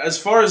 as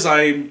far as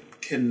I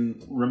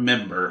can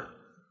remember,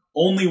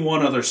 only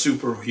one other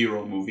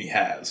superhero movie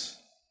has.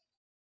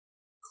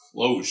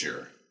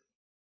 Closure.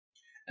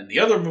 And the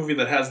other movie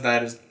that has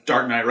that is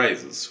Dark Knight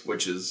Rises,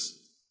 which is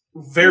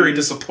a very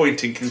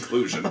disappointing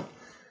conclusion.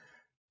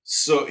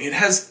 So it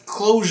has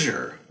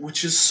closure,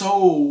 which is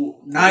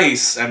so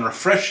nice and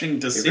refreshing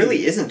to see. There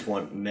really isn't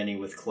many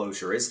with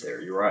closure, is there?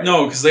 You're right.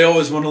 No, because they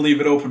always want to leave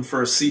it open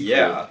for a sequel.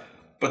 Yeah.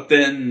 But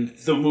then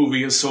the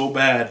movie is so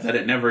bad that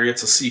it never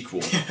gets a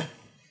sequel.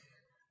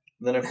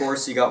 Then, of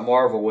course, you got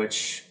Marvel,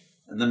 which...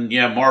 And then,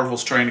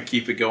 Marvel's trying to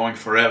keep it going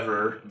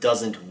forever.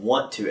 Doesn't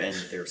want to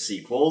end their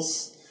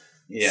sequels.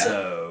 Yeah.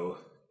 So...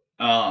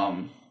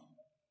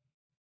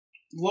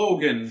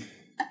 Logan,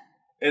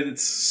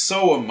 it's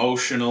so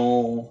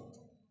emotional.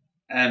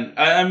 And,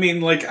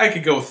 I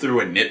could go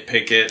through and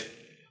nitpick it.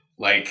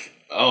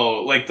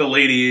 The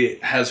lady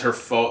has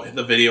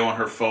the video on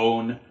her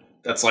phone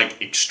that's,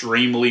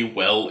 extremely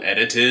well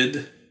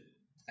edited.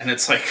 And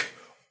it's like,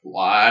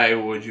 why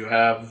would you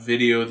have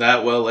video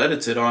that well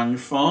edited on your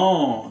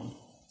phone?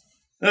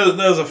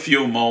 There's a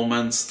few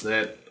moments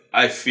that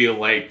I feel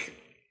like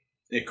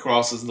it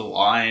crosses the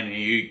line and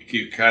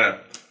you kind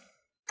of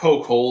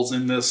poke holes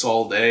in this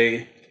all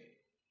day.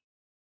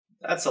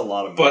 That's a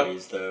lot of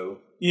movies, though.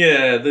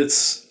 Yeah,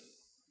 here's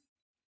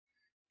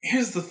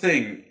the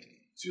thing.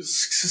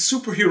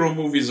 Superhero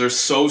movies are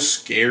so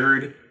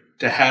scared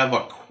to have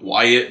a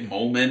quiet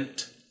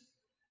moment.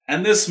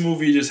 And this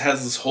movie just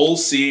has this whole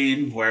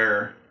scene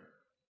where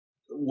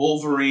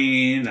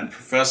Wolverine and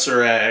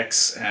Professor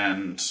X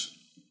and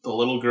the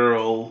little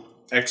girl,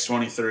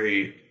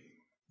 X-23,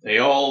 they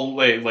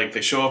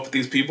show up at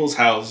these people's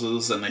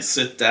houses and they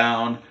sit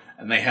down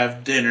and they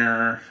have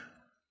dinner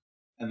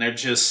and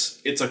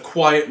it's a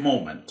quiet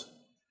moment,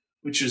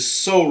 which is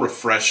so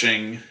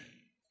refreshing.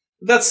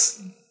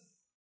 That's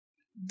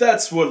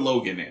what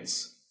Logan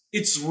is.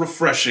 It's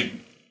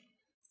refreshing.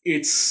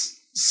 It's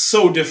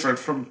so different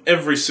from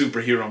every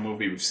superhero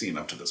movie we've seen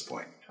up to this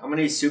point. How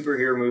many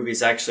superhero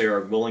movies actually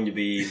are willing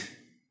to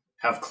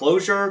have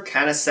closure?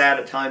 Kind of sad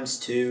at times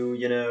too,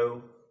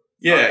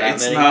 Yeah,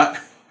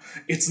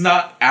 it's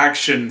not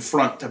action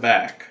front to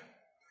back.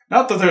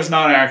 Not that there's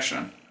not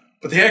action,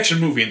 but the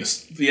action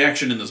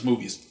in this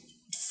movie is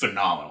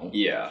phenomenal.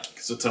 Yeah,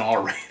 because it's an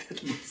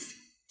R-rated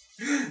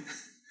movie.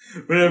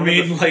 But I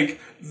mean, like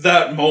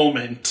that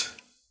moment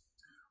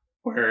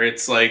where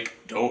it's like,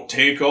 don't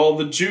take all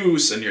the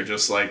juice, and you're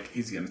just like,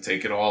 he's gonna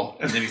take it all,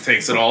 and then he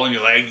takes it all, and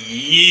you're like,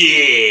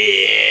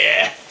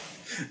 yeah,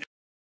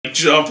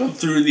 jumping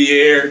through the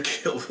air,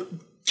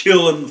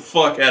 killing the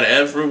fuck out of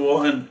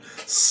everyone,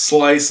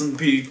 slicing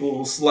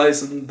people,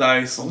 slicing and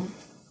dicing.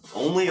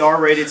 Only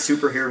R-rated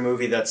superhero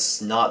movie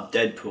that's not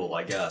Deadpool,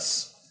 I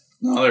guess.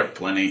 No, there are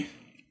plenty.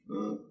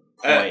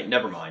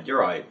 Never mind.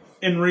 You're right.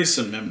 In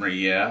recent memory,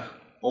 yeah.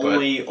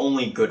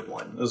 Only good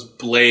one. There's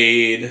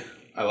Blade.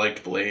 I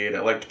liked Blade.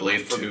 I liked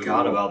Blade 2. I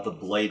forgot about the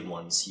Blade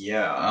ones.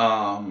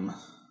 Yeah.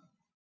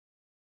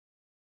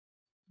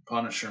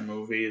 Punisher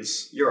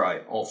movies. You're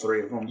right. All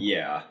three of them.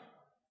 Yeah.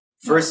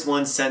 First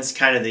one since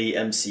kind of the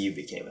MCU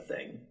became a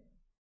thing.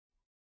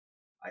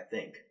 I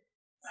think.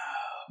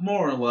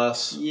 More or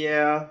less.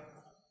 Yeah.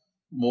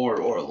 More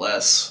or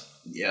less.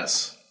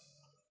 Yes.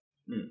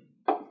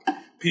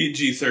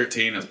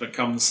 PG-13 has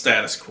become the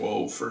status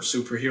quo for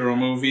superhero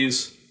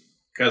movies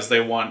because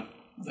they want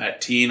that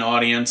teen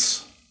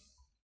audience.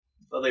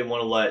 But they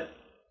want to let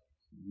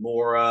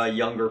more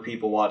younger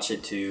people watch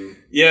it too.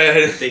 Yeah.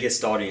 The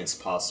biggest audience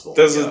possible.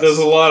 There's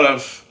a lot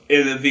of...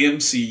 The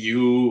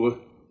MCU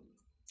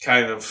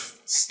kind of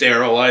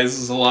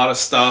sterilizes a lot of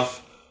stuff.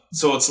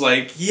 So it's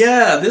like,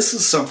 yeah, this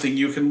is something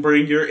you can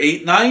bring your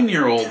 8,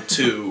 9-year-old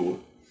to.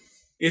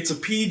 It's a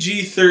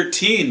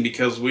PG-13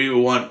 because we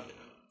want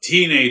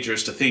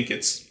teenagers to think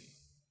it's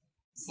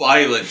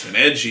violent and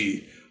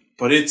edgy,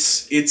 but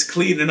it's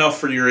clean enough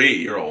for your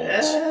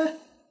 8-year-olds.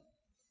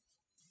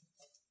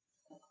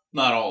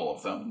 Not all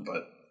of them,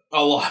 but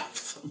a lot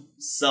of them.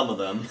 Some of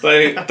them.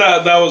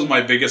 that was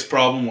my biggest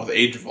problem with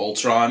Age of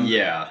Ultron.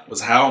 Yeah.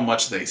 Was how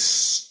much they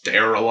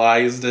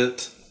sterilized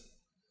it.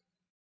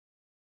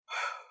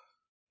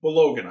 Well,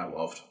 Logan I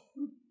loved.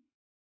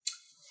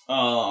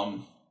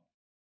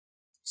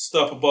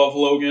 Stuff above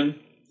Logan,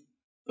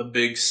 The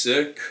Big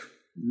Sick,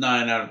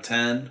 9 out of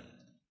 10.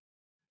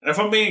 And if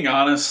I'm being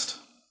honest,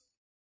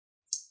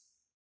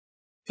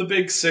 The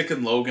Big Sick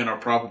and Logan are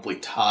probably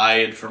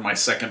tied for my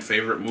second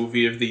favorite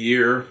movie of the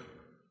year.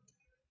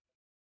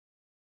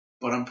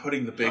 But I'm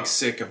putting The Big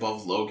Sick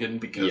above Logan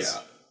because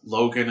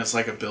Logan is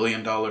like $1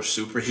 billion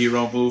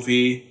superhero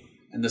movie,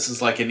 and this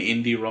is like an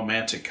indie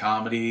romantic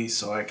comedy,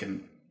 so I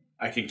can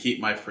keep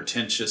my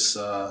pretentious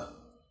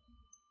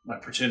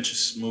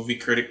movie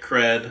critic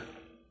cred.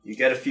 You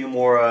get a few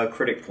more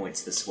critic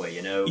points this way,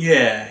 you know?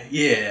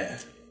 Yeah.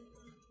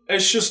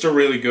 It's just a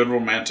really good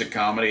romantic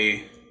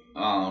comedy.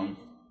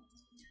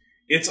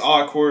 It's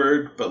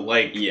awkward, but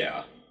like...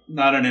 Yeah.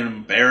 Not in an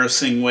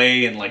embarrassing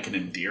way, in like an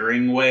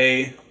endearing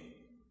way.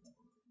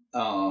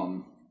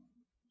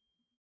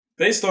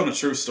 Based on a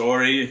true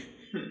story.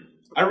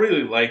 I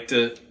really liked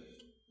it.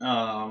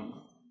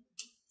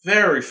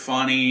 Very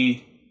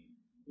funny.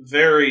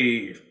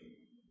 Very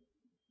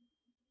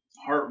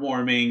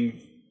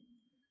heartwarming.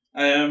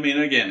 I mean,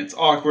 again, it's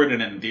awkward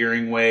in an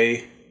endearing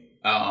way.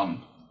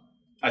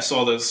 I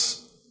saw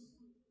this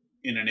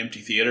in an empty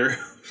theater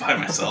by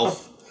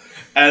myself.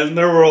 And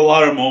there were a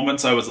lot of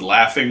moments I was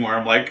laughing where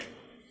I'm like,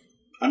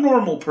 a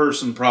normal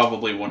person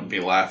probably wouldn't be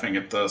laughing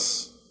at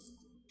this.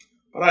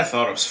 But I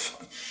thought it was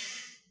fun.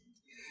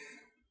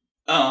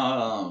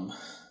 I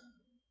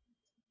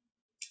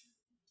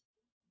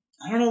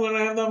don't know that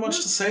I have that much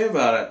to say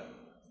about it.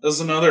 There's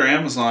another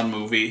Amazon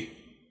movie.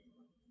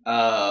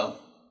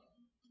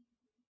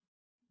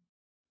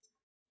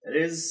 It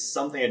is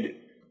something I do.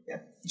 Yeah.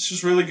 It's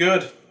just really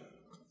good.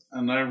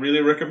 And I really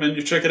recommend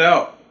you check it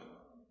out.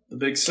 The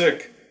Big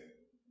Sick.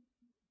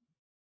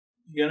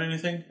 You got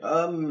anything?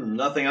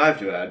 Nothing I have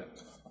to add.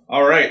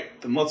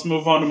 Alright, then let's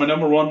move on to my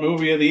number one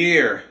movie of the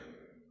year.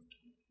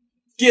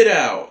 Get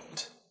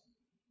Out.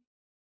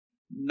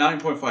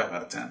 9.5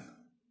 out of 10.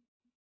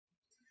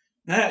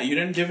 Matt, you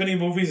didn't give any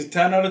movies a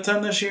 10 out of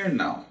 10 this year?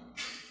 No.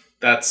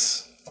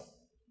 That's...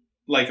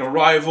 Like,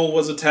 Arrival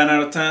was a 10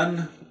 out of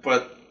 10,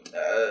 but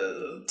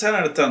 10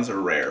 out of 10s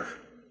are rare.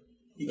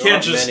 You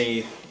can't just...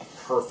 many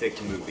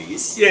perfect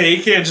movies. Yeah,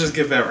 you can't just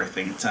give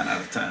everything a 10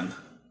 out of 10.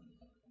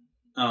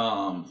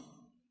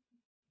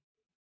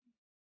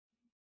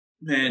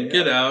 Man,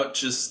 Get Out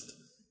just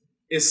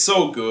is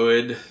so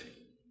good.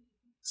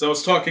 So I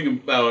was talking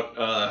about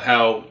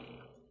how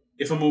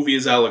if a movie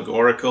is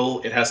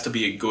allegorical, it has to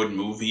be a good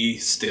movie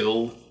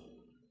still.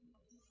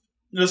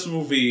 This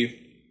movie,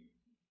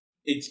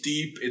 it's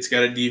deep. It's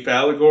got a deep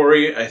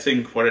allegory. I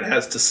think what it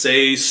has to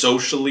say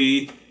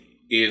socially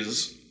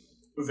is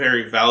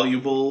very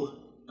valuable.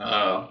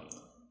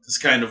 This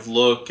kind of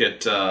look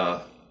at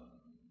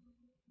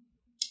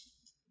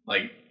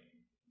like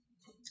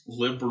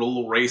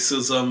liberal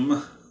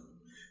racism.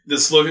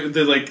 This look,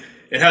 like,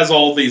 it has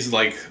all these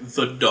like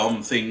the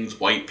dumb things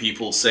white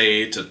people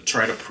say to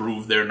try to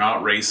prove they're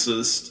not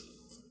racist.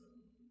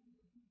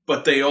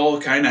 But they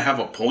all kind of have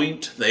a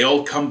point. They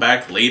all come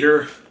back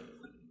later.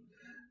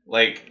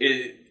 Like,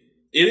 it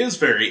is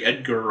very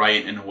Edgar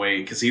Wright in a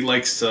way, because he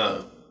likes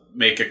to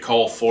make a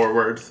call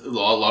forward, a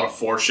lot of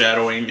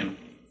foreshadowing in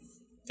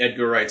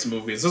Edgar Wright's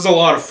movies. There's a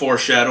lot of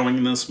foreshadowing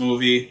in this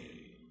movie.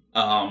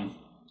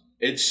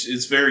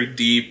 It's very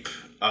deep.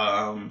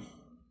 Got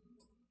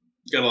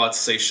a lot to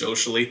say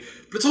socially,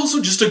 but it's also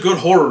just a good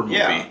horror movie.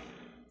 Yeah.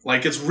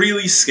 Like, it's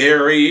really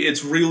scary,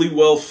 it's really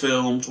well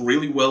filmed,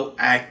 really well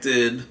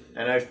acted.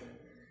 And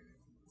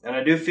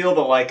I do feel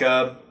that, like,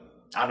 I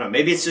don't know,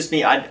 maybe it's just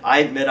me. I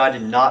admit I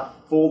did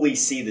not fully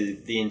see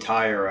the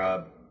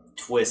entire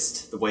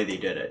twist the way they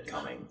did it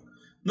coming.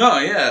 No,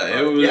 yeah,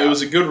 it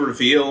was a good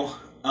reveal.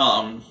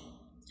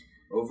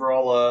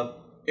 Overall,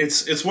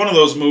 it's one of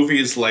those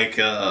movies like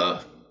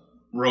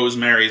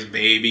Rosemary's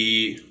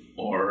Baby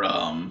or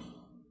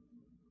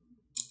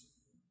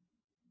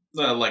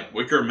like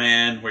Wicker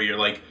Man, where you're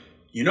like,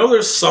 you know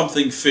there's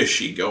something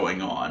fishy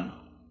going on,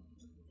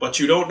 but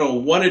you don't know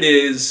what it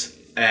is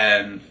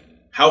and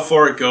how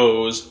far it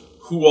goes,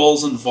 who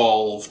all's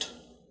involved.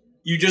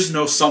 You just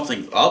know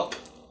something's up.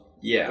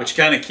 Yeah. Which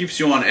kind of keeps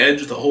you on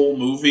edge the whole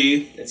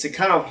movie. It's a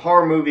kind of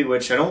horror movie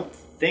which I don't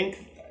think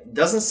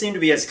doesn't seem to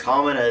be as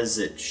common as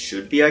it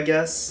should be, I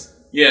guess.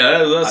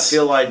 Yeah, I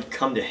feel I'd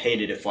come to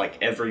hate it if like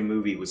every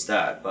movie was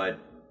that, but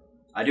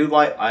I do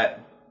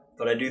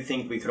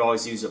think we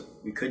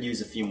could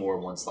use a few more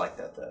ones like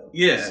that though.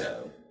 Yeah.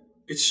 So,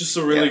 it's just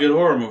a really good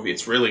horror movie.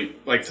 It's really,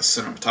 like, the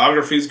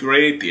cinematography's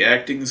great, the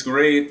acting's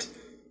great.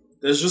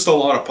 There's just a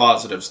lot of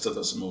positives to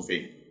this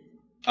movie.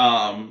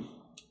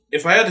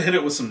 If I had to hit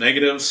it with some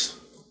negatives,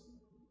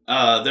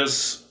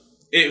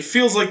 it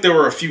feels like there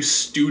were a few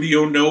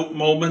studio note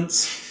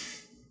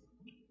moments.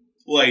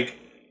 Like,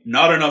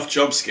 not enough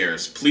jump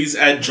scares. Please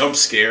add jump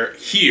scare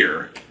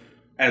here.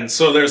 And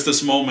so there's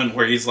this moment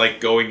where he's,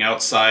 like, going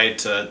outside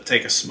to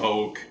take a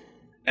smoke,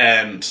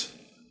 and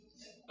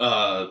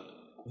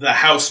the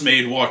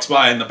housemaid walks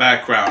by in the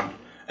background,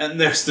 and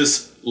there's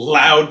this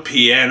loud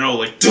piano,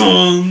 like,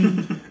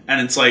 dung!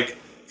 And it's like,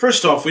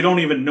 first off, we don't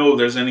even know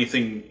there's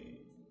anything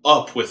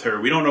up with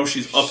her. We don't know if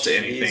she's up to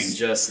anything. She's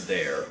just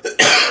there.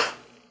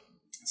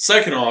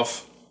 Second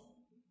off,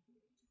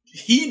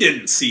 he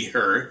didn't see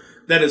her.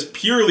 That is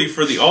purely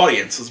for the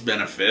audience's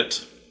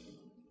benefit.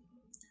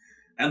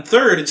 And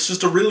third, it's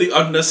just a really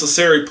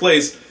unnecessary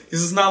place.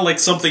 This is not like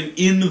something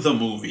in the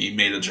movie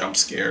made a jump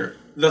scare.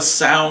 The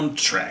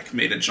soundtrack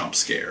made a jump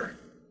scare.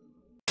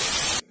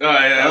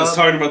 I was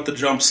talking about the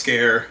jump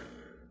scare,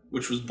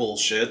 which was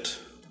bullshit.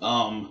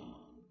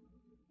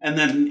 And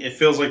then it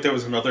feels like there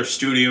was another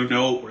studio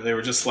note where they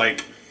were just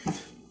like,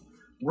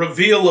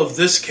 reveal of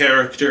this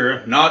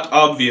character, not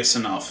obvious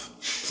enough.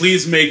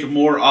 Please make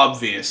more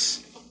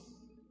obvious.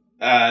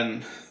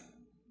 And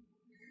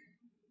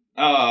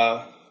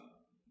I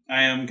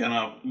am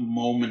gonna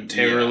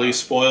momentarily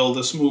spoil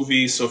this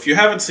movie, so if you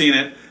haven't seen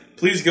it,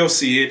 please go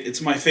see it.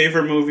 It's my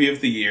favorite movie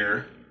of the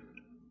year.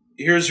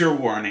 Here's your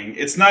warning.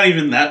 It's not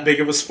even that big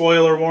of a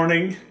spoiler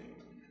warning.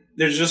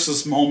 There's just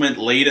this moment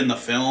late in the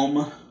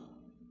film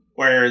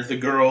where the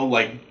girl,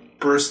 like,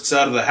 bursts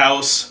out of the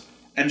house,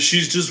 and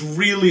she's just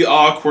really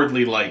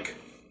awkwardly like,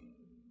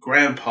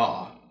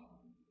 Grandpa.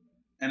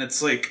 And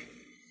it's like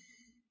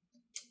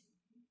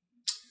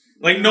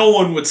no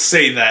one would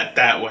say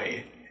that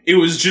way. It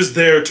was just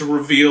there to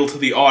reveal to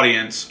the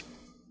audience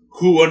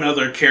who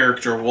another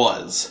character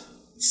was.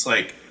 It's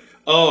like,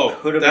 oh,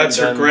 that's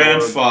her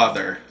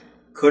grandfather.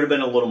 Could have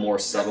been a little more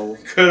subtle.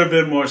 Could have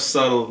been more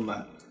subtle than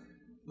that.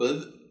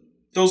 But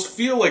those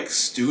feel like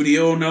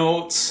studio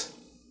notes.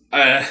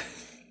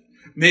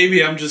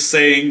 Maybe I'm just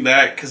saying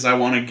that because I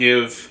want to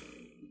give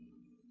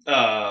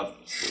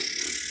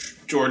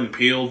Jordan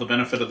Peele the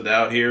benefit of the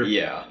doubt here.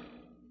 Yeah.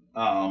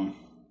 I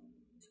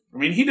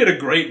mean, he did a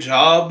great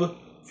job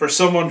for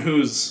someone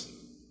who's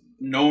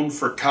known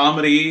for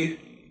comedy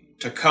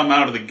to come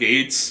out of the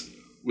gates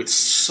with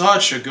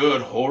such a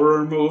good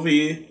horror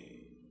movie.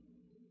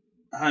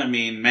 I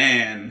mean,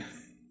 man.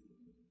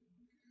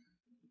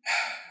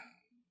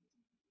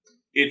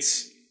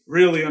 It's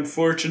really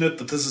unfortunate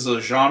that this is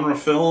a genre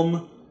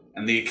film,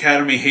 and the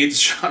Academy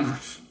hates genre.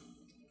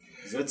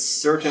 It's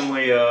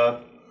certainly,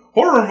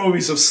 horror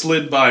movies have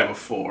slid by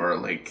before,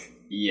 like...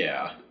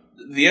 Yeah.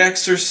 The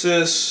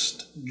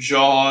Exorcist,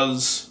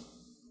 Jaws,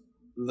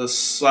 The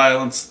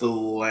Silence of the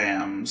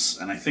Lambs,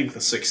 and I think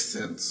The Sixth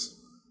Sense,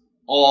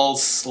 all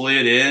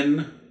slid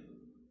in.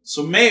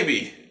 So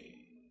maybe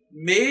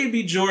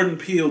Jordan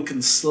Peele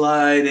can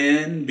slide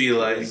in, be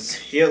like...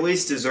 He at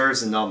least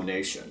deserves a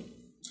nomination.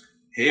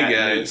 Hey,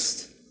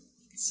 guys.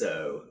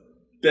 So...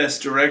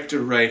 Best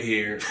director right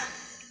here.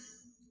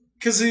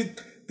 Because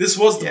this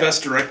was the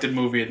best directed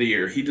movie of the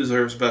year. He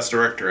deserves best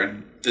director,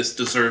 and this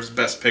deserves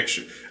best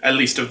picture. At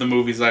least of the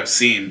movies I've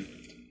seen.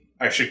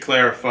 I should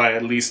clarify,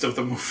 at least of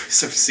the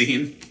movies I've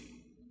seen.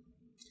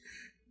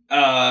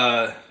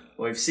 Well,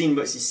 it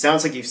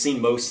sounds like you've seen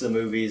most of the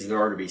movies there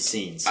are to be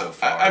seen so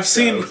far. I've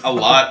seen a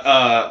lot.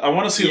 I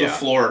want to see The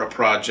Florida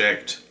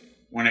Project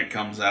when it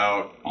comes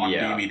out on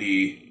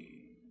DVD.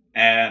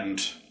 And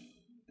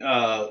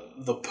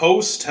The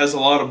Post has a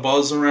lot of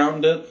buzz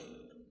around it.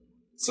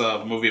 It's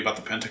a movie about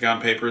the Pentagon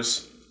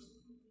Papers,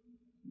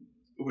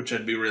 which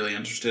I'd be really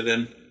interested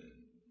in.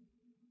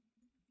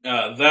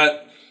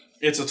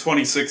 It's a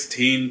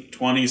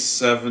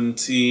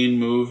 2017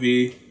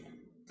 movie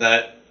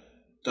that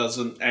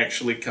doesn't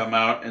actually come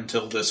out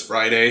until this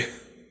Friday.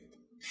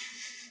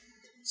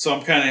 So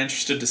I'm kind of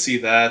interested to see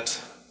that.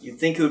 You'd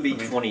think it would be a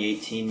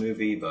 2018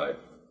 movie, but...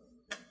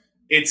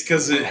 It's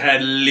because it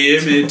had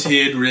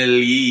limited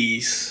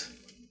release.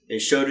 They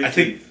showed it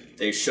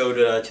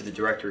to the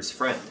director's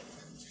friend.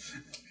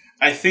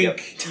 I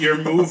think your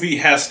movie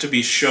has to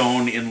be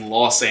shown in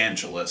Los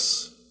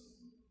Angeles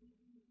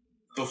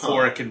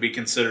before it can be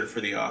considered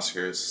for the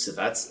Oscars. So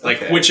that's... Okay.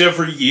 Like,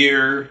 whichever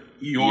year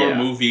your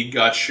movie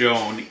got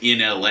shown in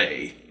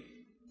LA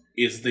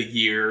is the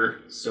year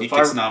it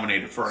gets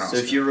nominated for an Oscar.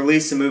 So if you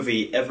release a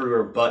movie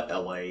everywhere but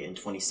LA in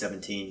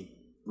 2017,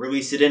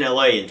 release it in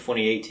LA in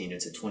 2018,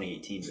 it's a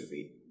 2018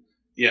 movie.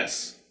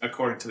 Yes,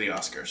 according to the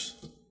Oscars.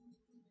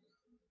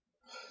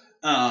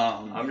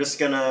 I'm just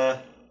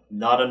gonna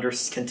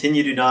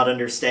continue to not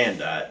understand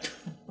that.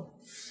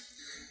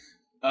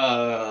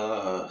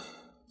 I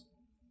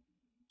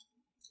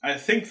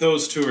think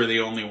those two are the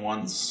only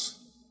ones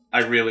I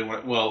really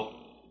want. Well,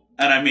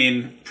 and I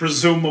mean,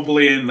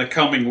 presumably in the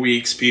coming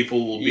weeks,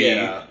 people will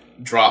be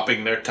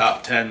dropping their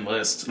top 10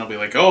 lists, and I'll be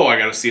like, oh, I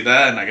gotta see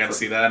that, and I gotta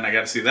see that, and I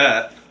gotta see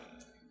that.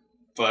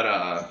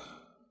 But,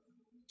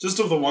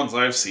 just of the ones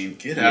I've seen,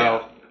 Get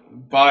Out,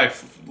 by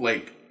far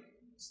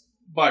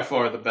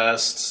the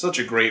best. Such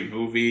a great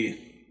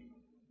movie.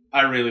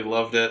 I really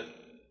loved it.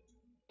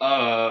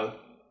 All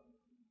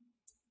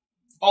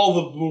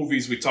the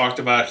movies we talked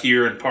about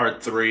here in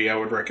part 3, I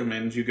would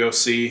recommend you go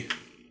see.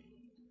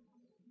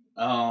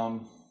 I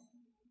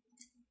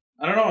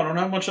don't know. I don't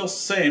have much else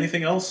to say.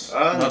 Anything else?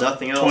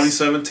 Nothing else.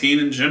 2017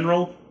 in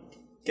general?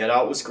 Get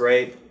Out was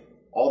great.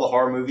 All the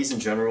horror movies in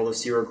general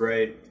this year are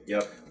great.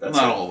 Yep. That's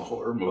not all the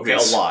horror movies.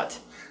 Okay, a lot.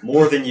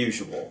 More than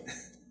usual.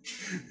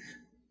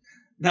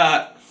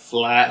 Not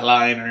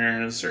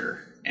Flatliners or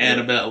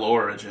Annabelle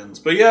Origins.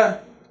 But yeah,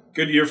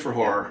 good year for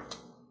horror.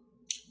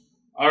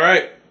 All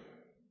right.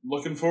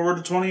 Looking forward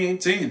to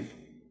 2018.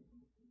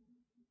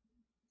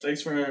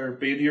 Thanks for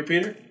being here,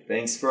 Peter.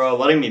 Thanks for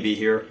letting me be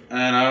here.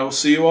 And I will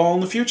see you all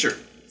in the future.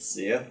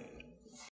 See ya.